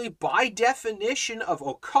actually, by definition of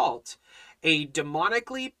occult, a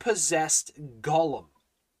demonically possessed golem.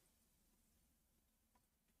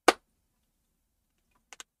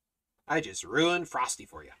 I just ruined Frosty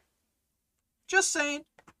for you. Just saying.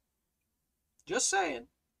 Just saying.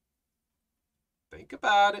 Think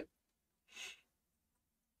about it.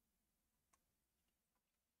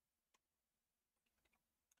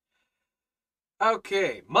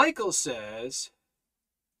 Okay, Michael says,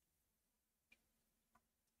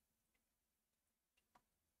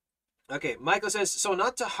 so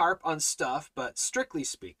not to harp on stuff, but strictly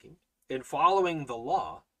speaking, in following the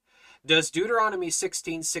law, does Deuteronomy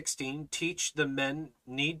 16:16 teach the men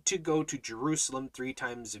need to go to Jerusalem three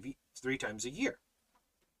times a year?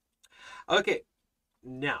 Okay,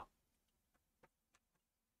 now,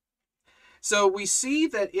 so we see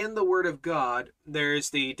that in the Word of God, there's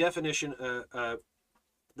the definition, the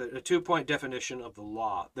 2-point definition of the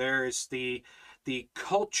law. There's the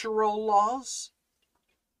cultural laws,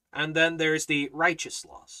 and then there's the righteous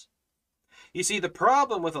laws. You see, the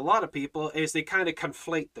problem with a lot of people is they kind of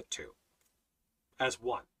conflate the two as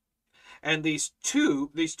one. And these two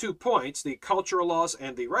points, the cultural laws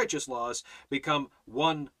and the righteous laws, become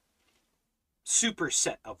one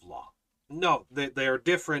superset of law. No, they are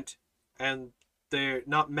different, and they're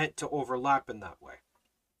not meant to overlap in that way.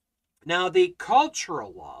 Now, the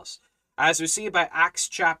cultural laws, as we see by Acts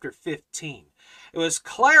chapter 15, it was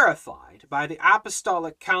clarified by the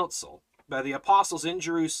Apostolic Council, by the apostles in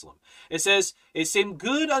Jerusalem. It says, it seemed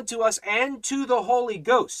good unto us and to the Holy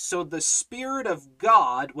Ghost. So the Spirit of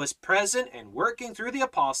God was present and working through the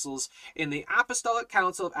apostles in the Apostolic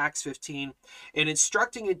Council of Acts 15 in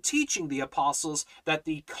instructing and teaching the apostles that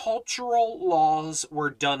the cultural laws were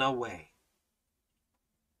done away.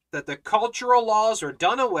 That the cultural laws are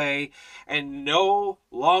done away and no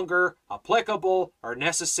longer applicable or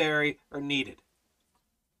necessary or needed.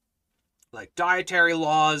 Like dietary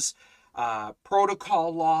laws,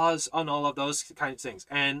 protocol laws, and all of those kinds of things.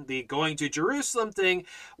 And the going to Jerusalem thing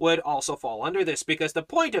would also fall under this, because the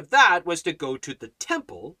point of that was to go to the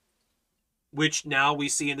temple, which now we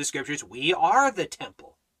see in the scriptures, we are the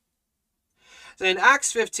temple. So in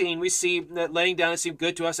Acts 15, we see that laying down it seemed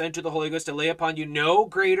good to us and to the Holy Ghost to lay upon you no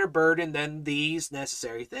greater burden than these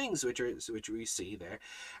necessary things, which we see there,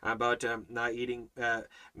 about not eating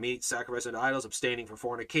meat sacrificed unto idols, abstaining from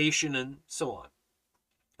fornication, and so on.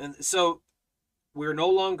 And so we're no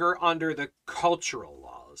longer under the cultural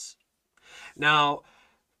laws. Now,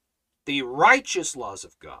 the righteous laws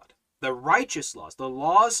of God, the righteous laws, the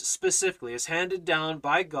laws specifically, is handed down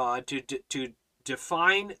by God to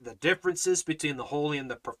define the differences between the holy and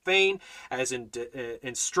the profane, as in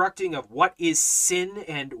instructing of what is sin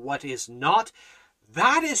and what is not.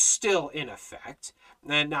 That is still in effect.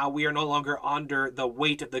 And now we are no longer under the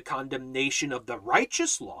weight of the condemnation of the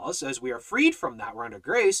righteous laws, as we are freed from that. We're under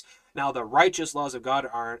grace. Now the righteous laws of God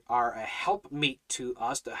are a helpmeet to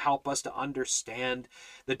us, to help us to understand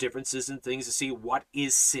the differences in things, to see what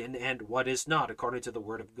is sin and what is not, according to the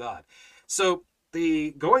Word of God. So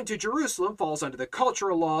the going to Jerusalem falls under the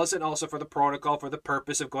cultural laws, and also for the protocol, for the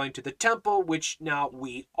purpose of going to the temple, which now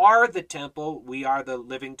we are the temple. We are the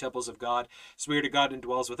living temples of God. Spirit of God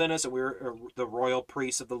indwells within us, and we're the royal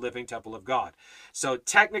priests of the living temple of God. So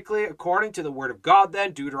technically, according to the Word of God,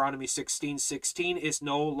 then, Deuteronomy 16:16 is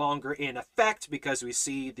no longer in effect, because we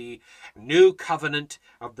see the new covenant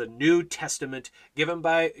of the New Testament given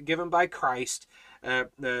by Christ.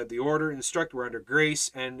 The order instruct, we're under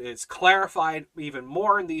grace, and it's clarified even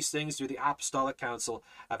more in these things through the Apostolic Council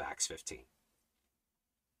of Acts 15.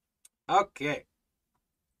 Okay,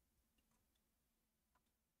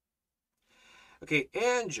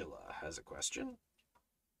 Angela has a question.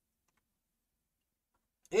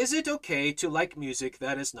 Is it okay to like music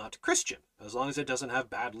that is not Christian, as long as it doesn't have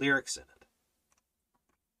bad lyrics in it?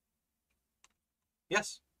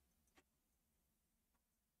 Yes.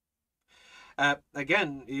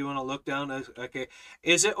 Again, you want to look down, okay,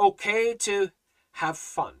 is it okay to have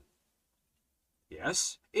fun?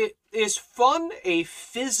 Yes. Is fun a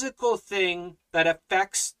physical thing that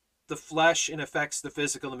affects the flesh and affects the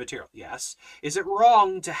physical and material? Yes. Is it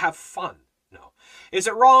wrong to have fun? No. Is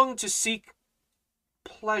it wrong to seek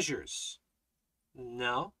pleasures?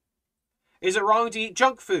 No. Is it wrong to eat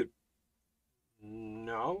junk food?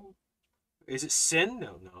 No. Is it sin?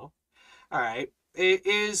 No. All right.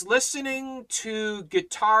 Is listening to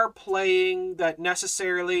guitar playing that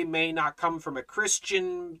necessarily may not come from a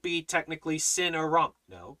Christian be technically sin or wrong?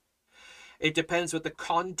 No. It depends what the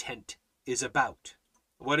content is about.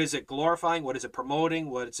 What is it glorifying? What is it promoting?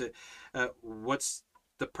 What's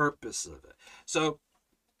the purpose of it? So,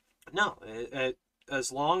 no.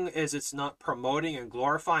 as long as it's not promoting and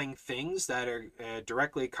glorifying things that are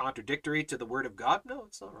directly contradictory to the Word of God, no,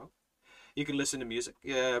 it's not wrong. You can listen to music.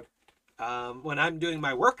 When I'm doing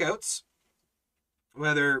my workouts,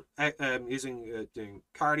 whether I'm doing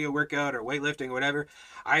cardio workout or weightlifting or whatever,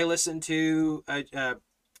 I listen to,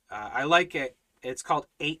 I like it. It's called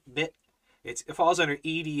 8-bit. It falls under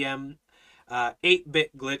EDM.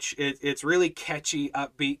 8-bit glitch. It's really catchy,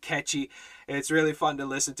 upbeat, catchy. It's really fun to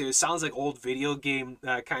listen to. It sounds like old video game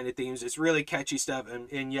kind of themes. It's really catchy stuff,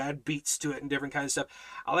 and you add beats to it and different kinds of stuff.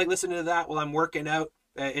 I like listening to that while I'm working out.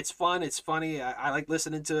 It's fun. It's funny. I like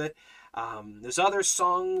listening to it. There's other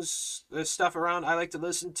songs, there's stuff around I like to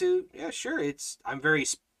listen to. Yeah, sure. I'm very,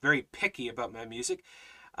 very picky about my music.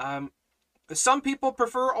 Some people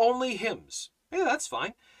prefer only hymns. Yeah, that's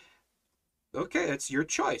fine. Okay, that's your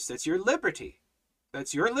choice. That's your liberty.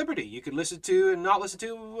 That's your liberty. You can listen to and not listen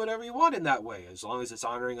to whatever you want in that way. As long as it's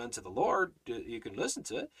honoring unto the Lord, you can listen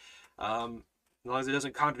to it. As long as it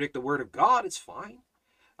doesn't contradict the Word of God, it's fine.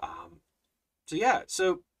 So yeah,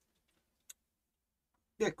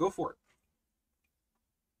 go for it.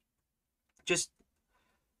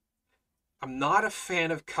 I'm not a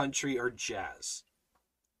fan of country or jazz.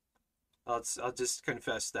 I'll just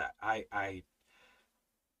confess that. I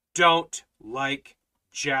don't like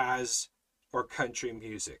jazz or country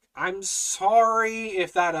music. I'm sorry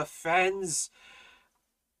if that offends.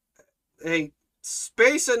 Hey,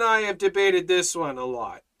 Space and I have debated this one a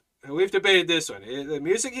lot. We've debated this one. The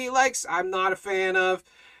music he likes, I'm not a fan of,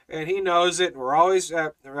 and he knows it. We're always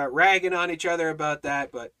ragging on each other about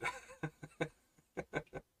that, but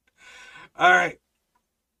all right.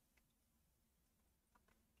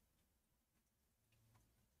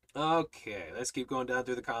 Okay, let's keep going down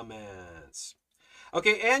through the comments.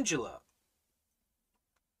 Okay, Angela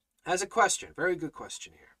has a question. Very good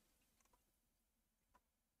question here.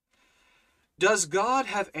 Does God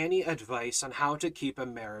have any advice on how to keep a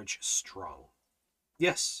marriage strong?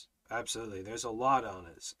 Yes, absolutely. There's a lot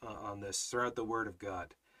on this throughout the Word of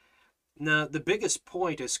God. Now, the biggest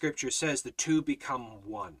point, as Scripture says, the two become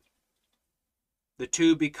one. The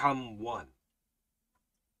two become one.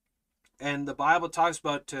 And the Bible talks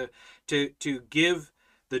about to give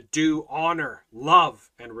the due honor,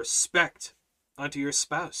 love, and respect unto your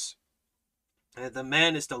spouse. And the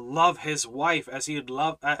man is to love his wife as he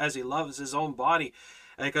loves his own body,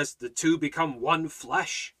 because the two become one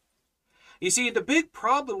flesh. You see, the big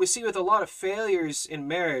problem we see with a lot of failures in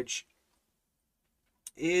marriage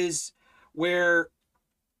is where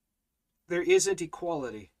there isn't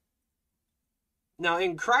equality. Now,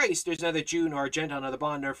 in Christ, there's neither Jew nor Gentile, neither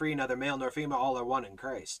bond nor free, neither male nor female, all are one in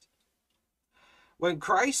Christ. When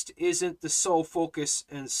Christ isn't the sole focus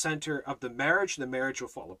and center of the marriage will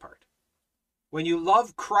fall apart. When you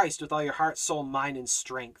love Christ with all your heart, soul, mind, and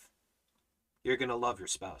strength, you're going to love your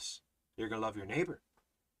spouse. You're going to love your neighbor.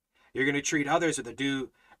 You're going to treat others with the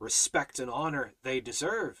due respect and honor they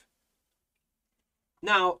deserve.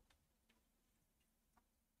 Now,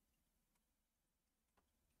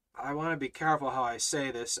 I want to be careful how I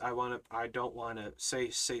say this. I don't want to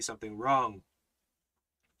say something wrong.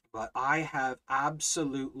 But I have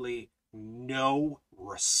absolutely no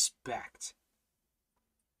respect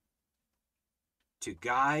to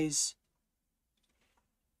guys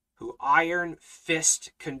who iron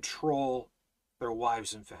fist control their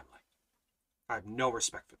wives and family. I have no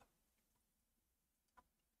respect for them.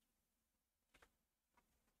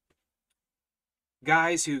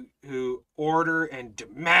 Guys who order and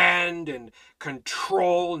demand and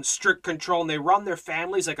control and strict control, and they run their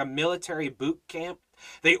families like a military boot camp.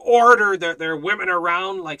 They order their women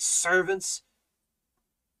around like servants.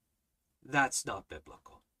 That's not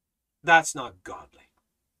biblical. That's not godly.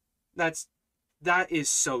 That is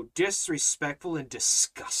so disrespectful and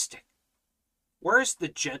disgusting. Where's the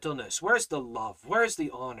gentleness? Where's the love? Where's the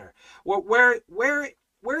honor? Where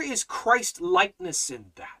is Christ likeness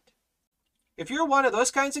in that? If you're one of those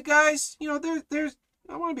kinds of guys, there's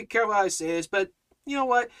I want to be careful how I say this, but you know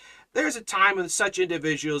what? There's a time when such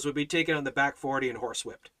individuals would be taken on the back 40 and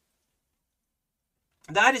horsewhipped.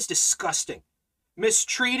 That is disgusting.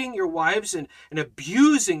 Mistreating your wives and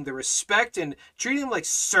abusing the respect and treating them like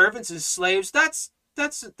servants and slaves, that's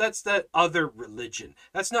that other religion.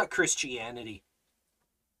 That's not Christianity.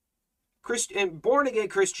 Born-again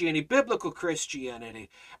Christianity, biblical Christianity,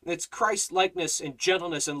 it's Christ-likeness and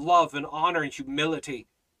gentleness and love and honor and humility.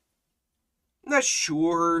 Now,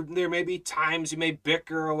 sure, there may be times you may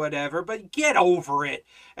bicker or whatever, but get over it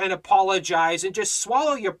and apologize and just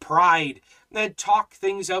swallow your pride and talk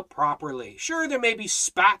things out properly. Sure, there may be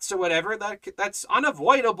spats or whatever. That's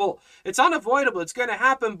unavoidable. It's unavoidable. It's going to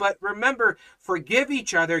happen. But remember, forgive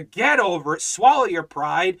each other, get over it, swallow your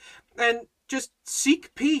pride, and just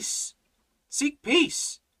seek peace. Seek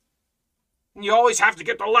peace. And you always have to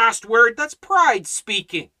get the last word. That's pride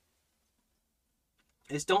speaking.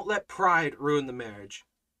 Is don't let pride ruin the marriage.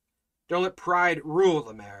 Don't let pride rule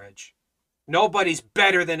the marriage. Nobody's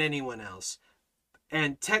better than anyone else.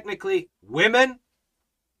 And technically, women,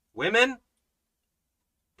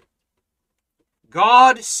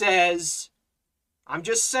 God says, I'm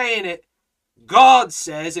just saying it, God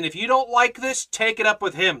says, and if you don't like this, take it up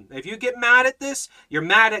with him. If you get mad at this, you're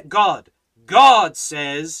mad at God. God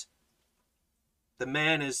says the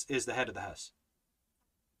man is the head of the house.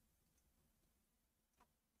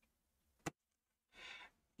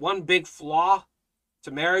 One big flaw to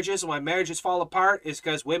marriages and why marriages fall apart is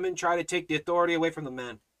because women try to take the authority away from the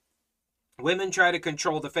man. Women try to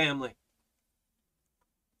control the family.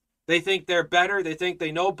 They think they're better. They think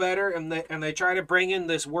they know better, and they try to bring in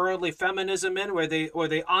this worldly feminism in where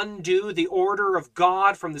they undo the order of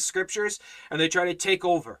God from the scriptures, and they try to take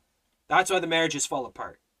over. That's why the marriages fall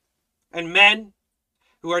apart. And men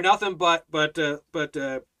who are nothing but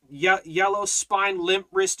yellow spine,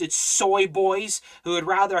 limp-wristed soy boys who would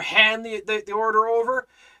rather hand the order over,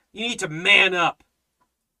 you need to man up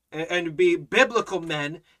and be biblical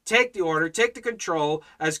men. Take the order, take the control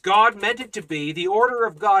as God meant it to be, the order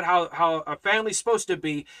of God, how a family's supposed to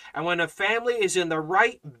be. And when a family is in the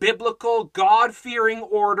right biblical, God-fearing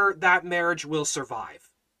order, that marriage will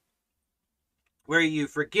survive. Where you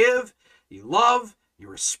forgive, you love, you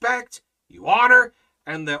respect, you honor,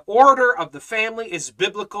 and the order of the family is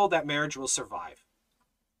biblical, that marriage will survive.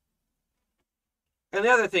 And the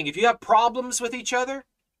other thing, if you have problems with each other,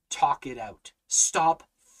 talk it out. Stop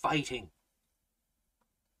fighting.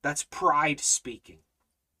 That's pride speaking.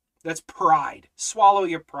 That's pride. Swallow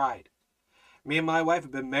your pride. Me and my wife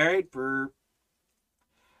have been married for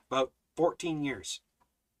about 14 years.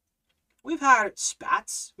 We've had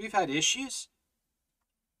spats. We've had issues.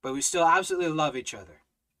 But we still absolutely love each other.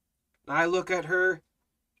 And I look at her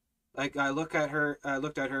like I looked at her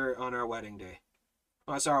on our wedding day.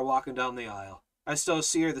 When I saw her walking down the aisle. I still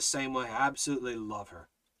see her the same way. I absolutely love her.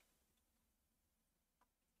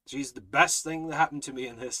 She's the best thing that happened to me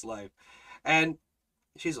in this life. And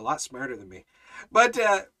she's a lot smarter than me. But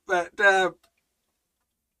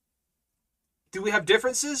do we have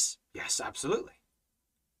differences? Yes, absolutely.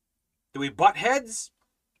 Do we butt heads?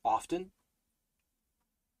 Often.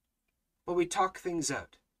 But we talk things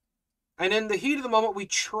out. And in the heat of the moment, we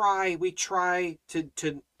try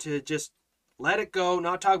to just let it go,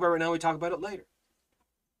 not talk about it right now, we talk about it later.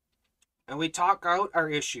 And we talk out our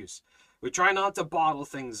issues. We try not to bottle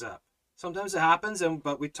things up. Sometimes it happens,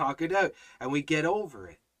 but we talk it out, and we get over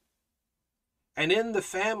it. And in the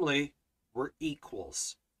family, we're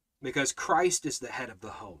equals, because Christ is the head of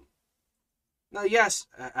the home. Now, yes,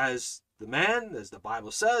 as the man, as the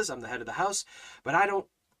Bible says, I'm the head of the house, but I don't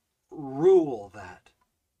rule that.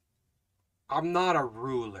 I'm not a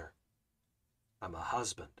ruler. I'm a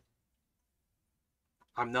husband.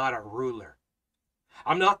 I'm not a ruler.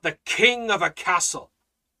 I'm not the king of a castle.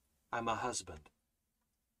 I'm a husband.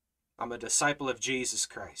 I'm a disciple of Jesus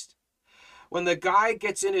Christ. When the guy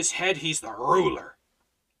gets in his head he's the ruler,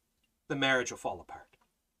 the marriage will fall apart.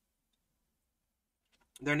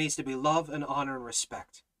 There needs to be love and honor and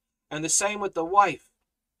respect. And the same with the wife.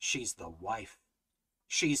 She's the wife.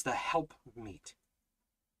 She's the helpmeet.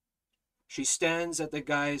 She stands at the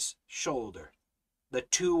guy's shoulder. The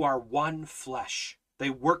two are one flesh. They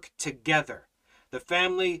work together. The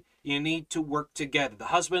family, you need to work together. The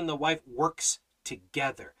husband and the wife works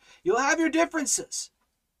together. You'll have your differences,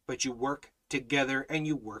 but you work together and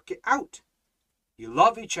you work it out. You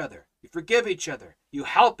love each other. You forgive each other. You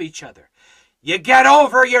help each other. You get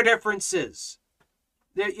over your differences.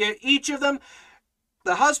 Each of them,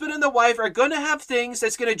 the husband and the wife, are going to have things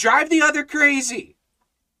that's going to drive the other crazy.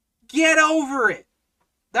 Get over it.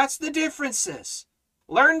 That's the differences.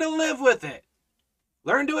 Learn to live with it.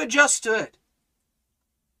 Learn to adjust to it.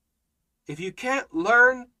 If you can't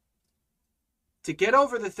learn to get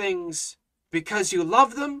over the things because you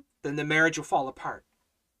love them, then the marriage will fall apart.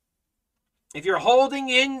 If you're holding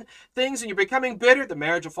in things and you're becoming bitter, the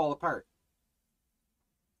marriage will fall apart.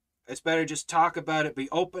 It's better just talk about it, be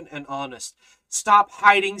open and honest. Stop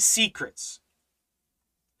hiding secrets.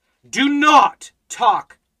 Do not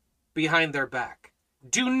talk behind their back.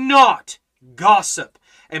 Do not gossip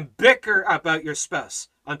and bicker about your spouse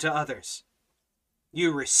unto others.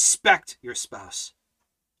 You respect your spouse.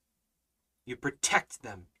 You protect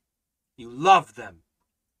them. You love them.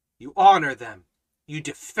 You honor them. You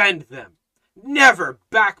defend them. Never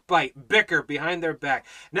backbite, bicker behind their back.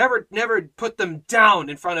 Never put them down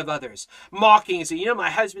in front of others, mocking and saying, my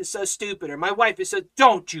husband's so stupid, or my wife is so...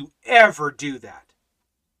 Don't you ever do that.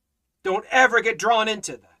 Don't ever get drawn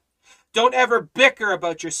into that. Don't ever bicker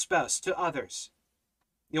about your spouse to others.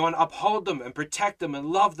 You want to uphold them and protect them and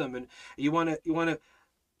love them, and you want to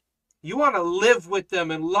live with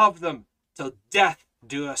them and love them till death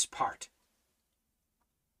do us part.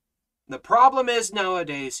 The problem is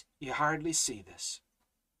nowadays, you hardly see this.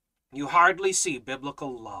 You hardly see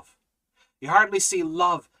biblical love. You hardly see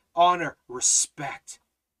love, honor, respect.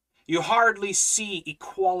 You hardly see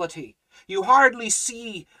equality. You hardly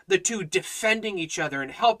see the two defending each other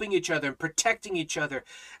and helping each other and protecting each other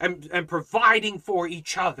and providing for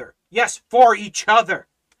each other. Yes, for each other.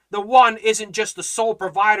 The one isn't just the sole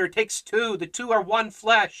provider. It takes two. The two are one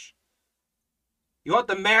flesh. You want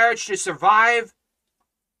the marriage to survive?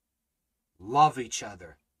 Love each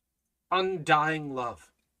other. Undying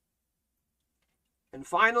love. And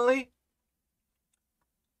finally,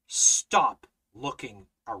 stop looking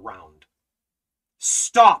around.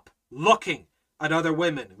 Stop looking at other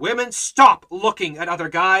women. Women, stop looking at other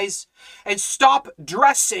guys. And stop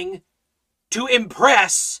dressing to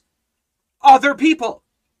impress other people.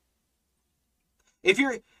 If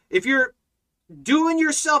you're doing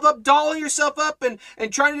yourself up, dolling yourself up,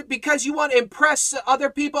 and trying to, because you want to impress other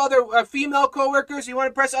people, other female coworkers, you want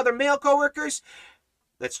to impress other male coworkers,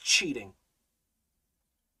 that's cheating.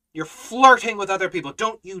 You're flirting with other people.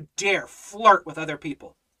 Don't you dare flirt with other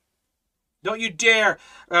people. Don't you dare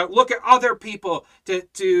look at other people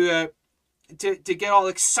to get all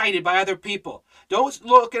excited by other people. Don't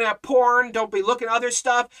looking at porn. Don't be looking at other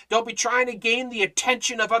stuff. Don't be trying to gain the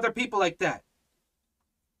attention of other people like that.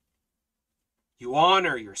 You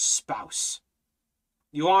honor your spouse.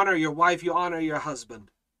 You honor your wife. You honor your husband.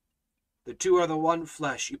 The two are the one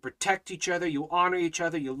flesh. You protect each other. You honor each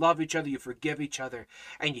other. You love each other. You forgive each other.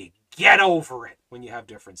 And you get over it when you have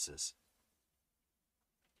differences.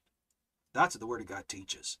 That's what the Word of God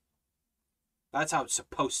teaches. That's how it's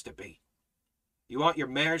supposed to be. You want your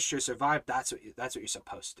marriage to survive? That's what you're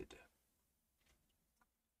supposed to do.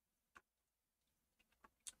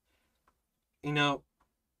 You know,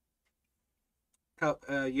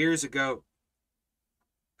 years ago,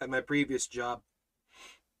 at my previous job,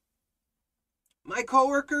 my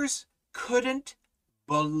coworkers couldn't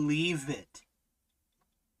believe it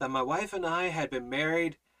that my wife and I had been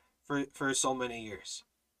married for so many years.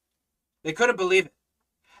 They couldn't believe it.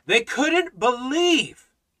 They couldn't believe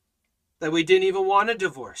that we didn't even want a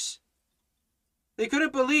divorce. They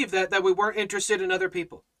couldn't believe that we weren't interested in other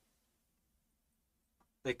people.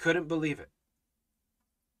 They couldn't believe it.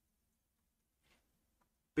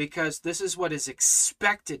 Because this is what is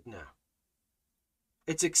expected now.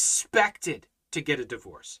 It's expected to get a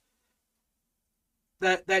divorce.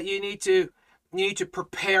 That you need to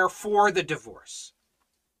prepare for the divorce.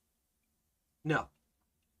 No.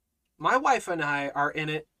 My wife and I are in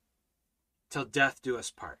it till death do us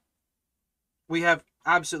part. We have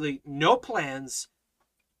absolutely no plans.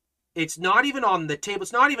 It's not even on the table.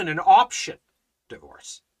 It's not even an option,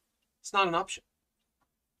 divorce. It's not an option.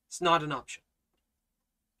 It's not an option.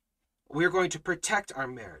 We're going to protect our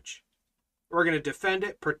marriage. We're going to defend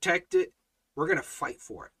it, protect it. We're going to fight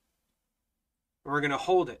for it. We're going to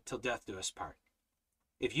hold it till death do us part.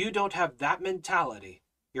 If you don't have that mentality,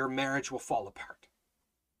 your marriage will fall apart.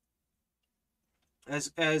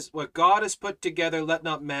 As what God has put together, let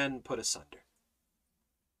not man put asunder.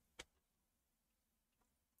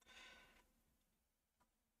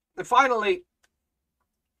 And finally,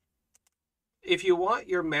 if you want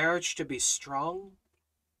your marriage to be strong,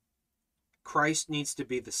 Christ needs to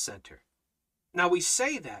be the center. Now we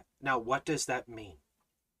say that. Now what does that mean?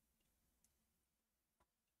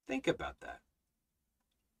 Think about that.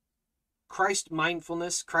 Christ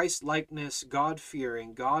mindfulness, Christ likeness, God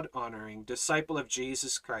fearing, God honoring, disciple of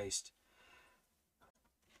Jesus Christ.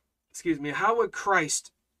 How would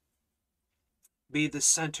Christ be the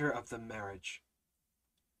center of the marriage?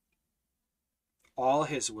 All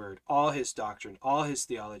his word, all his doctrine, all his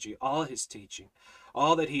theology, all his teaching,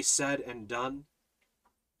 all that he said and done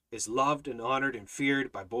is loved and honored and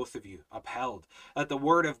feared by both of you, upheld. That the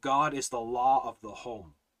word of God is the law of the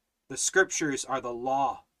home. The scriptures are the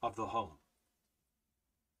law of the home.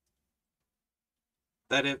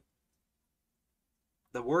 That if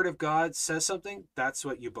the word of God says something, that's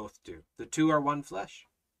what you both do. The two are one flesh.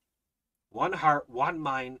 One heart, one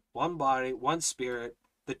mind, one body, one spirit.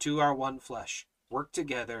 The two are one flesh. Work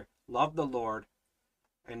together, love the Lord,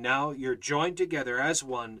 And now you're joined together as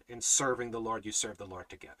one in serving the Lord. You serve the Lord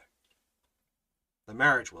together. The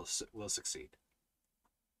marriage will succeed.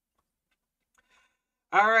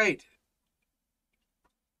 All right.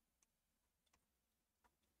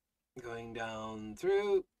 Going down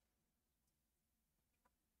through.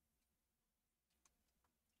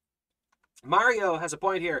 Mario has a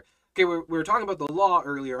point here. Okay, we were talking about the law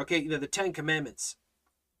earlier. Okay, the 10 Commandments.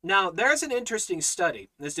 Now, there's an interesting study.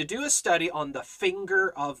 Is to do a study on the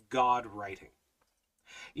finger of God writing.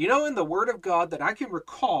 You know, in the Word of God that I can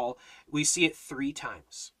recall, we see it 3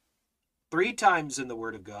 times. 3 times in the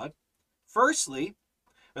Word of God. Firstly,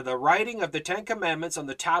 the writing of the 10 Commandments on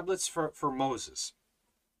the tablets for Moses,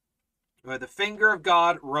 where the finger of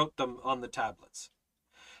God wrote them on the tablets.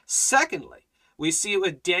 Secondly, we see it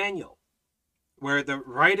with Daniel, where the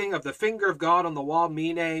writing of the finger of God on the wall,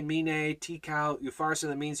 mene, tikau, upharsin,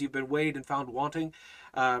 that means you've been weighed and found wanting.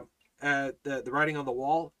 The writing on the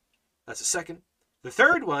wall, that's the second. The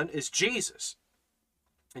third one is Jesus.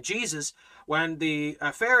 And Jesus, when the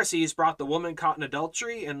Pharisees brought the woman caught in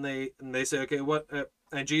adultery, and they say, okay, what?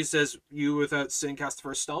 And Jesus says, you without sin cast the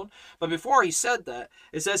first stone. But before he said that,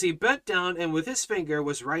 it says he bent down and with his finger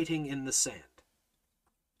was writing in the sand.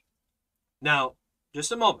 Now,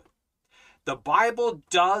 just a moment. The Bible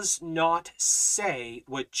does not say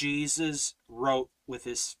what Jesus wrote with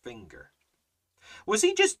his finger. Was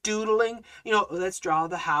he just doodling? You know, let's draw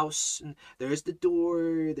the house, and there's the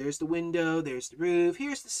door, there's the window, there's the roof,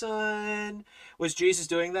 here's the sun. Was Jesus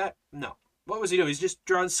doing that? No. What was he doing? He's just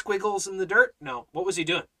drawing squiggles in the dirt? No. What was he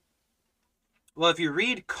doing? Well, if you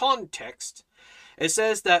read context, it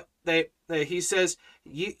says that he says,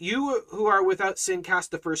 you who are without sin cast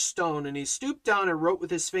the first stone, and he stooped down and wrote with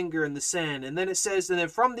his finger in the sand. And then it says, and then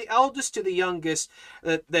from the eldest to the youngest,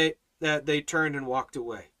 that they turned and walked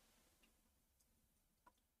away.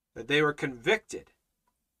 That they were convicted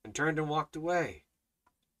and turned and walked away.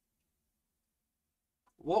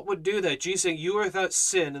 What would do that? Jesus saying, you are without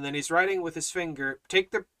sin, and then he's writing with his finger.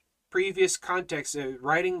 Take the previous context,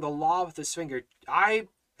 writing the law with his finger.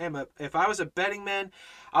 If I was a betting man,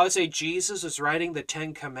 I would say Jesus is writing the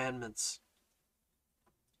 10 Commandments.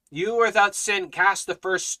 You without sin, cast the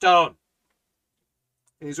first stone.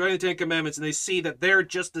 And he's writing the 10 Commandments, and they see that they're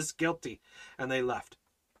just as guilty, and they left.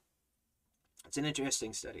 It's an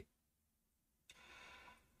interesting study.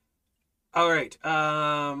 All right.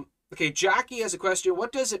 Okay, Jackie has a question.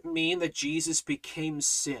 What does it mean that Jesus became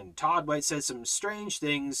sin? Todd White said some strange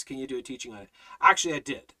things. Can you do a teaching on it? Actually, I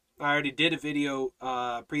did. I already did a video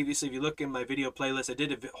previously. If you look in my video playlist, I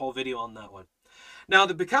did a whole video on that one. Now,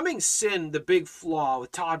 the becoming sin, the big flaw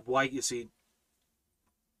with Todd White, you see,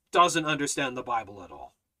 doesn't understand the Bible at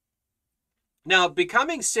all. Now,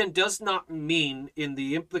 becoming sin does not mean in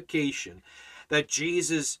the implication that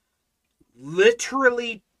Jesus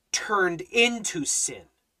literally turned into sin.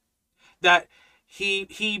 That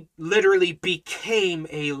he literally became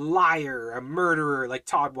a liar, a murderer, like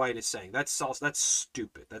Todd White is saying. That's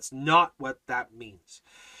stupid. That's not what that means.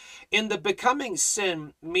 In the becoming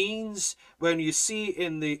sin means when you see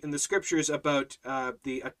in the scriptures about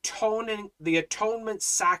the atonement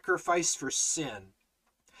sacrifice for sin,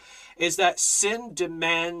 is that sin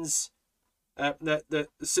demands the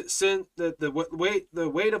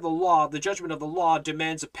weight of the law, the judgment of the law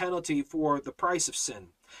demands a penalty for the price of sin.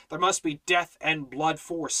 There must be death and blood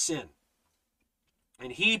for sin.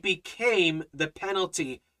 And he became the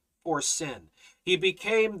penalty for sin. He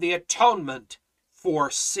became the atonement for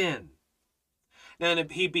sin. And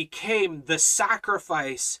he became the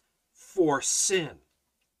sacrifice for sin.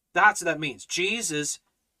 That's what that means. Jesus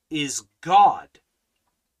is God.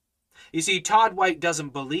 You see, Todd White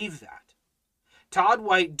doesn't believe that. Todd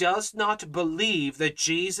White does not believe that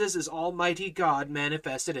Jesus is Almighty God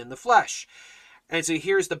manifested in the flesh. And so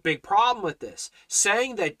here's the big problem with this.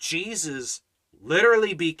 Saying that Jesus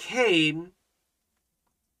literally became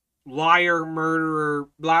liar, murderer,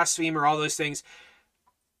 blasphemer, all those things,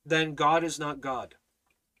 then God is not God.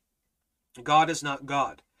 God is not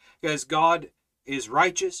God. Because God is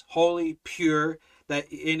righteous, holy, pure, that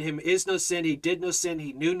in him is no sin, he did no sin,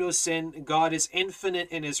 he knew no sin. God is infinite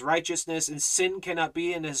in his righteousness, and sin cannot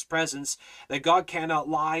be in his presence, that God cannot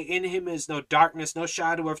lie. In him is no darkness, no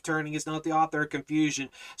shadow of turning, is not the author of confusion.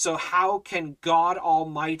 So how can God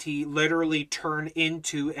Almighty literally turn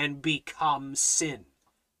into and become sin?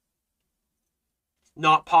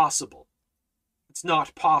 Not possible. It's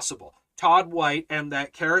not possible. Todd White and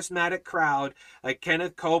that charismatic crowd like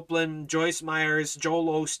Kenneth Copeland, Joyce Myers,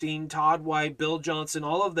 Joel Osteen, Todd White, Bill Johnson,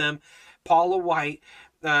 all of them, Paula White,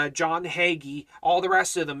 John Hagee, all the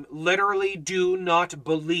rest of them literally do not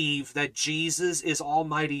believe that Jesus is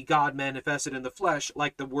Almighty God manifested in the flesh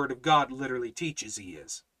like the Word of God literally teaches he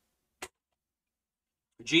is.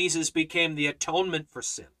 Jesus became the atonement for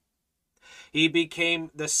sin. He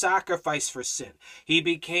became the sacrifice for sin. He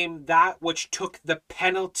became that which took the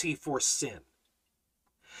penalty for sin.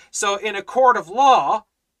 So in a court of law,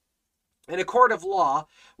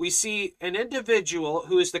 we see an individual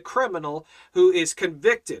who is the criminal who is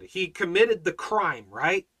convicted. He committed the crime,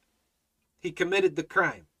 right? He committed the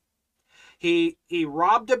crime. He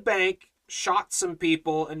robbed a bank, shot some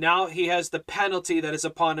people, and now he has the penalty that is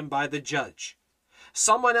upon him by the judge.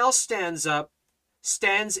 Someone else stands up,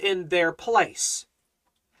 stands in their place.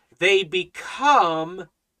 They become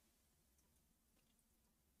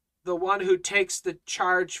the one who takes the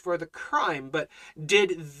charge for the crime. But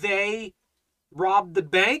did they rob the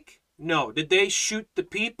bank? No. Did they shoot the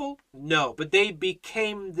people? No. But they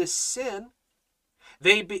became the sin.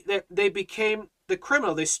 They became the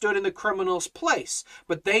criminal. They stood in the criminal's place.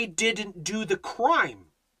 But they didn't do the crime.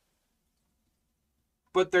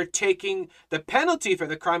 But they're taking the penalty for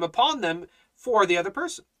the crime upon them for the other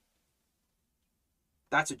person.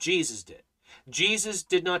 That's what Jesus did. Jesus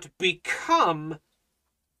did not become,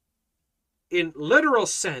 in literal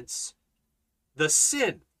sense, the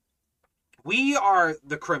sin. We are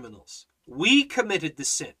the criminals. We committed the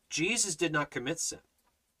sin. Jesus did not commit sin.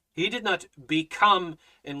 He did not become,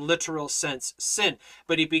 in literal sense, sin,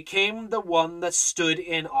 but he became the one that stood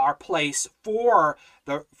in our place for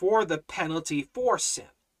the penalty for sin.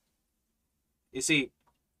 You see,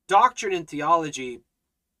 doctrine and theology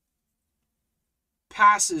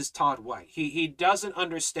passes Todd White. He doesn't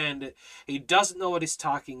understand it. He doesn't know what he's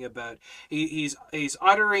talking about. He's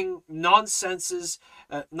uttering nonsensical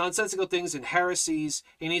things and heresies.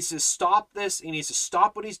 He needs to stop this. He needs to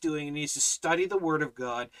stop what he's doing. He needs to study the Word of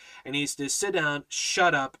God. And he needs to sit down,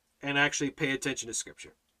 shut up, and actually pay attention to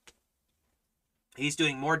Scripture. He's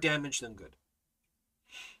doing more damage than good.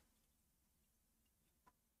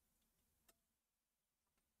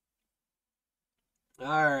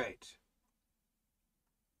 All right.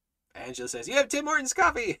 Angela says, you have Tim Hortons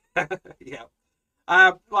coffee. Yeah.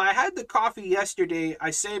 Well, I had the coffee yesterday. I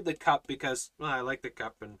saved the cup because I like the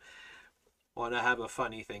cup and want to have a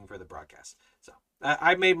funny thing for the broadcast. So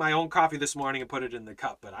I made my own coffee this morning and put it in the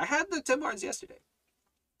cup, but I had the Tim Hortons yesterday.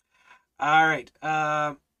 All right.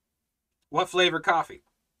 What flavor coffee?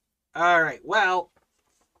 All right. Well,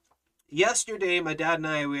 yesterday my dad and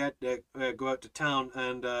I, we had to go out to town,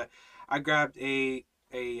 and I grabbed a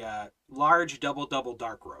large double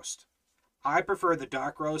dark roast. I prefer the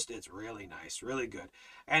dark roast. It's really nice, really good.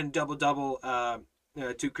 And double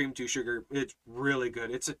 2 cream, 2 sugar. It's really good.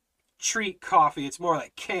 It's a treat coffee. It's more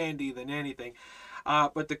like candy than anything.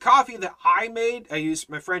 But the coffee that I made, I used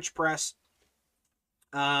my French press.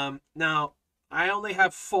 Now I only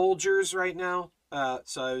have Folgers right now,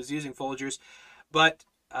 so I was using Folgers. But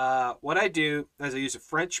what I do is I use a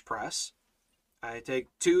French press. I take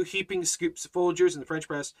 2 heaping scoops of Folgers in the French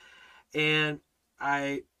press, and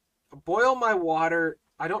I boil my water.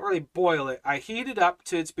 I don't really boil it. I heat it up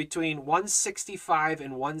to it's between 165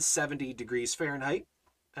 and 170 degrees Fahrenheit,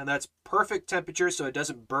 and that's perfect temperature so it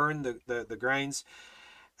doesn't burn the grains.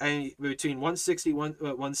 And between 160 and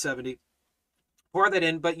 170, pour that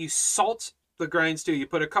in, but you salt the grains too. You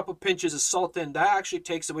put a couple pinches of salt in. That actually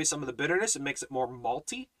takes away some of the bitterness and makes it more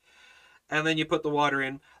malty. And then you put the water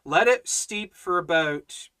in. Let it steep for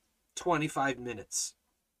about 25 minutes.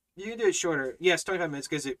 You can do it shorter. Yes, 25 minutes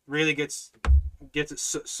because it really gets it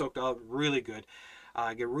soaked up really good.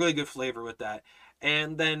 Get really good flavor with that.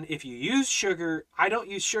 And then if you use sugar, I don't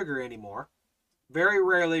use sugar anymore. Very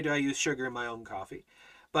rarely do I use sugar in my own coffee.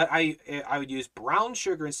 But I would use brown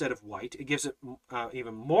sugar instead of white. It gives it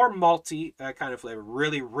even more malty kind of flavor.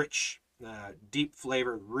 Really rich, deep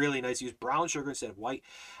flavor. Really nice. Use brown sugar instead of white.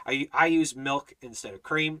 I use milk instead of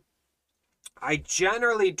cream. I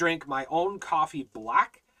generally drink my own coffee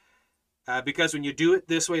black because when you do it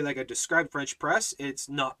this way, like I described French press, it's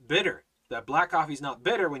not bitter. The black coffee is not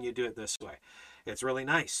bitter when you do it this way. It's really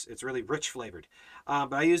nice. It's really rich flavored.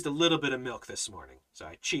 But I used a little bit of milk this morning, so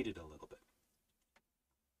I cheated a little bit.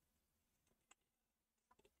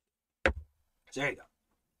 So there you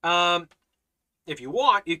go. If you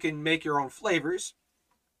want, you can make your own flavors.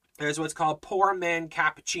 There's what's called poor man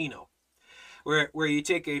cappuccino, where you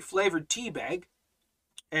take a flavored tea bag,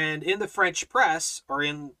 and in the French press, or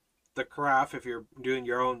in the carafe, if you're doing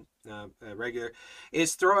your own regular,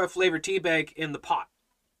 is throw a flavored tea bag in the pot.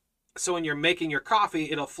 So when you're making your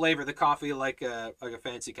coffee, it'll flavor the coffee like a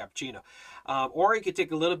fancy cappuccino. Or you could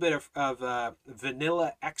take a little bit of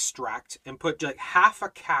vanilla extract and put like half a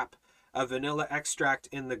cap of vanilla extract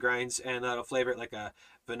in the grinds, and that'll flavor it like a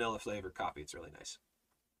vanilla flavored coffee. It's really nice.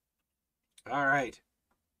 All right.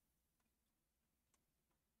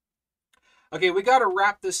 Okay, we got to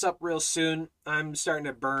wrap this up real soon. I'm starting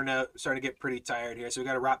to burn out, starting to get pretty tired here, so we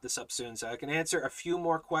got to wrap this up soon so I can answer a few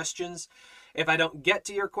more questions. If I don't get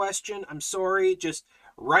to your question, I'm sorry. Just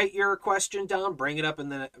write your question down, bring it up,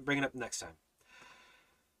 and then bring it up next time.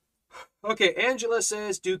 Okay, Angela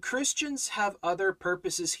says, do Christians have other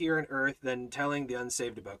purposes here on earth than telling the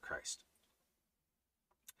unsaved about Christ?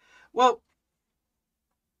 Well,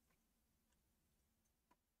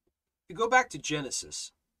 you go back to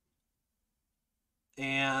Genesis,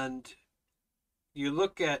 and you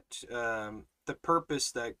look at the purpose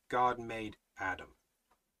that God made Adam,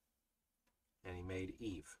 and he made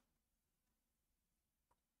Eve.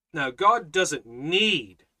 Now, God doesn't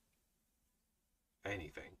need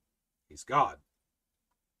anything. He's God.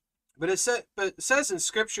 But it says in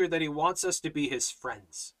Scripture that he wants us to be his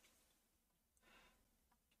friends.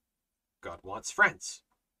 God wants friends.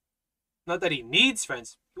 Not that he needs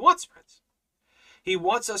friends. He wants friends. He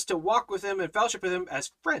wants us to walk with him and fellowship with him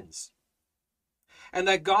as friends. And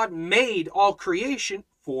that God made all creation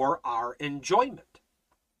for our enjoyment.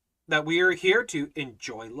 That we are here to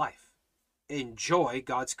enjoy life. Enjoy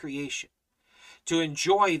God's creation. To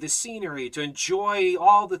enjoy the scenery, to enjoy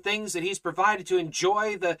all the things that he's provided, to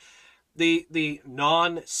enjoy the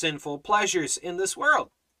non-sinful pleasures in this world.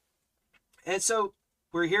 And so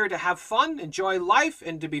we're here to have fun, enjoy life,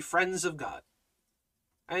 and to be friends of God.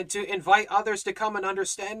 And to invite others to come and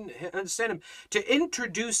understand him. To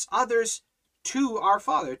introduce others to our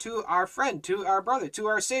Father, to our friend, to our brother, to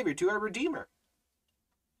our Savior, to our Redeemer.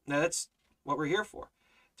 Now that's what we're here for.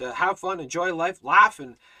 To have fun, enjoy life, laugh,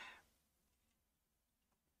 and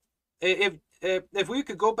if we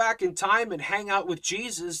could go back in time and hang out with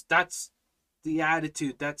Jesus, that's the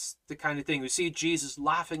attitude. That's the kind of thing. We see Jesus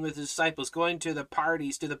laughing with his disciples, going to the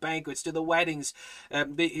parties, to the banquets, to the weddings,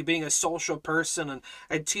 being a social person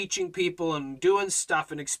and teaching people and doing stuff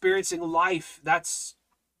and experiencing life. That's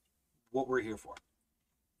what we're here for.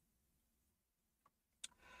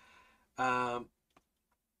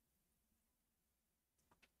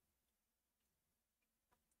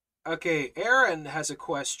 Okay, Aaron has a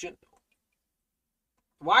question.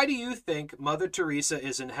 Why do you think Mother Teresa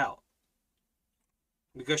is in hell?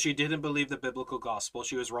 Because she didn't believe the biblical gospel.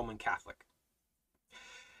 She was Roman Catholic.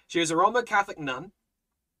 She was a Roman Catholic nun,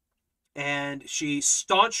 and she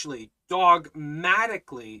staunchly,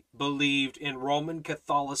 dogmatically believed in Roman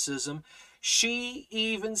Catholicism. She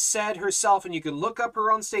even said herself, and you can look up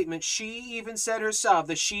her own statement, she even said herself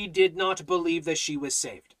that she did not believe that she was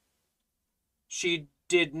saved. She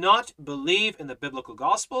did not believe in the biblical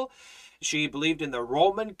gospel. She believed in the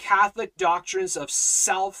Roman Catholic doctrines of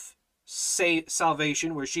salvation,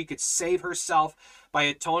 where she could save herself by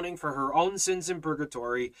atoning for her own sins in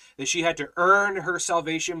purgatory, that she had to earn her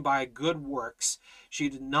salvation by good works. She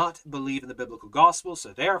did not believe in the biblical gospel,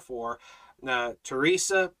 so therefore,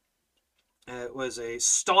 Teresa was a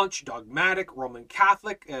staunch, dogmatic Roman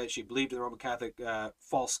Catholic. She believed in the Roman Catholic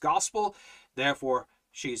false gospel. Therefore,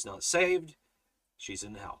 she's not saved. She's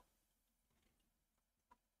in hell.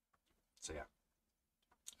 So yeah.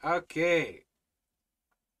 Okay.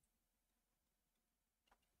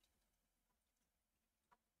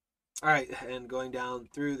 All right, and going down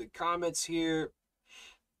through the comments here.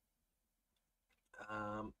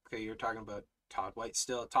 Okay, you're talking about Todd White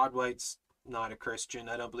still. Todd White's not a Christian.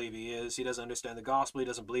 I don't believe he is. He doesn't understand the gospel. He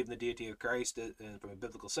doesn't believe in the deity of Christ from a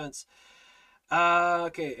biblical sense.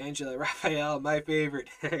 Okay, Angela Raphael, my favorite.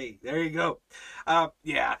 Hey, there you go.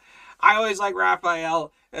 Yeah, I always like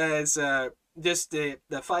Raphael as just the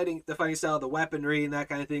fighting style, the weaponry, and that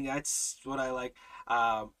kind of thing. That's what I like.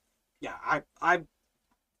 Yeah,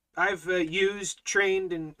 I've used,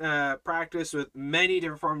 trained, and practiced with many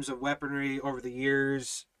different forms of weaponry over the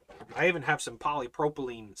years. I even have some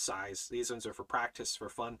polypropylene size. These ones are for practice, for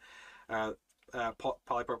fun.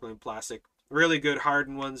 Polypropylene plastic, really good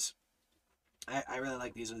hardened ones. I really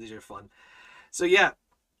like these ones. These are fun. So yeah,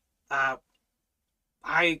 I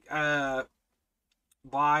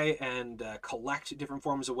buy and collect different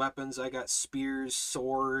forms of weapons. I got spears,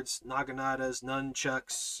 swords, naganatas,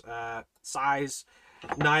 nunchucks, sais,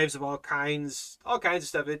 knives of all kinds of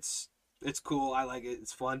stuff. It's cool. I like it.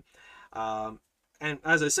 It's fun. And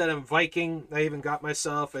as I said, I'm Viking. I even got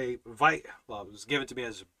myself well, it was given to me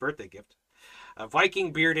as a birthday gift, a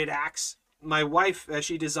Viking bearded axe. my wife,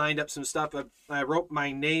 she designed up some stuff. I wrote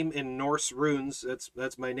my name in Norse runes.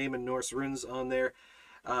 That's my name in Norse runes on there.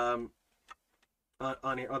 On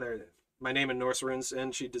here. Oh, there. My name in Norse runes,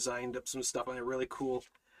 and she designed up some stuff on a really cool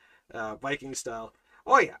Viking style.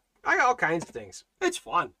 Oh yeah, I got all kinds of things. It's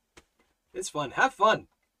fun. It's fun. Have fun.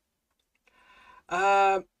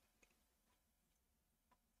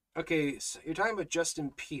 Okay, so you're talking about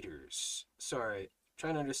Justin Peters. Sorry,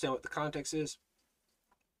 trying to understand what the context is.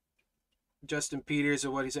 Justin Peters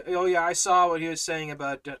or what he said. Oh yeah, I saw what he was saying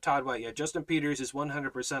about Todd White. Yeah, Justin Peters is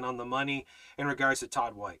 100% on the money in regards to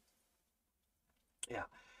Todd White. Yeah.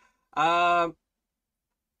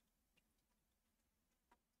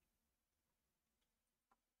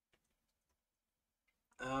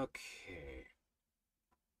 Okay.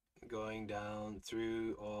 Going down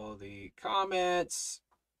through all the comments.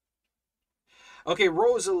 Okay,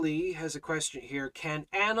 Rosalie has a question here. Can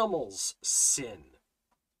animals sin?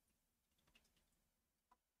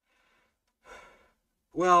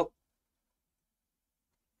 Well,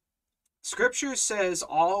 Scripture says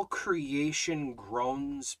all creation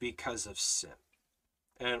groans because of sin.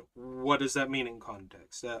 And what does that mean in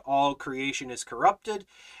context? That all creation is corrupted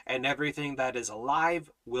and everything that is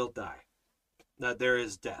alive will die. That there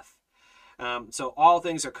is death. So all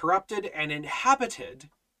things are corrupted and inhabited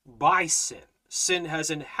by sin. Sin has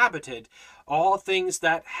inhabited all things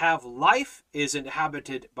that have life is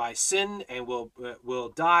inhabited by sin and will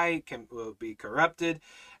die, will be corrupted,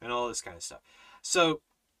 and all this kind of stuff. So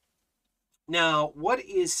now, what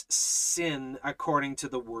is sin according to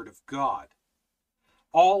the Word of God?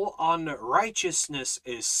 All unrighteousness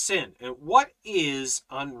is sin. And what is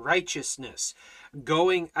unrighteousness?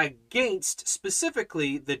 Going against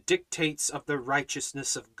specifically the dictates of the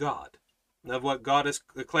righteousness of God. Of what God has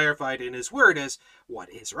clarified in his word as what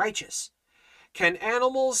is righteous. Can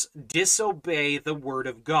animals disobey the word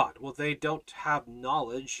of God? Well, they don't have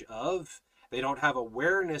knowledge of, they don't have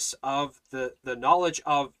awareness of the knowledge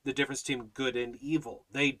of the difference between good and evil.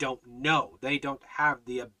 They don't know. They don't have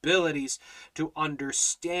the abilities to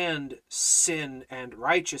understand sin and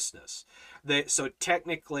righteousness. So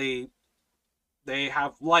technically, they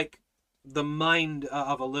have like the mind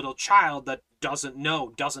of a little child that doesn't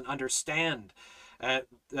know, doesn't understand.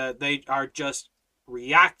 They are just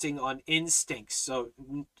reacting on instincts. So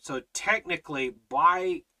technically,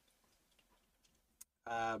 by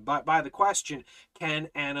the question, can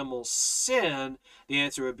animals sin? The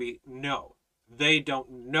answer would be no. They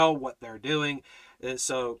don't know what they're doing.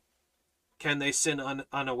 So can they sin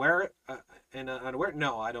unaware? Unaware?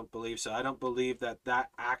 No, I don't believe so. I don't believe that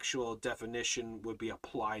actual definition would be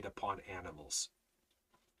applied upon animals.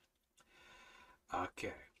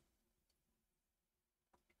 Okay.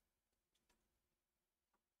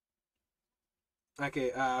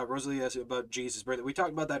 Okay, Rosalie asked about Jesus' birthday. We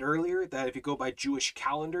talked about that earlier, that if you go by Jewish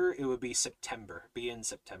calendar, it would be September, be in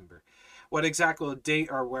September. What exactly date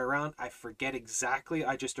or where around, I forget exactly.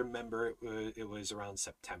 I just remember it was around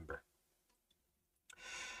September.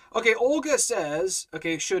 Okay, Olga says,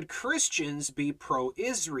 okay, should Christians be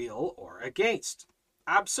pro-Israel or against?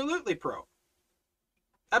 Absolutely pro.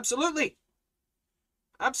 Absolutely.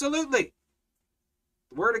 Absolutely.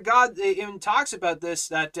 The Word of God even talks about this,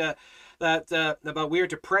 that about we are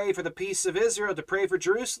to pray for the peace of Israel, to pray for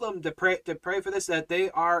Jerusalem, to pray for this, that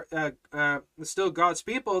they are still God's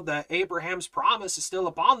people, that Abraham's promise is still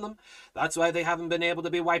upon them. That's why they haven't been able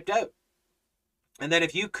to be wiped out. And that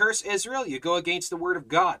if you curse Israel, you go against the Word of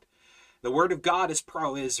God. The Word of God is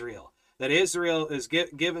pro-Israel. That Israel is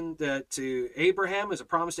given to Abraham as a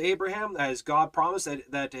promise to Abraham, as God promised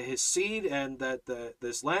that to his seed, and that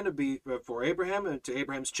this land would be for Abraham and to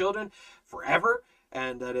Abraham's children forever,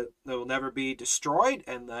 and that it will never be destroyed,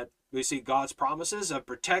 and that we see God's promises of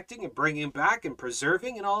protecting and bringing back and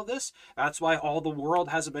preserving and all of this. That's why all the world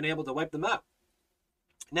hasn't been able to wipe them out.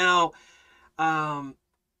 Now,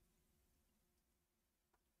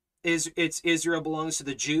 Israel belongs to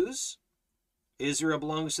the Jews. Israel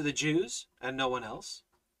belongs to the Jews and no one else.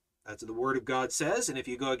 That's what the Word of God says. And if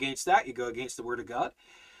you go against that, you go against the Word of God.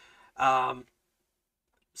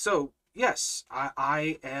 So, yes,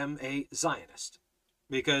 I am a Zionist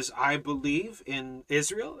because I believe in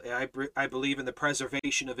Israel. I believe in the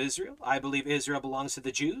preservation of Israel. I believe Israel belongs to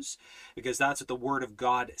the Jews because that's what the Word of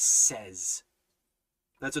God says.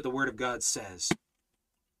 That's what the Word of God says.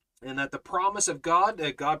 And that the promise of God,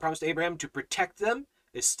 that God promised Abraham to protect them,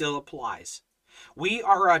 it still applies. We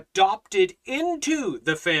are adopted into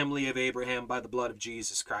the family of Abraham by the blood of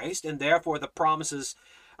Jesus Christ, and therefore the promises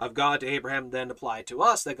of God to Abraham then apply to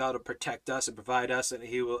us, that God will protect us and provide us, and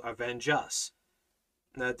he will avenge us.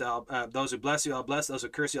 That those who bless you, I'll bless. Those who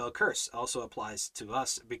curse you, I'll curse. Also applies to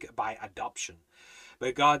us by adoption.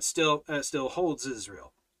 But God still holds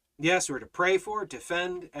Israel. Yes, we're to pray for,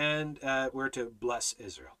 defend, and we're to bless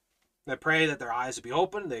Israel. I pray that their eyes will be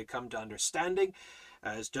open, they come to understanding,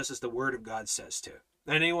 just as the Word of God says to.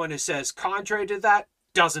 Anyone who says contrary to that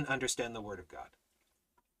doesn't understand the Word of God.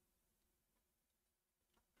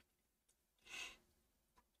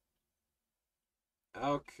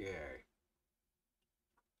 Okay.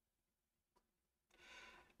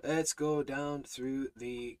 Let's go down through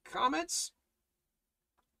the comments.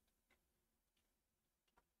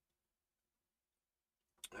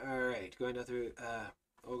 All right, going down through.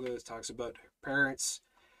 Olga talks about her parents.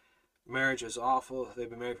 Marriage is awful. They've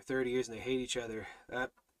been married for 30 years and they hate each other.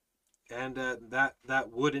 That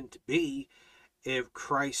wouldn't be if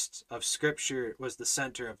Christ of Scripture was the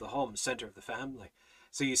center of the home, center of the family.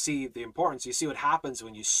 So you see the importance. You see what happens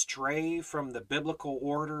when you stray from the biblical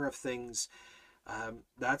order of things.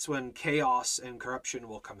 That's when chaos and corruption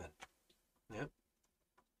will come in. Yeah.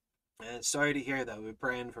 And sorry to hear that. We're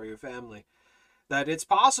praying for your family. That it's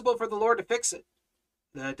possible for the Lord to fix it.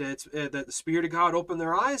 That it's that the Spirit of God opened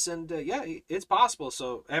their eyes, and yeah, it's possible.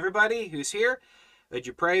 So everybody who's here, that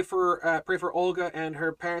you pray for Olga and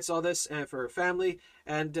her parents, all this, and for her family,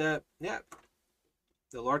 and yeah,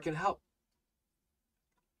 the Lord can help.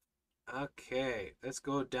 Okay, let's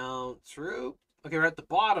go down through. Okay, we're at the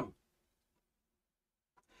bottom.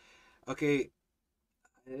 Okay,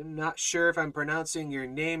 I'm not sure if I'm pronouncing your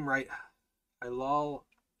name right. Hilal,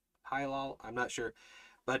 I'm not sure,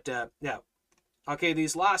 but yeah. Okay,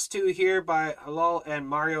 these last two here by Hilal and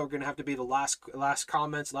Mario are going to have to be the last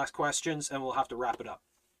comments, last questions, and we'll have to wrap it up.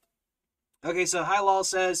 Okay, so Hilal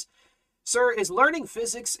says, "Sir, is learning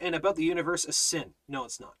physics and about the universe a sin?" No,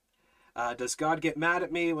 it's not. Does God get mad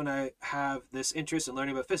at me when I have this interest in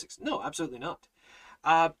learning about physics? No, absolutely not.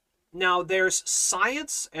 Now, there's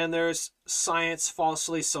science and there's science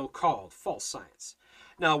falsely so-called, false science.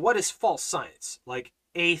 Now, what is false science? Like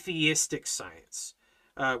atheistic science,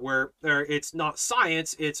 where it's not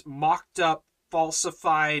science, it's mocked up,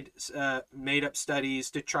 falsified, made up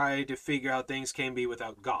studies to try to figure out things can be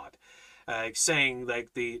without God. Saying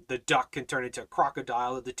like the duck can turn into a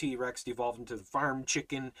crocodile, or the T-Rex evolved into the farm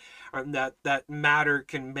chicken, or that matter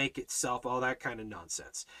can make itself, all that kind of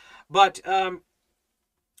nonsense. But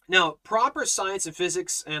now, proper science and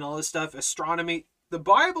physics and all this stuff, astronomy, the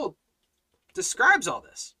Bible describes all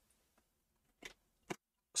this.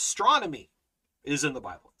 Astronomy is in the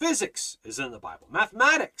Bible. Physics is in the Bible.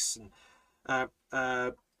 Mathematics and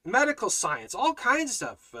medical science, all kinds of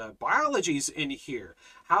stuff. Biology's in here.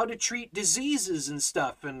 How to treat diseases and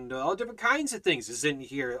stuff, and all different kinds of things is in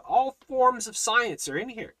here. All forms of science are in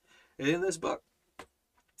here, in this book.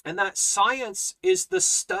 And that science is the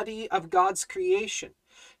study of God's creation,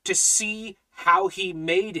 to see how he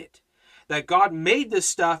made it. That God made this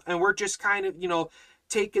stuff, and we're just kind of,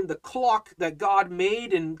 taking the clock that God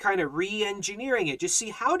made and kind of re-engineering it. Just see,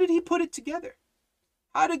 how did he put it together?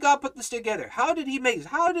 How did God put this together? How did he make it?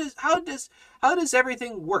 How does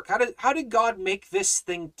everything work? How did God make this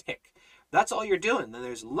thing tick? That's all you're doing. Then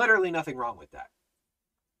there's literally nothing wrong with that.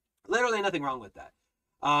 Literally nothing wrong with that.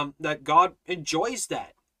 That God enjoys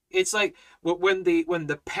that. It's like when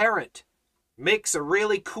the parent makes a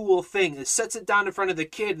really cool thing and sets it down in front of the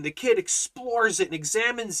kid, and the kid explores it and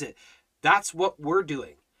examines it. That's what we're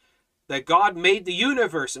doing. That God made the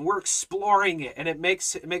universe and we're exploring it, and it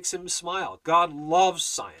makes him smile. God loves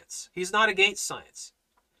science. He's not against science.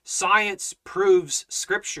 Science proves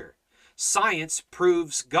Scripture. Science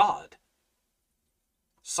proves God.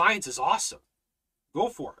 Science is awesome. Go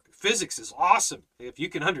for it. Physics is awesome. If you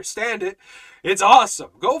can understand it, it's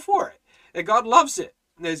awesome. Go for it. And God loves it.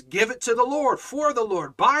 Is give it to the Lord, for the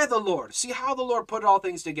Lord, by the Lord. See how the Lord put all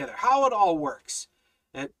things together, how it all works.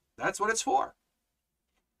 And that's what it's for.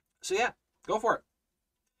 So yeah, go for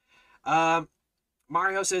it.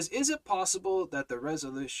 Mario says, is it possible that the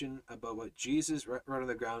resolution about what Jesus wrote on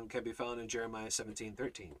the ground can be found in Jeremiah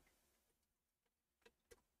 17:13?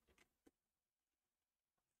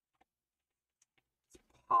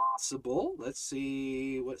 Possible. Let's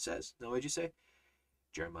see what it says. No, what'd you say?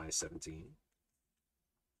 Jeremiah 17.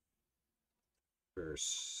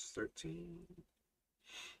 Verse 13.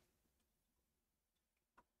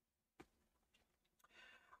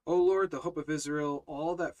 O Lord, the hope of Israel,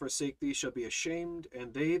 all that forsake thee shall be ashamed,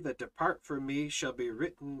 and they that depart from me shall be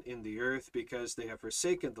written in the earth, because they have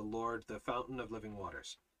forsaken the Lord, the fountain of living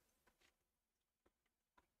waters.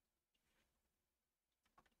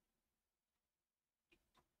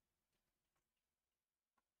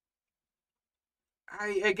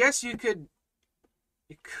 I guess you could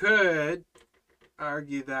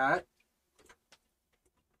argue that.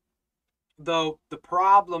 Though the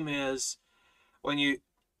problem is when you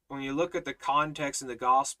look at the context in the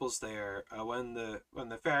Gospels there, when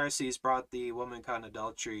the Pharisees brought the woman caught in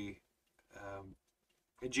adultery,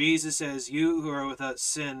 Jesus says, "You who are without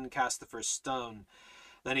sin, cast the first stone."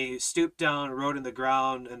 Then he stooped down, wrote in the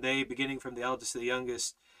ground, and they, beginning from the eldest to the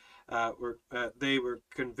youngest, they were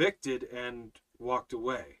convicted and walked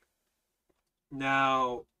away.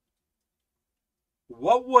 Now,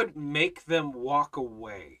 what would make them walk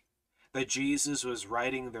away? That Jesus was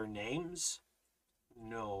writing their names?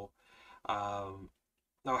 No. Now,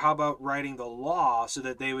 how about writing the law so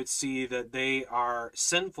that they would see that they are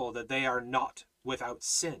sinful, that they are not without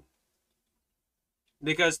sin?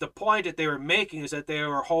 Because the point that they were making is that they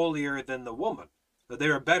were holier than the woman, that they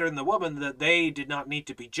were better than the woman, that they did not need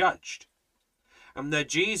to be judged. And that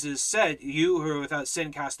Jesus said, "You who are without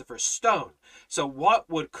sin, cast the first stone." So what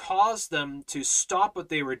would cause them to stop what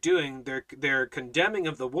they were doing, their condemning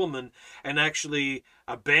of the woman, and actually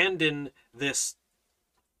abandon this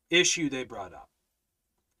issue they brought up?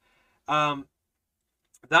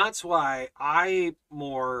 That's why I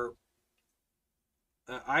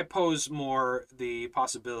pose more the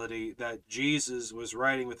possibility that Jesus was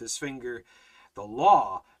writing with his finger the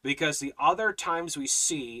law, because the other times we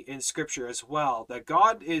see in Scripture as well that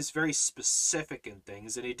God is very specific in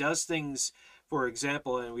things, and he does things, for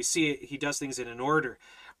example, and we see it, he does things in an order.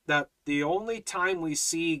 That the only time we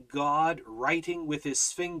see God writing with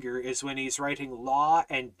his finger is when he's writing law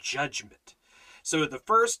and judgment. So the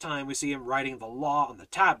first time we see him writing the law on the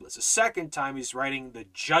tablets. The second time he's writing the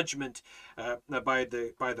judgment by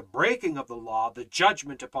the breaking of the law, the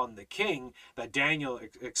judgment upon the king that Daniel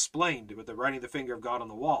explained with the writing the finger of God on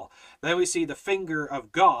the wall. Then we see the finger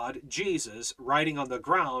of God, Jesus, writing on the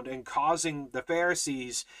ground and causing the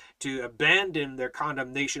Pharisees to abandon their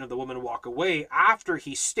condemnation of the woman and walk away after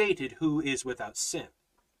he stated who is without sin.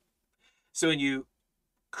 So when you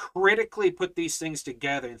critically put these things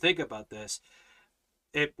together and think about this,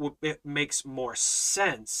 it makes more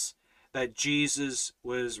sense that Jesus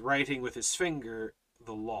was writing with his finger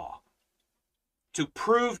the law to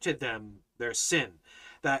prove to them their sin.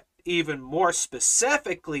 That even more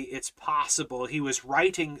specifically, it's possible he was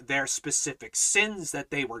writing their specific sins that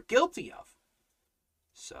they were guilty of.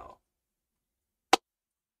 So,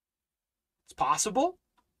 it's possible.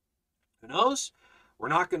 Who knows? We're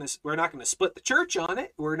not going to split the church on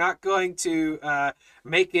it. We're not going to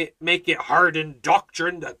make it hardened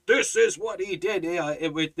doctrine that this is what he did.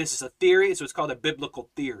 This is a theory. So it's called a biblical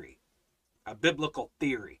theory. A biblical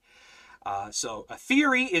theory. So a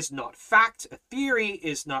theory is not fact. A theory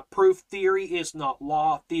is not proof. Theory is not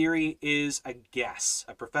law. Theory is a guess,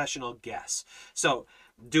 a professional guess. So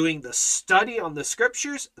doing the study on the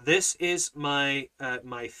scriptures, this is my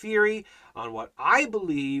my theory on what I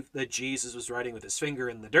believe that Jesus was writing with his finger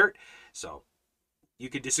in the dirt. So you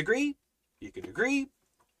could disagree, you could agree.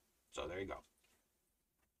 So there you go.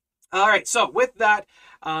 All right. So with that,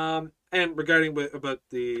 and regarding about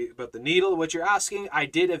the needle, what you're asking, I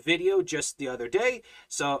did a video just the other day,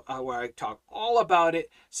 so where I talk all about it.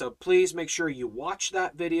 So please make sure you watch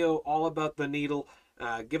that video all about the needle.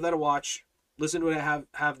 Give that a watch. Listen to what I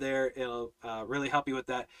have there. It'll really help you with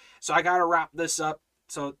that. So I got to wrap this up.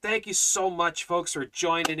 So thank you so much, folks, for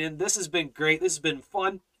joining in. This has been great. This has been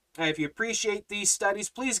fun. If you appreciate these studies,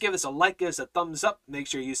 please give us a like, give us a thumbs up. Make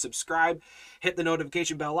sure you subscribe. Hit the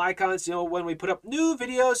notification bell icons, you know, when we put up new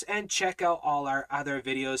videos, and check out all our other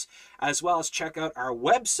videos, as well as check out our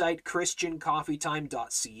website,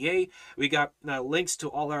 christiancoffeetime.ca. We got links to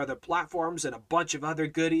all our other platforms and a bunch of other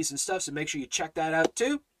goodies and stuff, so make sure you check that out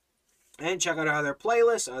too. And check out our other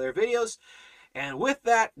playlists, other videos. And with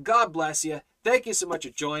that, God bless you. Thank you so much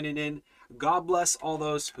for joining in. God bless all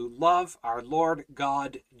those who love our Lord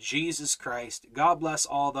God, Jesus Christ. God bless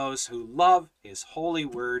all those who love his holy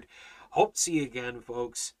word. Hope to see you again,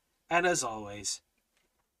 folks. And as always,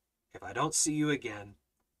 if I don't see you again,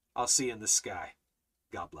 I'll see you in the sky.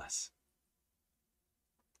 God bless.